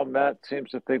understand how Matt seems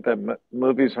to think that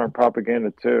movies aren't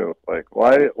propaganda too. Like,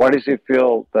 why does he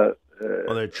feel that?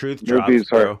 Well, they're truth movies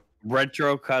drops, bro.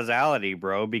 Retro causality,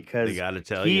 bro, because they gotta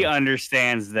tell he you.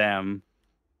 understands them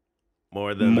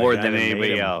more than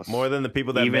anybody else, more than the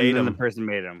people that even made than them. the person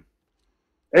made them.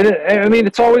 And I mean,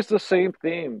 it's always the same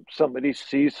theme. Somebody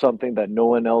sees something that no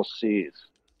one else sees.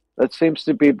 That seems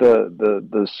to be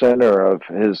the center of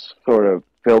his sort of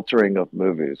filtering of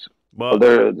movies.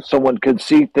 Well, someone can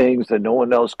see things that no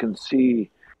one else can see,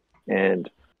 and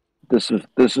this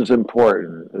is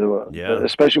important. Yeah.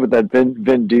 Especially with that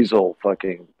Vin Diesel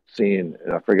fucking scene.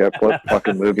 I forget what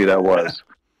fucking movie that was.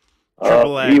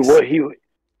 Triple X.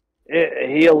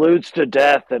 He alludes to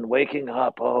death and waking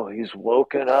up. Oh, he's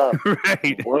woken up.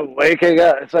 Right. Waking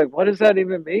up. It's like, what does that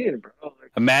even mean, bro?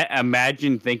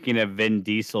 Imagine thinking a Vin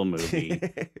Diesel movie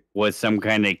was some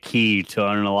kind of key to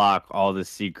unlock all the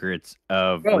secrets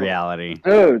of reality.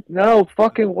 Dude, no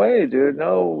fucking way, dude.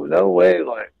 No way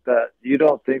like that. You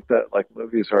don't think that like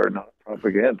movies are not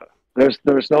propaganda.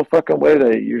 There's no fucking way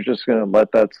that you're just gonna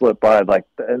let that slip by. Like,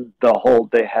 and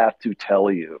they have to tell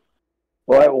you.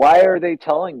 Why are they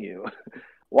telling you?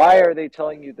 Why are they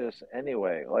telling you this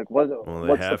anyway? Like, what's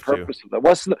the purpose of that?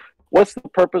 What's the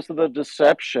purpose of the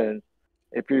deception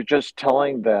if you're just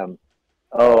telling them,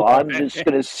 "Oh, I'm just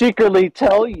going to secretly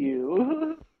tell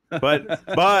you"? But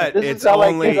it's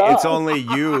only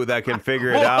you that can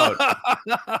figure it out.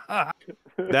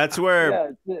 That's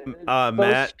where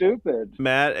it's stupid.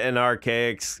 Matt and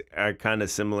Archaics are kind of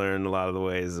similar in a lot of the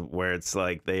ways, where it's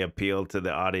like they appeal to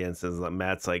the audiences. Like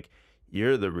Matt's like,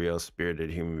 you're the real spirited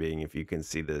human being. If you can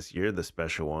see this, you're the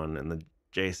special one. And the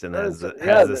Jason has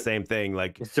the same thing.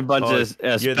 Like, it's a bunch of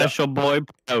special boy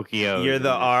Pinocchio. You're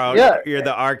the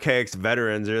Archaics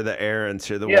veterans. You're the errants.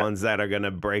 You're the ones that are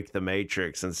gonna break the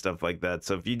matrix and stuff like that.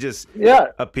 So if you just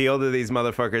appeal to these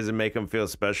motherfuckers and make them feel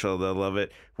special, they'll love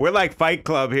it. We're like Fight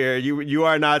Club here. You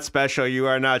are not special. You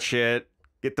are not shit.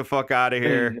 Get the fuck out of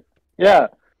here.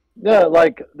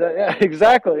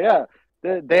 Exactly. Yeah.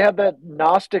 They have that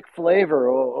Gnostic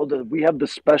flavor. We have the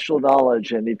special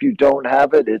knowledge, and if you don't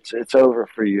have it, it's over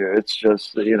for you. It's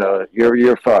just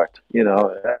you're fucked.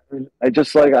 I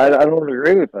just like I don't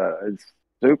agree with that. It's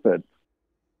stupid.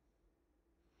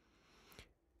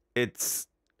 It's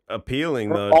appealing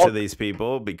though to these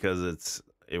people because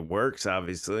it works,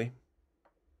 obviously.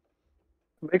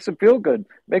 Makes it feel good.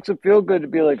 Makes it feel good to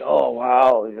be like, oh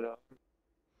wow,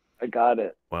 I got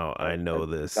it. Wow, I know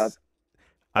this.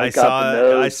 I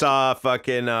saw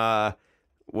fucking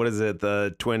what is it?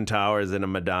 The Twin Towers in a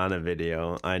Madonna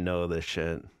video. I know this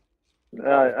shit.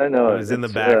 I know it was in the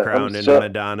background in a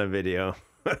Madonna video.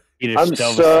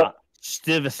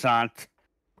 Stuyvesant.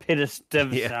 Peter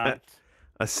Stuyvesant. Yeah.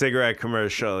 A cigarette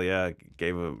commercial, yeah,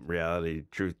 gave a reality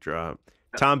truth drop.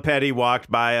 Tom Petty walked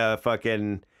by a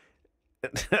fucking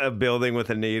a building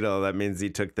with a needle. That means he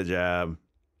took the jab.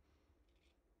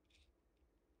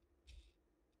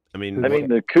 I mean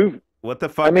the coup. What the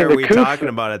fuck are we talking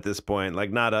about at this point?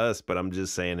 Like, not us, but I'm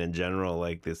just saying in general,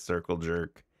 like this circle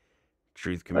jerk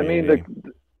truth community.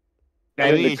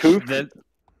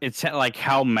 It's like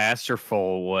how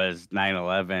masterful was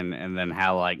 9/11 and then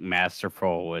how like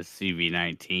masterful was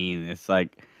CV-19. It's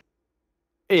like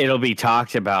it'll be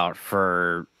talked about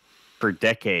for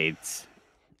decades.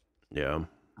 Yeah.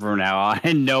 From now on,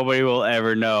 and nobody will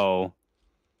ever know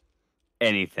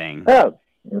anything. Yeah,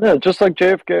 just like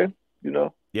JFK,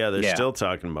 Yeah, they're still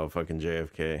talking about fucking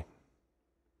JFK.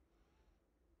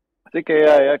 I think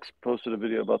AIX posted a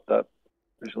video about that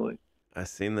recently. I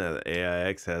seen that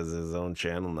AIX has his own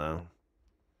channel now.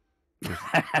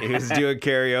 He was doing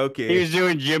karaoke. He was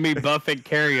doing Jimmy Buffett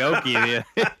karaoke.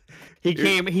 He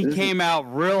came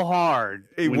out real hard.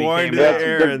 He warned the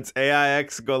errands.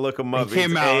 AIX, go look him up. He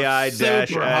came out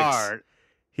AI-X. hard.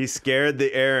 He scared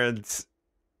the errands.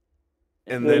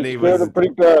 And then he was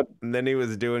pretty bad. And then he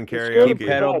was doing karaoke. He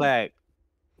pedaled back.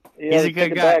 Yeah, he's a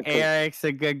good guy. AIX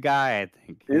a good guy, I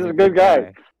think. He's a good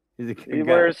guy. He's a good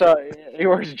guy. He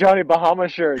wears Johnny Bahama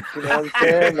shirts. You know what I'm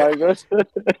saying? Like this.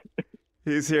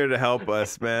 He's here to help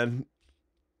us, man.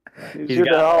 He's here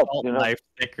to help. Life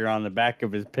sticker on the back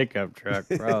of his pickup truck,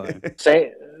 probably.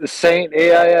 Saint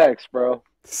AIX, bro.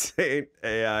 Saint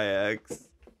AIX.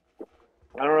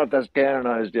 I don't know if that's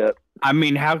canonized yet. I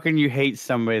mean, how can you hate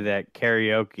somebody that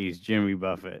karaoke's Jimmy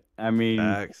Buffett? I mean,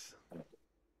 facts.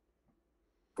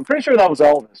 I'm pretty sure that was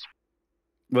Elvis.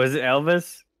 Was it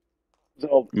Elvis?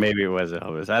 So, maybe it was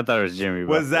Elvis. I thought it was Jimmy.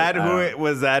 Was that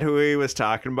who he was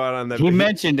talking about on the? He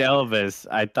mentioned Elvis.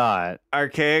 I thought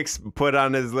Archaics put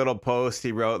on his little post.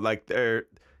 He wrote like there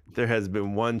has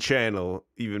been one channel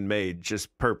even made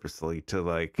just purposely to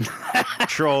like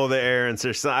troll the errands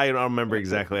or something. I don't remember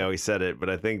exactly how he said it, but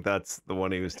I think that's the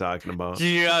one he was talking about.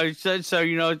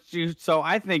 So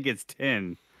I think it's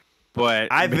 10.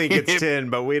 But I think it's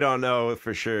 10, but we don't know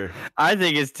for sure. I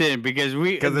think it's 10 because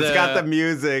it's got the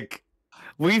music.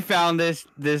 We found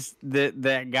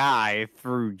that guy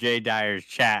through Jay Dyer's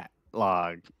chat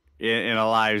log in a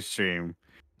live stream.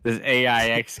 This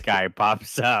AIX guy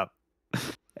pops up,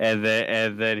 and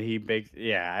then he makes.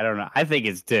 Yeah, I don't know. I think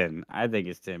it's 10.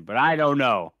 But I don't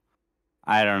know.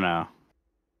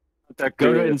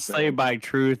 Go to Enslaved by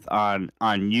Truth on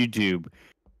YouTube,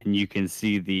 and you can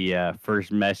see the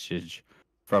first message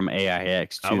from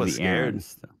AIX to the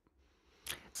errands.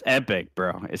 It's epic,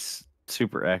 bro. It's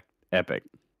super epic.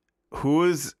 Who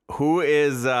is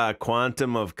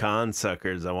Quantum of Con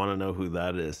Suckers? I want to know who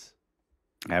that is.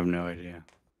 I have no idea.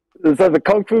 Is that the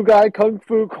Kung Fu guy? Kung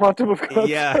Fu Quantum of Con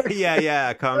Suckers?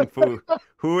 Yeah, Kung Fu.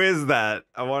 Who is that?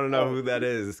 I want to know who that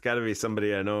is. It's got to be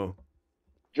somebody I know.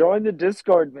 Join the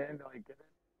Discord, man.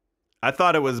 I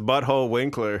thought it was Butthole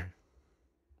Winkler.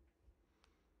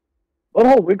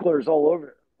 Butthole Winkler is all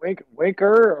over.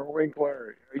 Winker or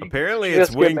Winkler? Apparently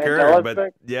it's Winker,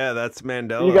 but yeah, that's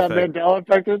Mandela. You got Mandela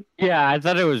affected? Yeah, I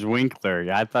thought it was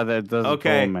Winkler. I thought that doesn't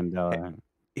pull Mandela.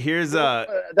 Here's that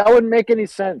wouldn't make any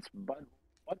sense. But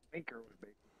what Winker would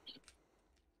make?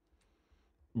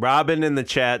 Robin in the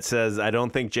chat says, I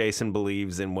don't think Jason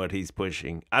believes in what he's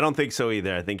pushing. I don't think so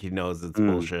either. I think he knows it's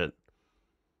bullshit.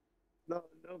 No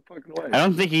fucking way. I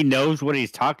don't think he knows what he's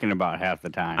talking about half the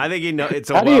time. I think he knows it's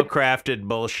a well-crafted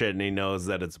bullshit, and he knows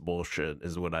that it's bullshit,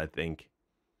 is what I think.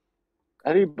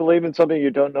 How do you believe in something you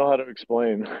don't know how to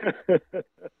explain?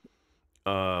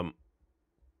 I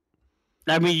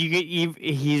mean,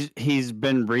 he's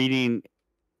been reading.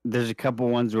 There's a couple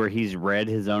ones where he's read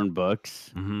his own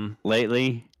books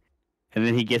lately, and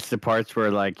then he gets to parts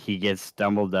where like he gets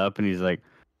stumbled up, and he's like,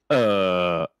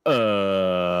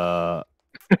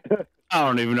 I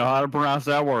don't even know how to pronounce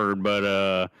that word, but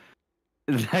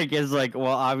like it's like,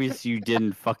 well, obviously you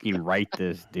didn't fucking write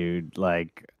this, dude.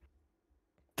 Like,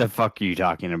 the fuck are you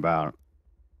talking about?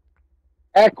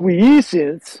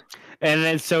 Acquiescence. And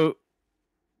then so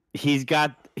he's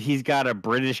got a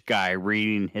British guy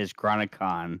reading his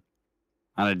Chronicon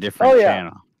on a different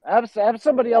channel. Have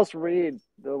somebody else read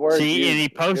the words. See, and he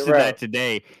posted that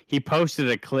today. He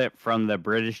posted a clip from the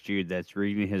British dude that's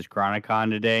reading his Chronicon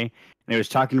today, and it was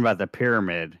talking about the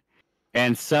pyramid.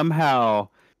 And somehow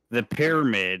the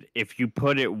pyramid, if you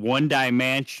put it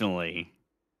one-dimensionally,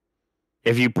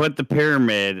 that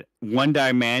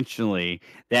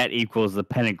equals the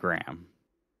pentagram.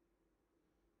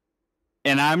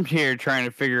 And I'm here trying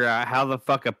to figure out how the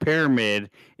fuck a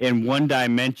pyramid in one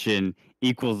dimension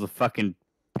equals the fucking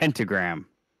pentagram.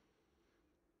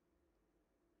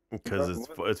 Because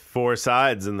it's four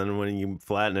sides, and then when you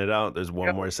flatten it out, there's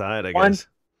one more side, I guess.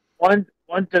 One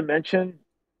dimension.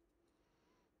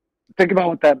 Think about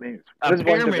what that means. What a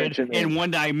pyramid in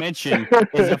one dimension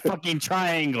is a fucking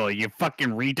triangle, you fucking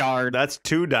retard. That's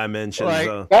 2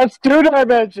 dimensions. That's 2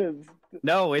 dimensions.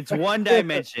 No, it's 1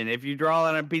 dimension. If you draw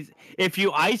on a piece, if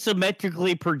you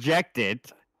isometrically project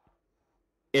it,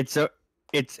 it's a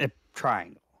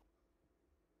triangle.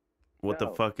 What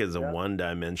the fuck is a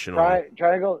one-dimensional?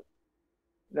 Triangle?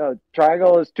 No,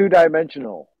 triangle is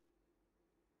 2-dimensional.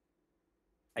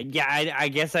 Yeah, I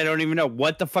guess I don't even know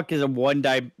what the fuck is a one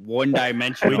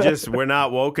dimensional. We're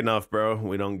not woke enough, bro.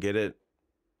 We don't get it.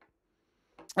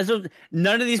 So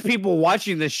none of these people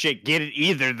watching this shit get it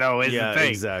either, though. Is the thing.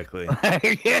 Exactly.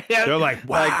 They're like,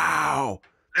 wow.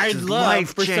 I'd love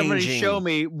for somebody to show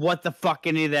me what the fuck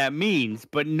any of that means,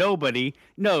 but nobody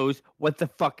knows what the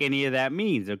fuck any of that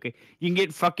means. Okay, you can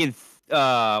get fucking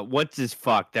what's his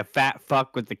fuck, the fat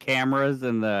fuck with the cameras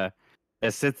and that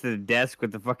sits at the desk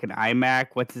with the fucking iMac.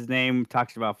 What's his name?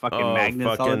 Talks about fucking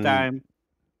magnets all the time.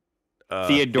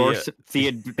 Theodore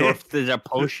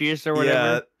Zaposius or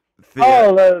whatever.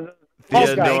 Yeah.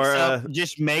 Theodora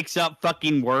just makes up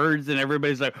fucking words, and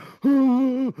everybody's like,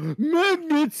 oh,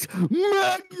 magnets.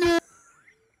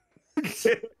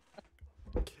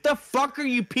 The fuck are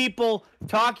you people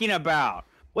talking about?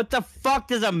 What the fuck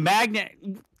does a magnet?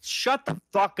 Shut the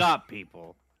fuck up,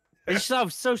 people. I'm so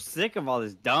sick of all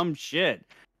this dumb shit.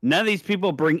 None of these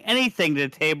people bring anything to the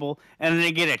table, and then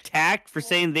they get attacked for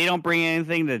saying they don't bring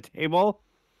anything to the table.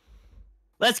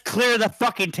 Let's clear the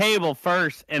fucking table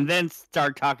first, and then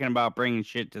start talking about bringing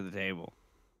shit to the table.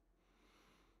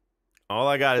 All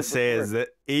I gotta say is that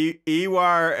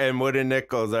Ewar and Wood and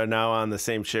Nichols are now on the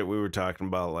same shit we were talking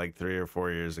about like 3 or 4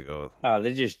 years ago. Oh,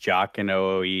 they're just jocking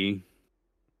OOE.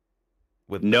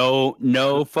 With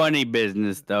no funny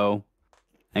business though.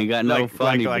 Ain't got no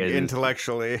funny business. Like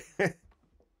intellectually.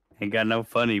 Ain't got no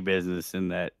funny business in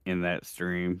that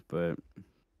stream, but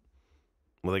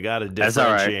well, they gotta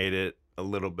differentiate it a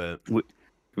little bit. We've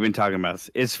been talking about.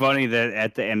 It's funny that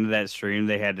at the end of that stream,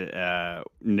 they had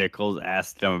Nichols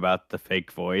asked him about the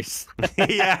fake voice.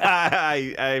 Yeah,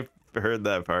 I heard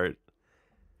that part.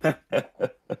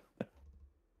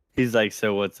 He's like,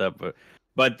 "So what's up?"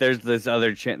 But there's this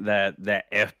other that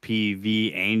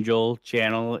FPV Angel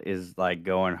channel is like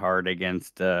going hard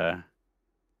against Ewar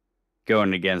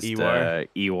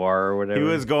or whatever. He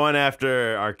was going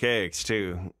after Archaics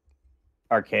too.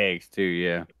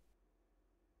 Yeah.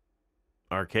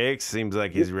 Archaics seems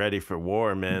like he's ready for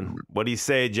war, man. What do you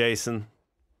say, Jason?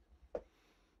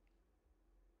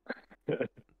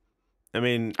 I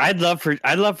mean, I'd love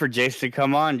for Jason to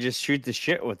come on and just shoot the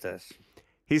shit with us.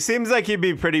 He seems like he'd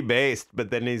be pretty based, but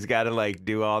then he's got to like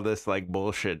do all this like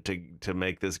bullshit to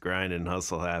make this grind and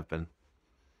hustle happen.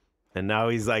 And now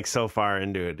he's like so far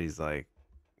into it, he's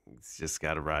just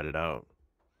got to ride it out.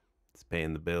 It's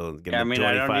paying the bill. Give him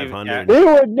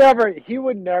 $2,500. He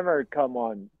would never come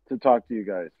on to talk to you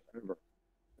guys.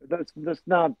 That's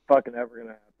not fucking ever gonna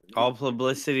happen. All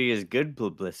publicity is good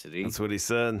publicity. That's what he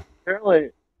said. Apparently.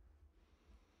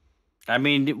 I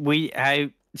mean,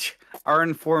 our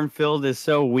informed field is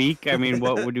so weak. I mean,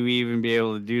 what would we even be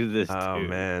able to do to this? Oh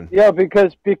man. Yeah,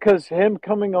 because him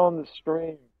coming on the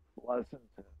stream lessens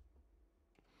him.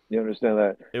 You understand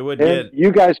that? It would get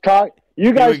you guys talk.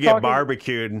 You guys would get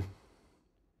barbecued.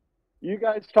 You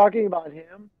guys talking about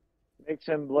him makes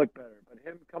him look better, but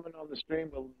him coming on the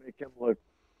stream will make him look.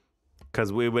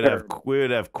 Because we would have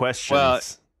questions. Well,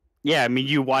 yeah, I mean,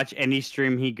 you watch any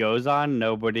stream he goes on,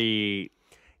 nobody.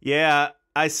 Yeah,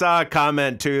 I saw a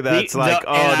comment too that's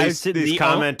these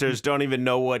commenters don't even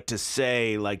know what to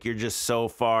say. Like, you're just so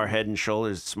far head and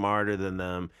shoulders smarter than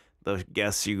them. The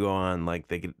guests you go on, like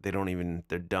they don't even,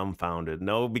 they're dumbfounded.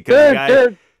 No,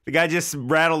 because the guy just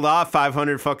rattled off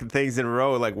 500 fucking things in a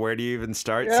row. Like, where do you even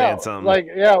start saying something? Like,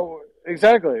 yeah,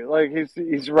 exactly. Like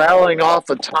he's rattling off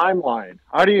a timeline.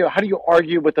 How do you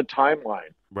argue with a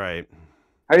timeline? Right.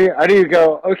 How do you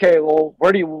go? Okay, well,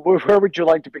 where would you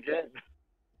like to begin?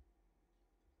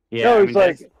 Yeah, No, I it's mean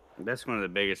like that's one of the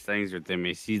biggest things with him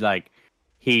is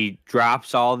he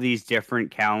drops all these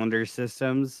different calendar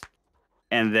systems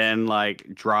and then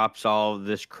like drops all of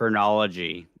this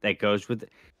chronology that goes with it.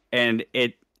 And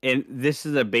this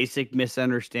is a basic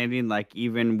misunderstanding, like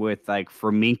even with like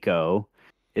flamenco,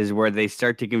 is where they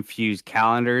start to confuse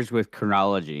calendars with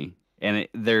chronology, and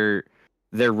they're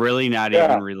really not even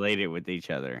yeah, related with each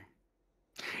other.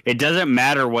 It doesn't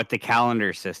matter what the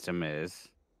calendar system is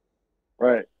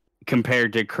right,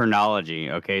 compared to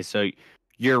chronology. Okay, so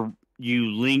you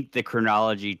link the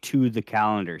chronology to the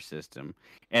calendar system,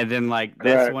 and then like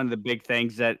that's correct. one of the big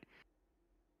things that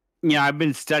I've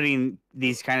been studying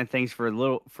these kind of things for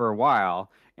a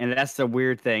while, and that's the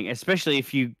weird thing, especially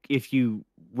if you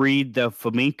read the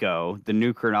flamenco, the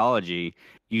new chronology,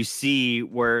 you see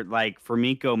where like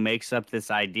flamenco makes up this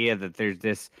idea that there's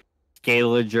this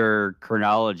scalager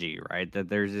chronology, right? That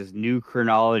there's this new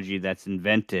chronology that's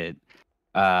invented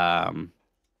um,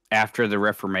 after the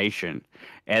Reformation,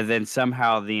 and then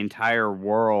somehow the entire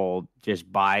world just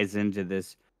buys into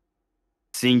this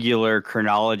singular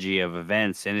chronology of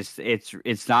events, and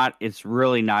it's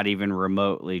really not even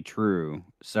remotely true.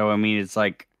 So I mean, it's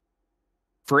like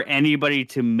for anybody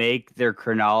to make their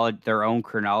own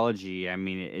chronology, I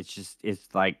mean, it's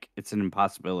like it's an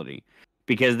impossibility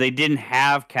because they didn't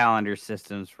have calendar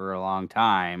systems for a long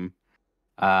time,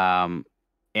 um,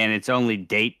 and it's only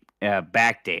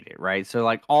backdated, right? So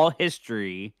like all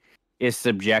history is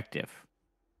subjective.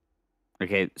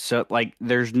 Okay, so like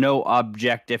there's no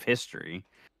objective history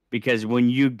because when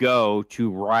you go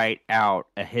to write out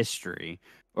a history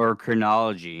or a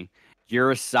chronology,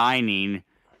 you're assigning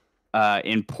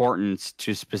importance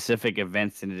to specific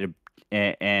events and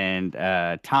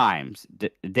times,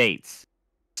 dates.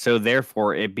 So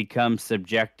therefore, it becomes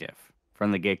subjective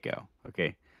from the get go.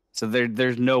 Okay, so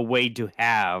there's no way to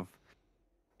have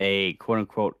a quote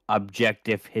unquote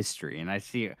objective history, and I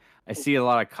see a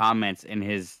lot of comments in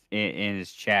his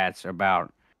chats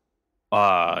about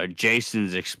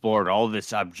Jason's explored all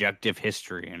this objective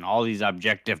history and all these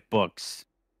objective books.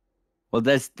 Well,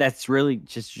 that's really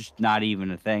just not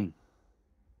even a thing.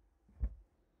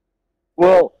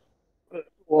 Well,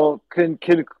 well, can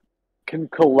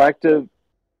collective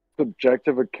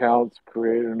subjective accounts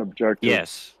create an objective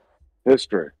Yes,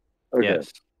 history? Okay,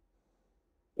 yes,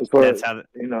 that's what that's how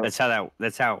you know. that's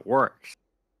how it works.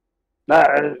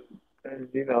 That and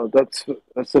you know that's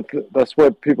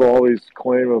what people always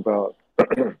claim about.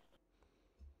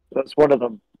 That's one of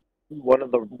the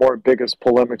more biggest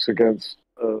polemics against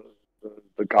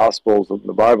the Gospels and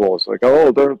the Bible. It's like,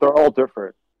 oh, they're all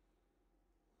different.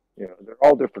 You know, they're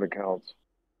all different accounts.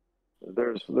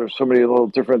 There's so many little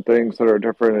different things that are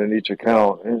different in each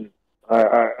account, and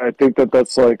I think that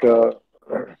that's like a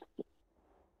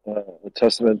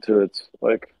testament to its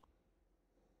like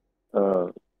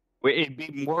It'd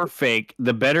be more fake.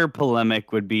 The better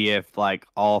polemic would be if like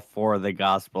all four of the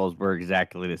gospels were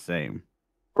exactly the same.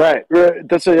 right.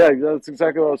 That's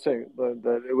exactly what I was saying.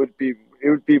 That it would be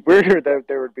weirder that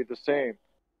they would be the same.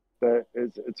 That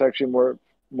it's actually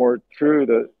more true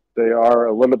that they are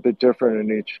a little bit different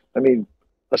in each. I mean,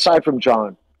 aside from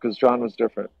John, because John was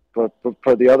different, but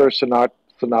for the other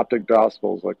synoptic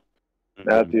gospels like Mhm.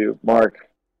 Matthew, Mark,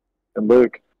 and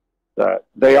Luke, that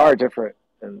they are different,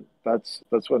 and that's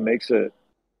what makes it.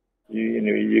 You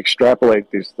know you extrapolate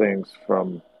these things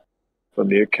from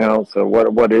the accounts of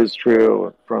what is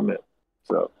true from it.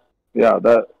 So yeah,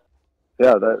 that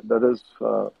is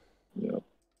you know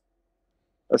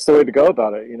that's the way to go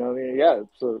about it. You know, I mean, yeah,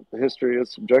 the history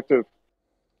is subjective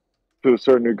to a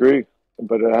certain degree,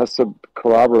 but it has to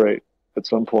corroborate at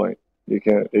some point. It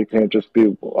can't just be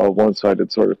a one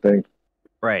sided sort of thing.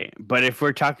 Right. But if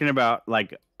we're talking about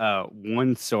like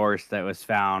one source that was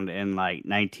found in like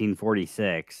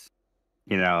 1946,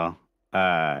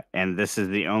 and this is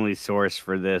the only source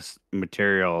for this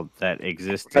material that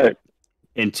existed Right,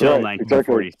 until right,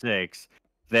 exactly, 1946,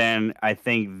 then I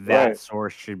think that right,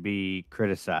 source should be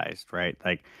criticized, right?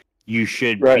 Like you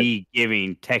should right, be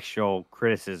giving textual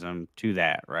criticism to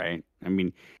that, right? I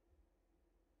mean,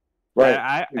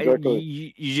 right, exactly.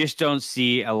 you just don't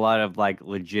see a lot of like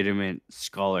legitimate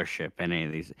scholarship in any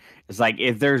of these. It's like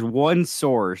if there's one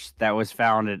source that was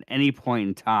found at any point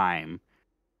in time,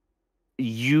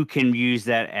 you can use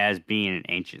that as being an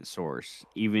ancient source,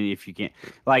 even if you can't.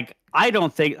 Like, I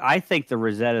think the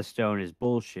Rosetta Stone is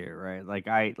bullshit, right?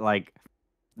 Like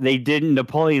they didn't.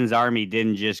 Napoleon's army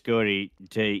didn't just go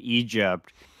to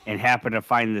Egypt and happen to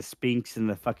find the Sphinx in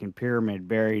the fucking pyramid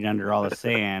buried under all the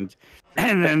sand,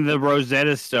 and then the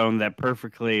Rosetta Stone that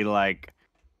perfectly like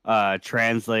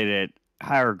translated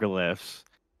hieroglyphs,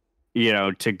 you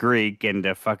know, to Greek and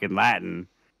to fucking Latin.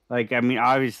 Like, I mean,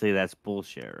 obviously that's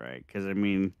bullshit, right? Because I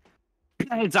mean,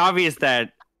 it's obvious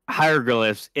that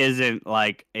hieroglyphs isn't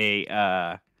like it's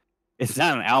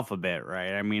not an alphabet,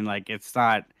 right? I mean, like, it's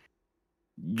not.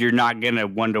 You're not gonna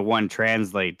 1-to-1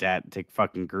 translate that to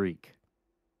fucking Greek.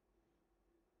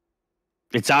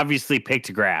 It's obviously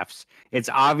pictographs. It's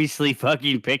obviously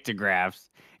fucking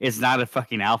pictographs. It's not a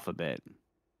fucking alphabet.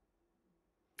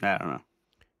 I don't know.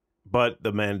 But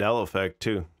the Mandela effect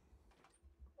too.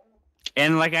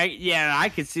 And like I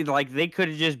could see like they could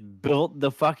have just built the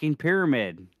fucking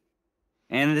pyramid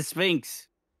and the Sphinx.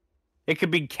 It could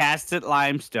be cast at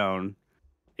limestone.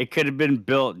 It could have been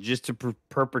built just to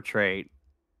perpetrate.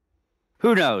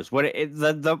 Who knows what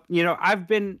the you know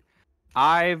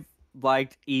I've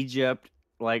liked Egypt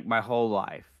like my whole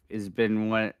life. It's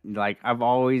been what like I've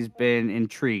always been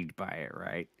intrigued by it,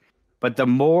 right? But the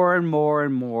more and more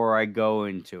and more I go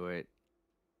into it,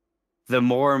 the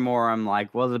more and more I'm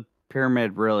like, well, the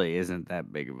pyramid really isn't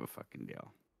that big of a fucking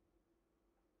deal.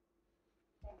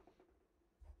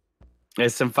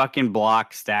 It's some fucking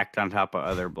blocks stacked on top of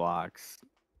other blocks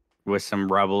with some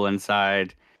rubble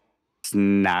inside. It's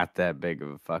not that big of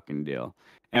a fucking deal.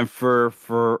 And for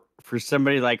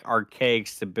somebody like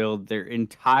Archaics to build their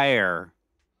entire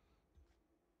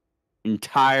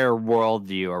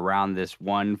worldview around this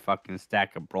one fucking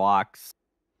stack of blocks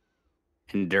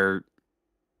and dirt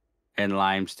and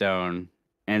limestone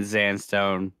and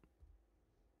sandstone,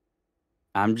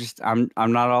 I'm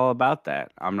not all about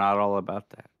that. I'm not all about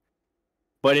that.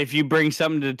 But if you bring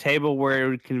something to the table where it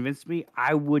would convince me,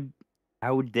 I would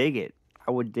dig it. I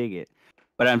would dig it.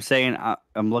 But I'm saying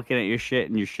I'm looking at your shit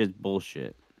and your shit's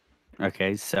bullshit.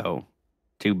 Okay, so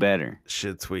do better.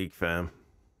 Shit's weak, fam.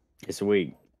 It's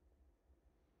weak.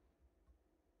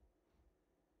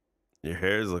 Your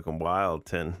hair's looking wild,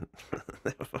 Tin.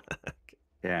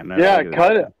 Yeah, no. Yeah, I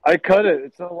cut it. I cut it.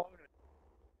 It's no longer.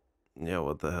 Yeah,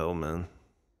 what the hell, man?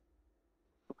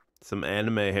 Some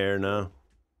anime hair now.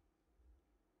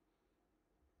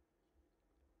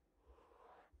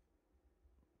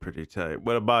 Pretty tight.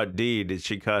 What about D? Did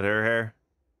she cut her hair?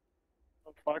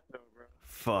 Oh, fuck no, bro.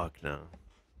 Fuck no.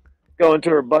 Go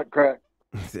into her butt crack.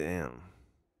 Damn.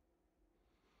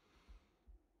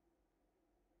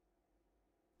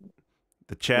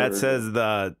 The chat says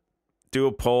do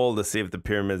a poll to see if the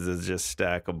pyramids is just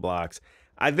stack of blocks.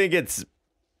 I think it's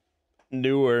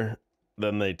newer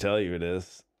than they tell you it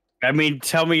is. I mean,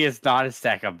 tell me it's not a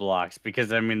stack of blocks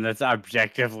because I mean that's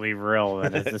objectively real.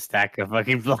 That it's a stack of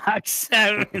fucking blocks.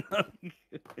 I mean,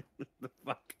 the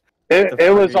fuck.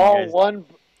 It was all one.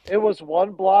 It was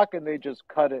one block, and they just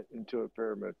cut it into a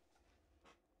pyramid.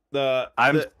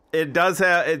 It does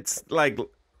have. It's like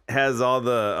has all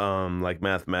the like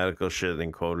mathematical shit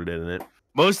encoded in it.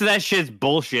 Most of that shit's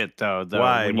bullshit, though.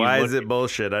 Why? Why is it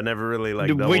bullshit? I never really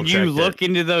like. When you look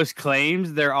into those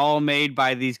claims, they're all made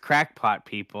by these crackpot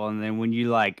people, and then when you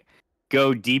like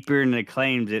go deeper into the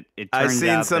claims, it turns out I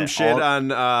seen some shit on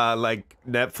like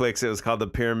Netflix. It was called the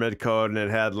Pyramid Code, and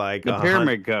it had like the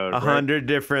Pyramid Code, 100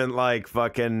 different like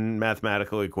fucking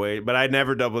mathematical equations. But I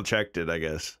never double checked it. I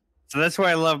guess. So that's what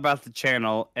I love about the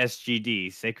channel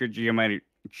SGD, Sacred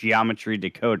Geometry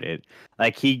Decoded.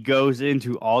 Like he goes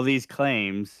into all these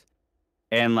claims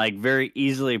and like very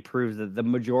easily proves that the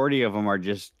majority of them are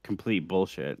just complete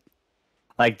bullshit.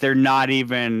 Like they're not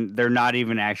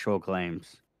even actual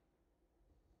claims.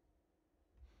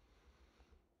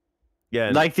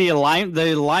 Yeah. Like the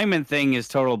alignment thing is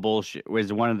total bullshit.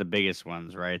 Was one of the biggest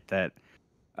ones, right? That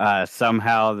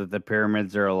somehow that the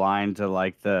pyramids are aligned to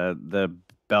like the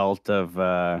belt of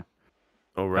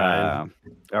Orion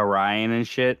and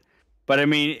shit. But I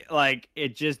mean, like,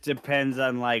 it just depends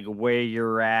on like where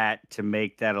you're at to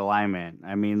make that alignment.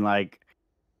 I mean, like,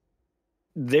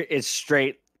 it's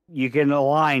straight. You can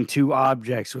align two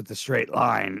objects with a straight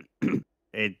line.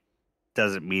 It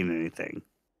doesn't mean anything.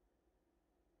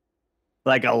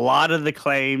 Like a lot of the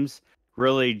claims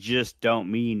really just don't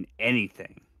mean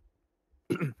anything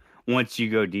once you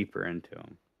go deeper into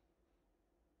them.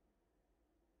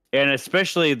 And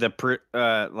especially the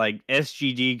like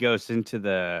SGD goes into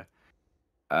the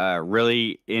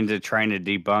really into trying to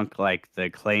debunk like the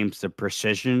claims of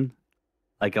precision.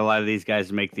 Like a lot of these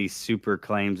guys make these super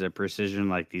claims of precision,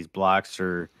 like these blocks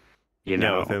are, you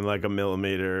know, within like a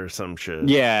millimeter or some shit.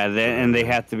 Yeah, and they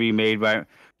have to be made by.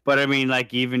 But I mean,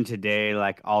 like even today,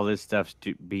 like all this stuff's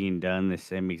being done the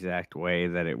same exact way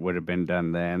that it would have been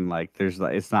done then. Like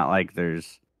it's not like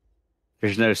there's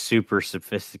no super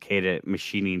sophisticated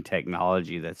machining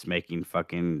technology that's making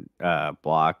fucking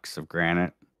blocks of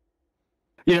granite.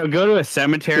 Go to a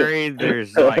cemetery.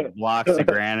 There's like blocks of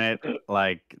granite,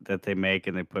 like that they make,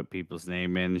 and they put people's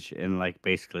name in, and like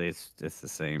basically it's the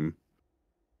same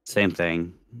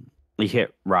thing. You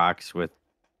hit rocks with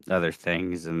other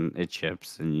things, and it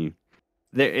chips, and you.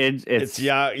 It's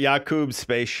Yakub's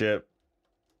spaceship.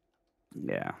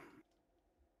 Yeah.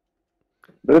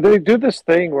 They do this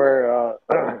thing where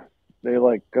they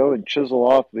like go and chisel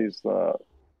off these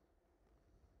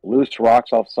loose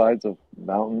rocks off sides of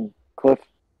mountain cliff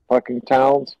fucking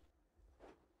towns.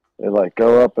 They like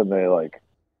go up and they're like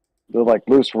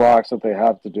loose rocks that they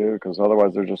have to do because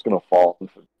otherwise they're just gonna fall and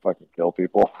fucking kill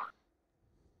people.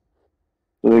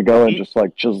 So they go and just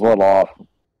like chisel it off,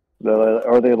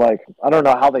 or they like I don't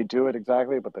know how they do it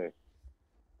exactly, but they.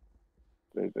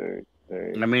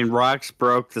 I mean, rocks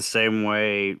broke the same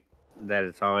way that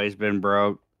it's always been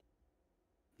broke.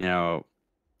 A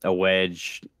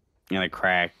wedge and a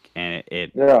crack, and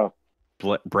it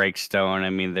breaks stone. I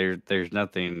mean, there's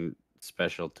nothing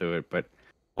special to it. But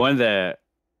one of the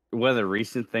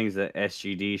recent things that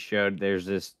SGD showed, there's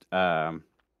this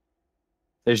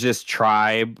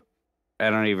tribe. I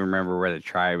don't even remember where the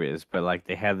tribe is, but like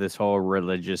they have this whole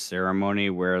religious ceremony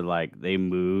where like they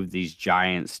move these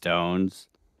giant stones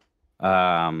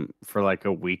for like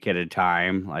a week at a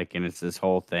time, like, and it's this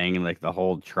whole thing, and like the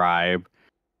whole tribe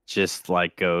just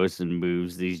like goes and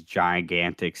moves these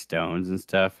gigantic stones and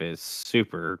stuff. Is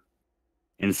super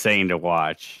insane to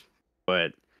watch,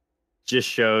 but just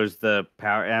shows the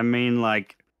power. I mean,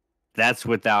 like, that's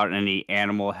without any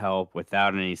animal help,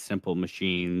 without any simple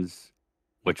machines,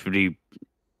 which would be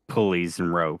pulleys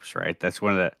and ropes, right? That's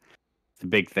one of the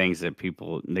big things that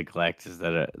people neglect, is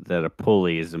that a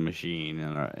pulley is a machine,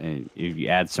 and if you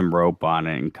add some rope on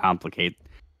it and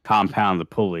compound the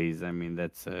pulleys, I mean,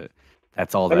 that's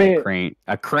all that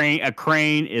a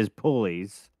crane is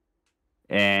pulleys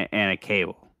and a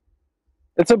cable.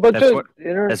 It's a bunch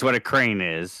that's what a crane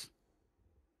is.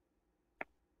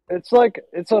 It's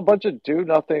a bunch of do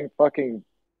nothing fucking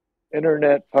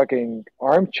internet fucking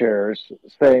armchairs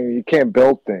saying you can't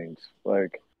build things.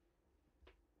 Like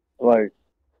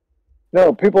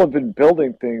no, people have been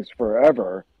building things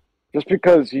forever. Just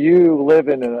because you live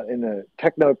in a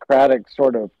technocratic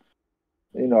sort of,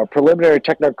 a preliminary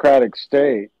technocratic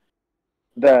state,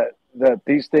 that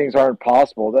these things aren't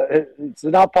possible. That it's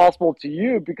not possible to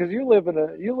you because you live in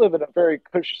a very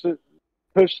cush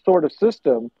sort of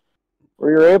system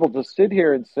where you're able to sit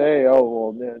here and say,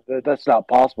 "Oh, well, that's not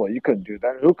possible. You couldn't do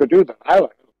that. Who could do that? I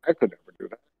could never do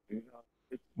that."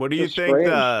 What do you think?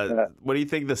 What do you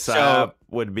think the psyop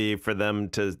would be for them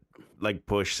to like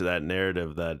push that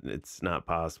narrative that it's not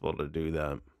possible to do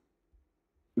that?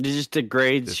 It just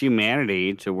degrades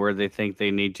humanity to where they think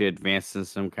they need to advance in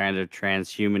some kind of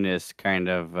transhumanist kind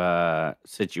of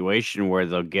situation where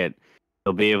they'll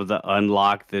be able to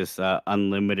unlock this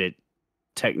unlimited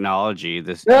technology,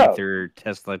 this ether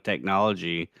Tesla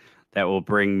technology that will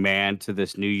bring man to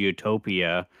this new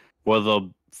utopia where they'll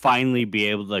finally be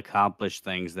able to accomplish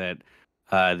things that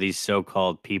these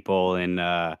so-called people in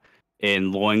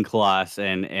loincloths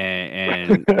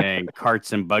and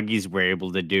carts and buggies were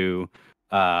able to do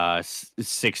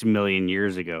 6 million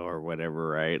years ago or whatever,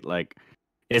 right? Like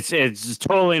it's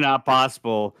totally not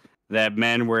possible that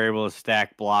men were able to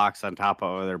stack blocks on top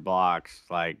of other blocks.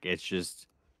 Like, it's just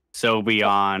so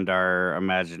beyond our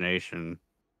imagination.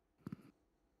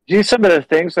 Do you see some of the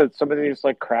things that some of these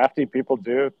like crafty people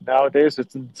do nowadays?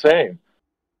 It's insane.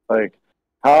 Like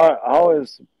how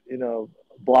is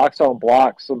blocks on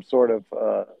blocks some sort of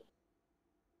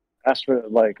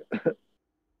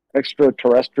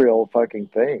extraterrestrial fucking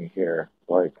thing here?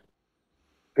 Like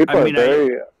people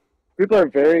are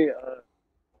very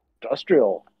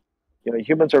industrial.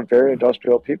 Humans are very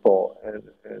industrial people, and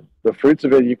the fruits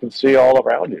of it you can see all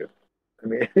around you. I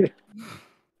mean,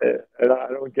 and I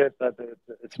don't get that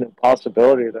it's an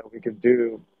impossibility that we can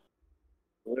do.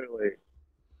 Literally,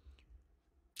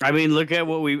 I mean, look at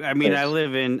what I mean, I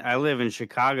live in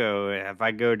Chicago. If I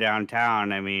go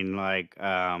downtown, I mean, like,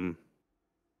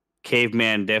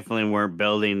 cavemen definitely weren't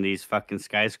building these fucking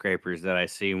skyscrapers that I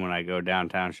see when I go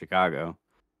downtown Chicago.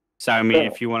 So, I mean,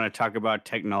 if you want to talk about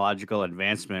technological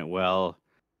advancement, well,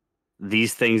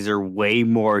 these things are way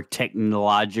more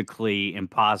technologically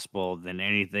impossible than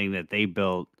anything that they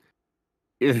built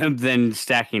than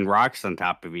stacking rocks on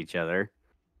top of each other.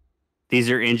 These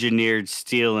are engineered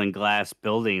steel and glass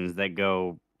buildings that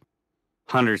go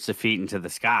hundreds of feet into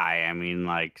the sky. I mean,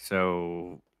 like,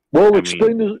 so... Well,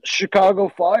 explain the Chicago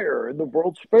Fire and the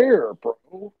World's Fair,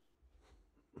 bro.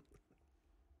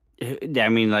 I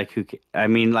mean, like,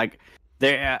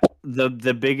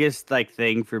 the biggest like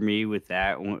thing for me with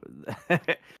that,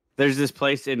 There's this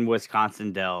place in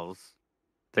Wisconsin Dells.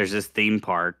 There's this theme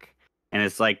park, and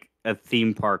it's like a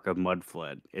theme park of mud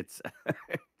flood. It's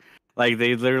like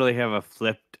they literally have a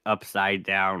flipped upside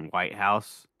down White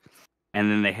House, and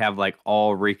then they have like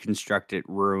all reconstructed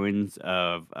ruins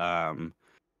of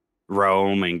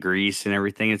Rome and Greece and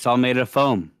everything. It's all made of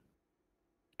foam.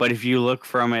 But if you look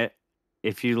from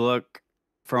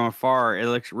afar, it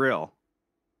looks real.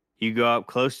 You go up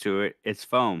close to it, it's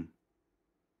foam.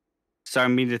 So I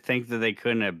mean, to think that they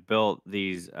couldn't have built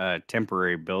these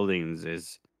temporary buildings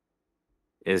is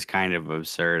kind of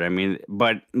absurd. I mean,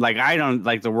 but like I don't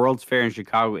like the World's Fair in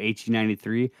Chicago,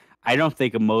 1893. I don't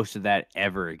think most of that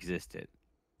ever existed.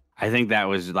 I think that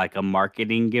was like a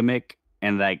marketing gimmick,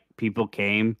 and like people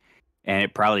came, and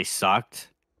it probably sucked.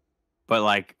 But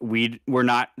like we're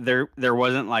not there. There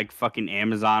wasn't like fucking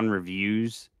Amazon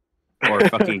reviews or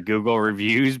fucking Google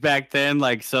reviews back then.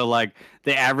 Like, so like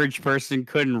the average person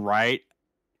couldn't write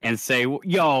and say,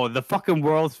 yo, the fucking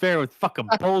World's Fair was fucking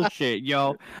bullshit,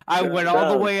 yo. I went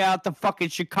all the way out to fucking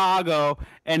Chicago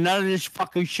and none of this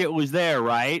fucking shit was there,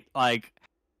 right? Like,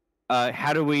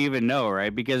 how do we even know,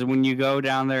 right? Because when you go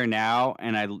down there now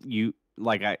and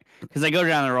because I go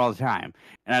down there all the time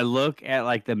and I look at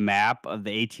like the map of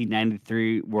the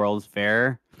 1893 World's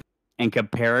Fair and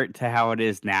compare it to how it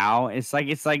is now, it's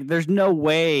like there's no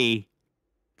way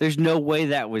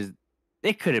that was.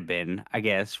 It could have been, I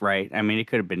guess, right? I mean, it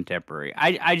could have been temporary.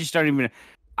 I just don't even.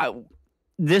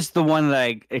 This is the one that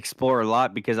I explore a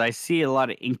lot because I see a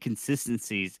lot of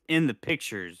inconsistencies in the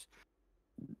pictures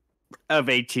of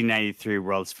 1893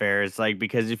 World's Fair. It's like,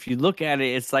 because if you look at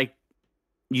it, it's like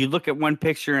you look at one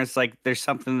picture and it's like there's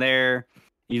something there.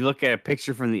 You look at a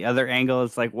picture from the other angle,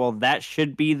 it's like, well, that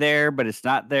should be there, but it's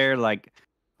not there. Like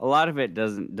a lot of it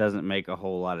doesn't make a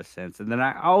whole lot of sense. And then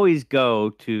I always go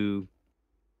to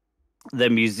the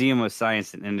Museum of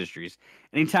Science and Industries.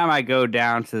 Anytime I go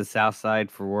down to the South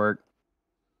Side for work,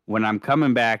 when I'm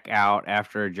coming back out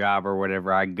after a job or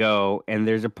whatever, I go and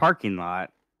there's a parking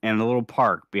lot and a little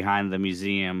park behind the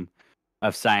Museum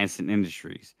of Science and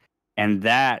Industries. And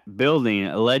that building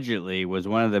allegedly was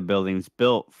one of the two buildings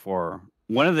built for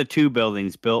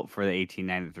the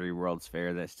 1893 World's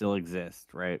Fair that still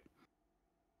exist, right?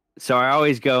 So I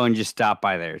always go and just stop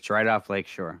by there. It's right off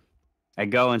Lakeshore. I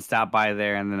go and stop by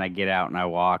there, and then I get out and I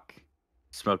walk,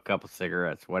 smoke a couple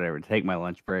cigarettes, whatever, take my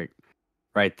lunch break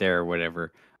right there or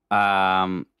whatever.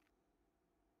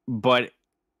 But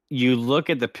you look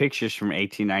at the pictures from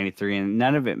 1893, and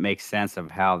none of it makes sense of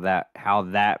how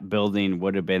that building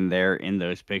would have been there in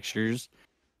those pictures.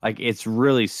 Like, it's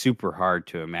really super hard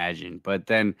to imagine. But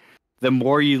then the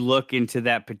more you look into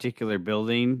that particular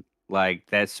building, like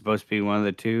that's supposed to be one of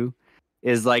the two,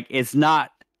 is like it's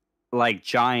not like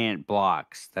giant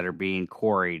blocks that are being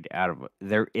quarried out of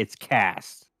there. It's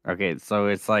cast. Okay, so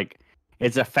it's like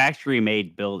it's a factory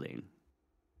made building.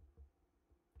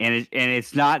 And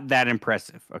it's not that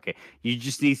impressive. Okay, you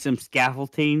just need some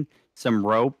scaffolding, some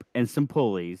rope, and some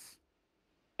pulleys,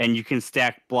 and you can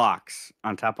stack blocks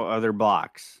on top of other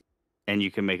blocks, and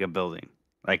you can make a building.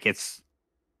 Like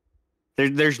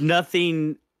there's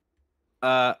nothing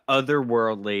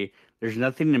otherworldly. There's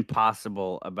nothing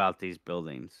impossible about these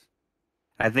buildings.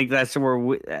 I think that's where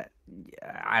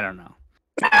I don't know.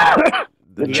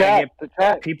 The chat.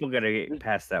 People gotta get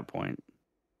past that point.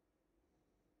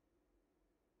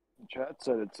 Chad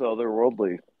said it's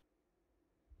otherworldly.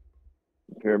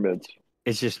 Pyramids.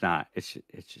 It's just not. It's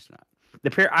just not.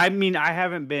 I mean, I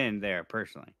haven't been there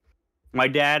personally. My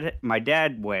dad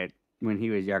went when he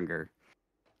was younger.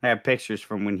 I have pictures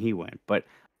from when he went, but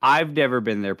I've never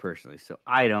been there personally, so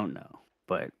I don't know.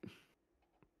 But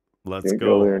let's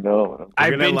go there. No,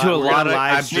 I've been to a lot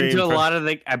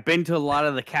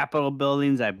of the Capitol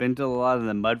buildings. I've been to a lot of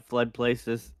the mud flood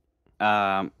places.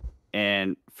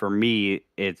 And for me,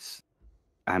 they're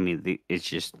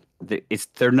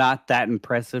not that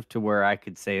impressive to where I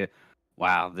could say,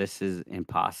 wow, this is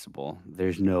impossible.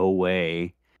 There's no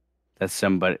way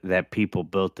that people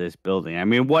built this building. I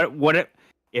mean,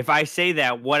 if I say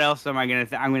that, what else am I going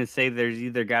to I'm going to say there's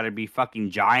either got to be fucking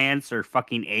giants or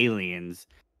fucking aliens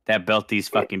that built these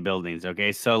fucking buildings.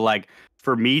 Okay. So like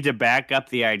for me to back up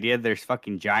the idea there's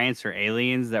fucking giants or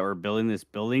aliens that were building this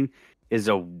building is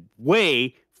a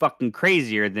way fucking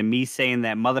crazier than me saying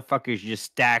that motherfuckers just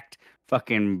stacked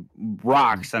fucking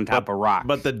rocks on top of rocks.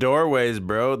 But the doorways,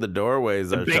 bro, are big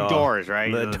tall. doors,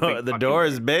 right? The door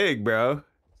is big, bro.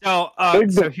 So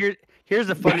here's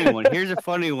a funny one. Here's a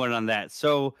funny one on that.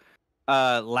 So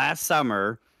last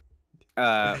summer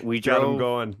we drove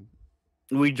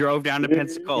down to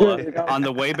Pensacola. On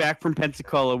the way back from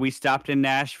Pensacola, we stopped in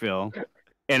Nashville.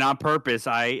 And on purpose,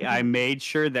 I made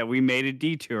sure that we made a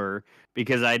detour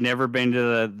because I'd never been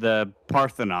to the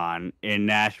Parthenon in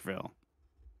Nashville.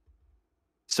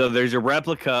 So there's a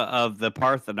replica of the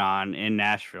Parthenon in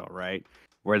Nashville, right?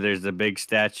 Where there's a big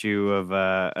statue of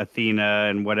Athena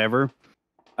and whatever.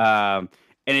 And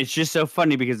it's just so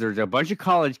funny because there's a bunch of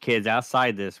college kids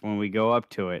outside this when we go up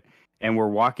to it. And we're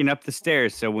walking up the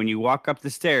stairs. So when you walk up the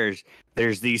stairs,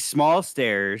 there's these small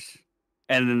stairs.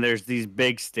 And then there's these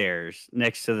big stairs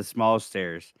next to the small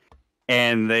stairs.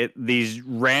 And these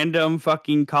random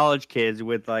fucking college kids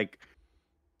with like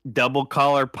double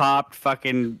collar popped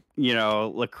fucking,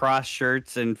 lacrosse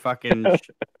shirts and fucking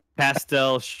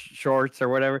pastel shorts or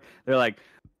whatever. They're like,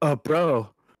 oh,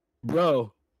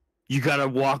 bro, you got to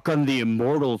walk on the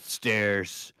immortal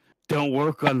stairs. Don't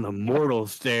work on the mortal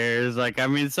stairs. Like, I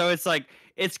mean, so it's like,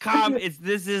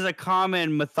 this is a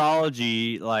common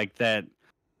mythology like that.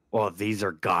 Well, these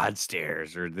are God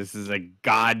stairs, or this is a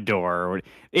God door. Or,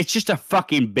 it's just a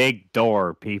fucking big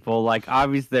door, people. Like,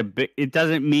 obviously, it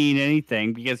doesn't mean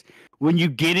anything because when you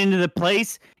get into the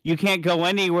place, you can't go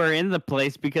anywhere in the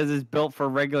place because it's built for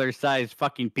regular sized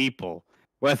fucking people,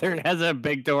 whether it has a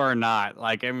big door or not.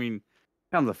 Like, I mean,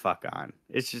 come the fuck on.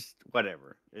 It's just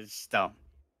whatever. It's dumb.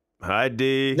 Hi,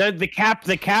 D.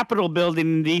 The Capitol building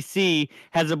in D.C.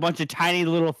 has a bunch of tiny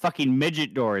little fucking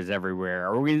midget doors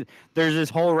everywhere. There's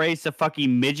this whole race of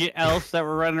fucking midget elves that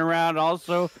were running around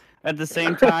also at the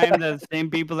same time. The same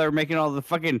people that are making all the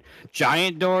fucking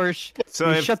giant doors.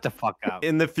 So shut the fuck up.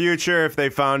 In the future, if they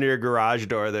found your garage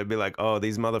door, they'd be like, "Oh,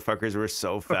 these motherfuckers were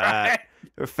so fat. Right?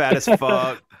 They're fat as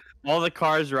fuck." All the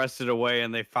cars rusted away,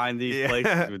 and they find these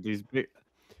places with these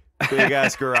big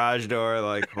ass garage door.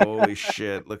 Like, holy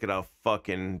shit! Look at how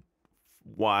fucking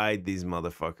wide these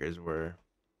motherfuckers were.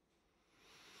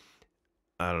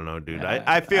 I don't know, dude.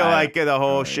 I feel like the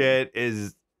whole shit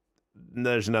is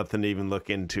there's nothing to even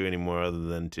look into anymore other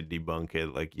than to debunk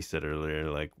it, like you said earlier.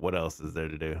 Like, what else is there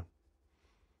to do?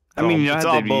 It's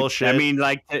all bullshit. I mean,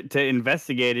 like to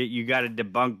investigate it, you got to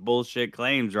debunk bullshit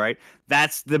claims, right?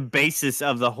 That's the basis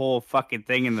of the whole fucking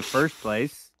thing in the first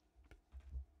place.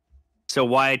 So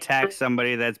why attack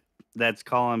somebody that's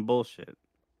calling bullshit?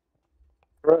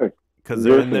 Right. Because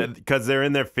they're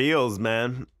in their fields,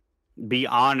 man. Be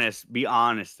honest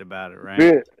about it,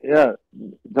 right? Yeah.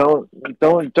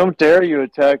 Don't dare you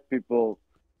attack people.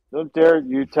 Don't dare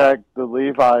you attack the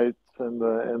Levites and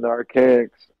the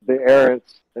Archaics, the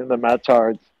Errants and the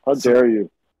Matards. How dare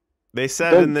you? They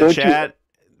said in the chat,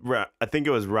 I think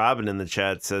it was Robin in the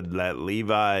chat said that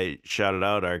Levi shouted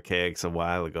out Archaics a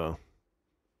while ago.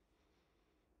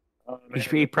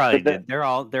 He probably did. They're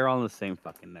all the same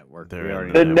fucking network.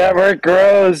 The network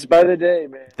grows by the day,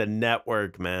 man. The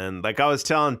network, man. Like I was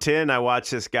telling Tin, I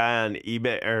watched this guy on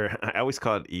eBay, or I always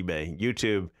call it eBay,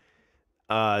 YouTube.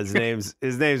 His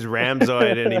name's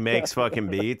Ramzoid, and he makes fucking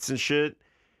beats and shit.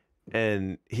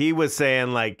 And he was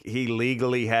saying like he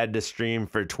legally had to stream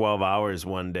for 12 hours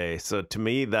one day. So to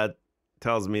me, that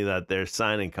tells me that they're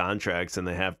signing contracts and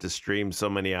they have to stream so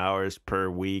many hours per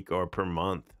week or per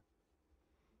month.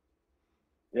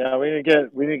 Yeah, we need to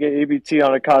get EBT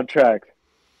on a contract.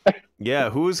 Yeah,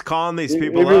 who's calling these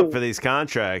people up for these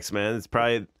contracts, man? It's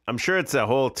probably, I'm sure it's a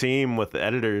whole team with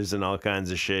editors and all kinds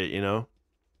of shit, you know?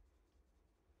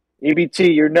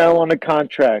 EBT, you're now on a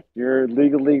contract. You're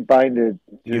legally binded.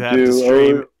 You have to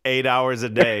stream 8 hours a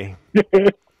day.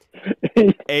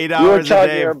 8 hours a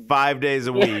day, 5 days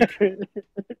a week.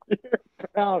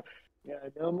 Yeah,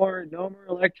 no more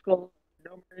electrical,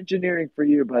 no more engineering for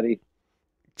you, buddy.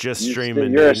 Just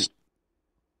streaming.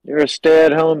 You're a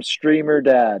stay-at-home streamer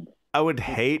dad. I would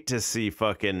hate to see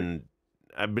fucking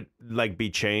be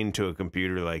chained to a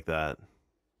computer like that.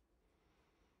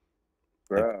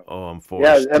 Bro. I'm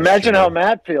forced. Yeah, imagine how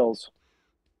Matt feels.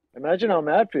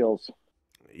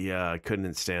 Yeah, I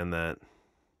couldn't stand that.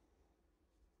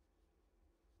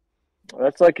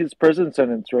 That's like his prison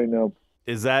sentence right now.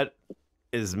 Is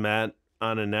Matt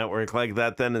on a network like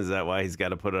that then? Is that why he's got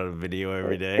to put out a video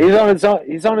every day?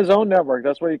 He's on his own network.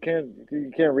 That's why you can't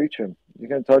reach him. You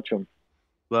can't touch him.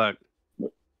 Look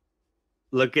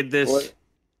at this. What?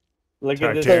 Look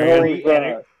at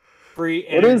this free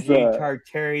energy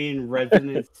Tartarian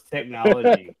resonance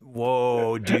technology.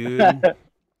 Whoa, dude.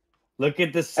 Look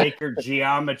at the sacred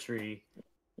geometry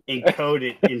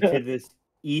encoded into this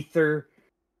ether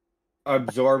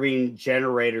absorbing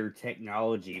generator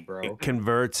technology, bro. It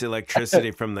converts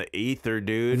electricity from the ether,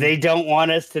 dude. They don't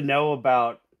want us to know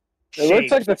about It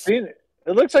looks like the Phoenix.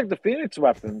 It looks like the Phoenix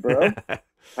weapon, bro.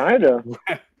 Kinda.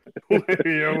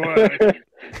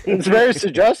 It's very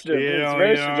suggestive. It's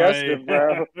very suggestive,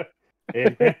 bro.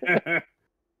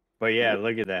 But yeah,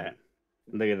 look at that.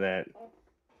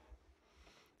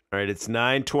 All right, it's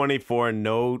 9:24.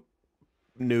 No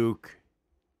nuke,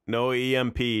 no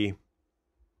EMP.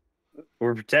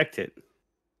 We're protected.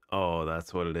 Oh,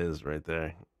 that's what it is right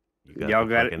there. Y'all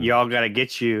got to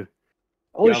get you.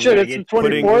 Holy Y'all shit, gotta it's the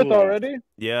get 24th rules. already?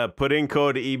 Yeah, put in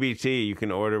code EBT. You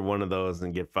can order one of those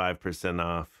and get 5%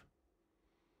 off.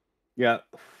 Yeah,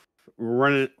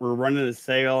 we're running a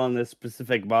sale on this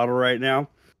specific bottle right now.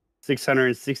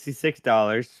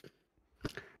 $666.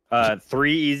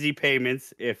 3 easy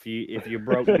payments if you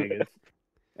broke niggas.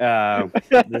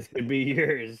 This could be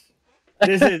yours.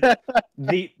 This is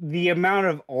the amount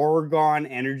of Oregon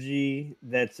energy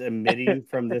that's emitting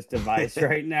from this device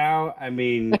right now. I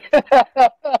mean,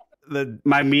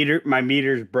 my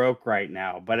meter's broke right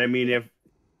now. But I mean, if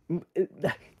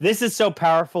this is so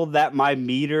powerful that my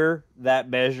meter that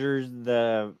measures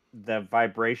the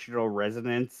vibrational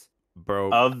resonance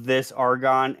Broke. of this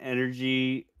argon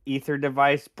energy ether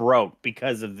device broke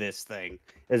because of this thing,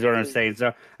 is what I'm saying.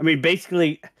 So I mean,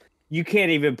 basically, you can't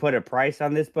even put a price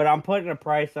on this, but I'm putting a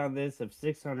price on this of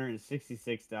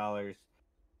 $666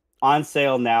 on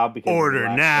sale now because Order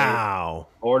now.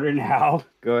 Order now.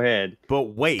 Go ahead.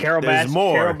 But wait, there's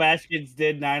more. Carol Baskins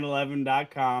did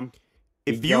 911.com.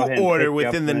 If you order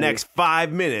within the next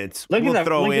 5 minutes, we'll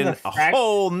throw in a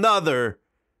whole nother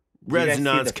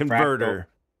resonance converter.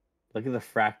 Look at the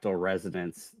fractal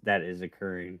resonance that is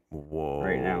occurring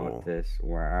right now with this.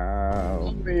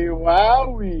 Wow.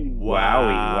 Wowie.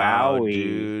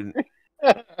 Dude.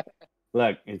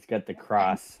 Look, it's got the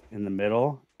cross in the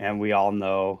middle, and we all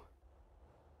know.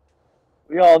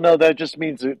 We all know that just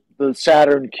means the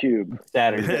Saturn cube.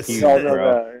 Saturn Yes. cube, We all know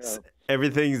bro. that. Yeah.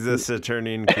 Everything's the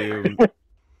Saturnian cube.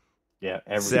 Yeah,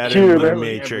 Saturn cube,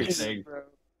 Matrix. Everything.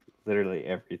 Literally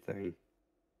everything.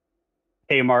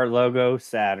 Kmart logo,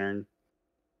 Saturn.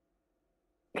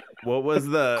 What was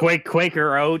the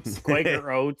Quaker Oats?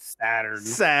 Quaker Oats, Saturn.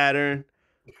 Saturn.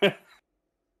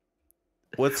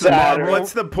 What's the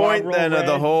point Marlboro then of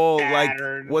the Red, whole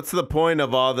Saturn. like? What's the point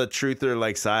of all the truther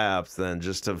like psyops then?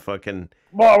 Just to fucking,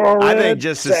 Marlboro I Red, think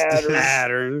just to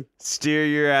Saturn. steer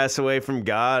your ass away from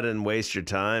God and waste your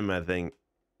time. I think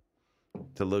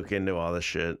to look into all this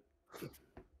shit.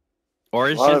 Or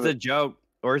it's just a joke.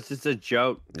 Or it's just a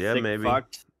joke. Yeah, Sick maybe.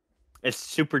 fucks. It's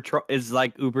super. It's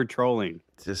like Uber trolling.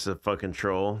 It's just a fucking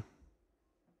troll.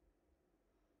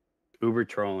 Uber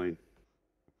trolling.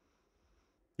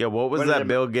 Yeah, what was What that is it?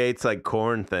 Bill Gates like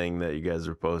corn thing that you guys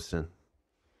were posting?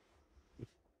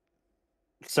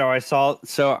 So I saw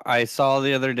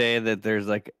the other day that there's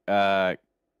like what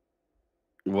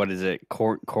is it?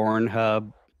 Corn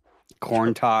Hub,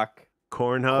 Corn Talk,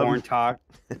 Corn Hub? Corn Talk.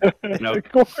 No,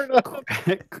 Corn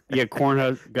yeah, Corn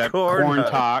Hub got Corn Corn Hub.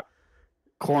 Talk.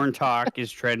 Corn Talk is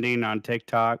trending on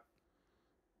TikTok.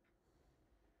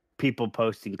 People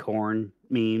posting corn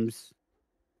memes,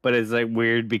 but it's like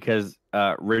weird because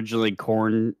originally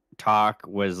Corn Talk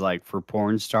was like for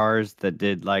porn stars that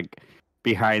did like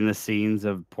behind the scenes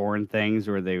of porn things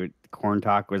where they would Corn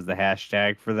Talk was the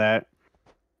hashtag for that.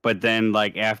 But then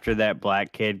like after that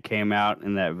black kid came out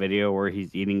in that video where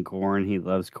he's eating corn, he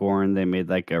loves corn, they made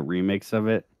like a remix of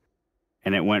it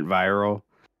and it went viral.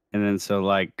 And then so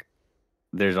like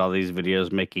there's all these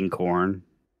videos making corn,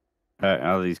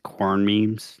 all these corn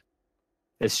memes.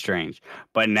 It's strange.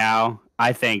 But now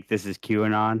I think this is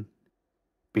QAnon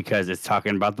because it's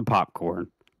talking about the popcorn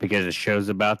because the show's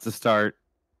about to start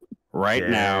right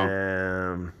now.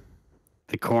 Damn.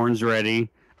 The corn's ready.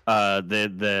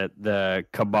 The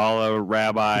Kabbalah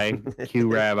rabbi,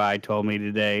 Q rabbi told me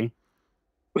today.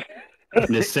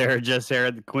 The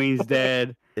Sarah the Queen's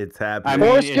dead. It's happening.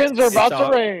 Foreskins are about to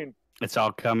rain. It's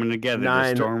all coming together.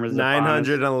 The storm is upon us.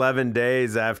 911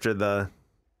 days after the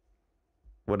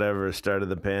whatever started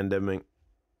the pandemic.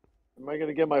 Am I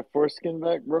gonna get my foreskin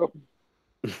back, bro?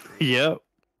 Yep.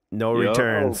 No Yep.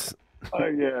 returns. Oh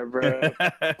yeah, bro.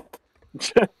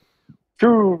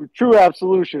 True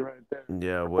absolution right there.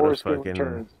 Yeah, what a Foreskin fucking.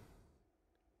 returns.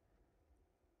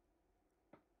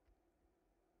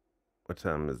 What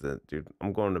time is it, dude?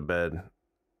 I'm going to bed.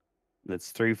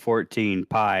 That's 3:14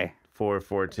 pi.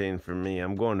 4:14 for me.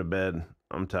 I'm going to bed.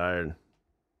 I'm tired.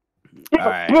 All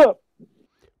right.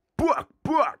 Buck.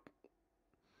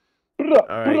 All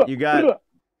right, you got.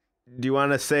 Do you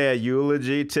want to say a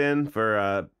eulogy, Tin,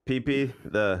 for PP,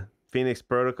 the Phoenix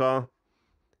Protocol?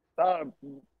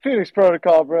 Phoenix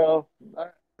Protocol, bro.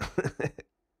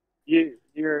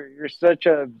 You're such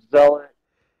a zealot.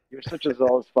 You're such a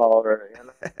zealous follower, and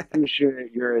I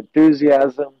appreciate your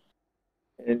enthusiasm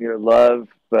and your love.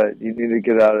 But you need to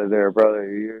get out of there, brother.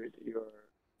 You're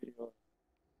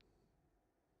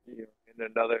in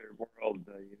another world.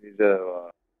 You need to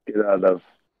get out of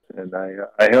and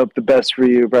I hope the best for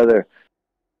you, brother,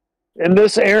 in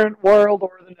this errant world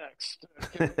or the next.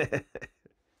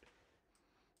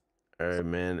 All right,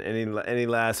 man. Any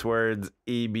last words?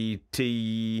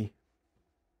 EBT.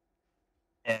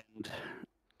 End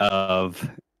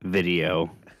of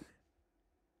video.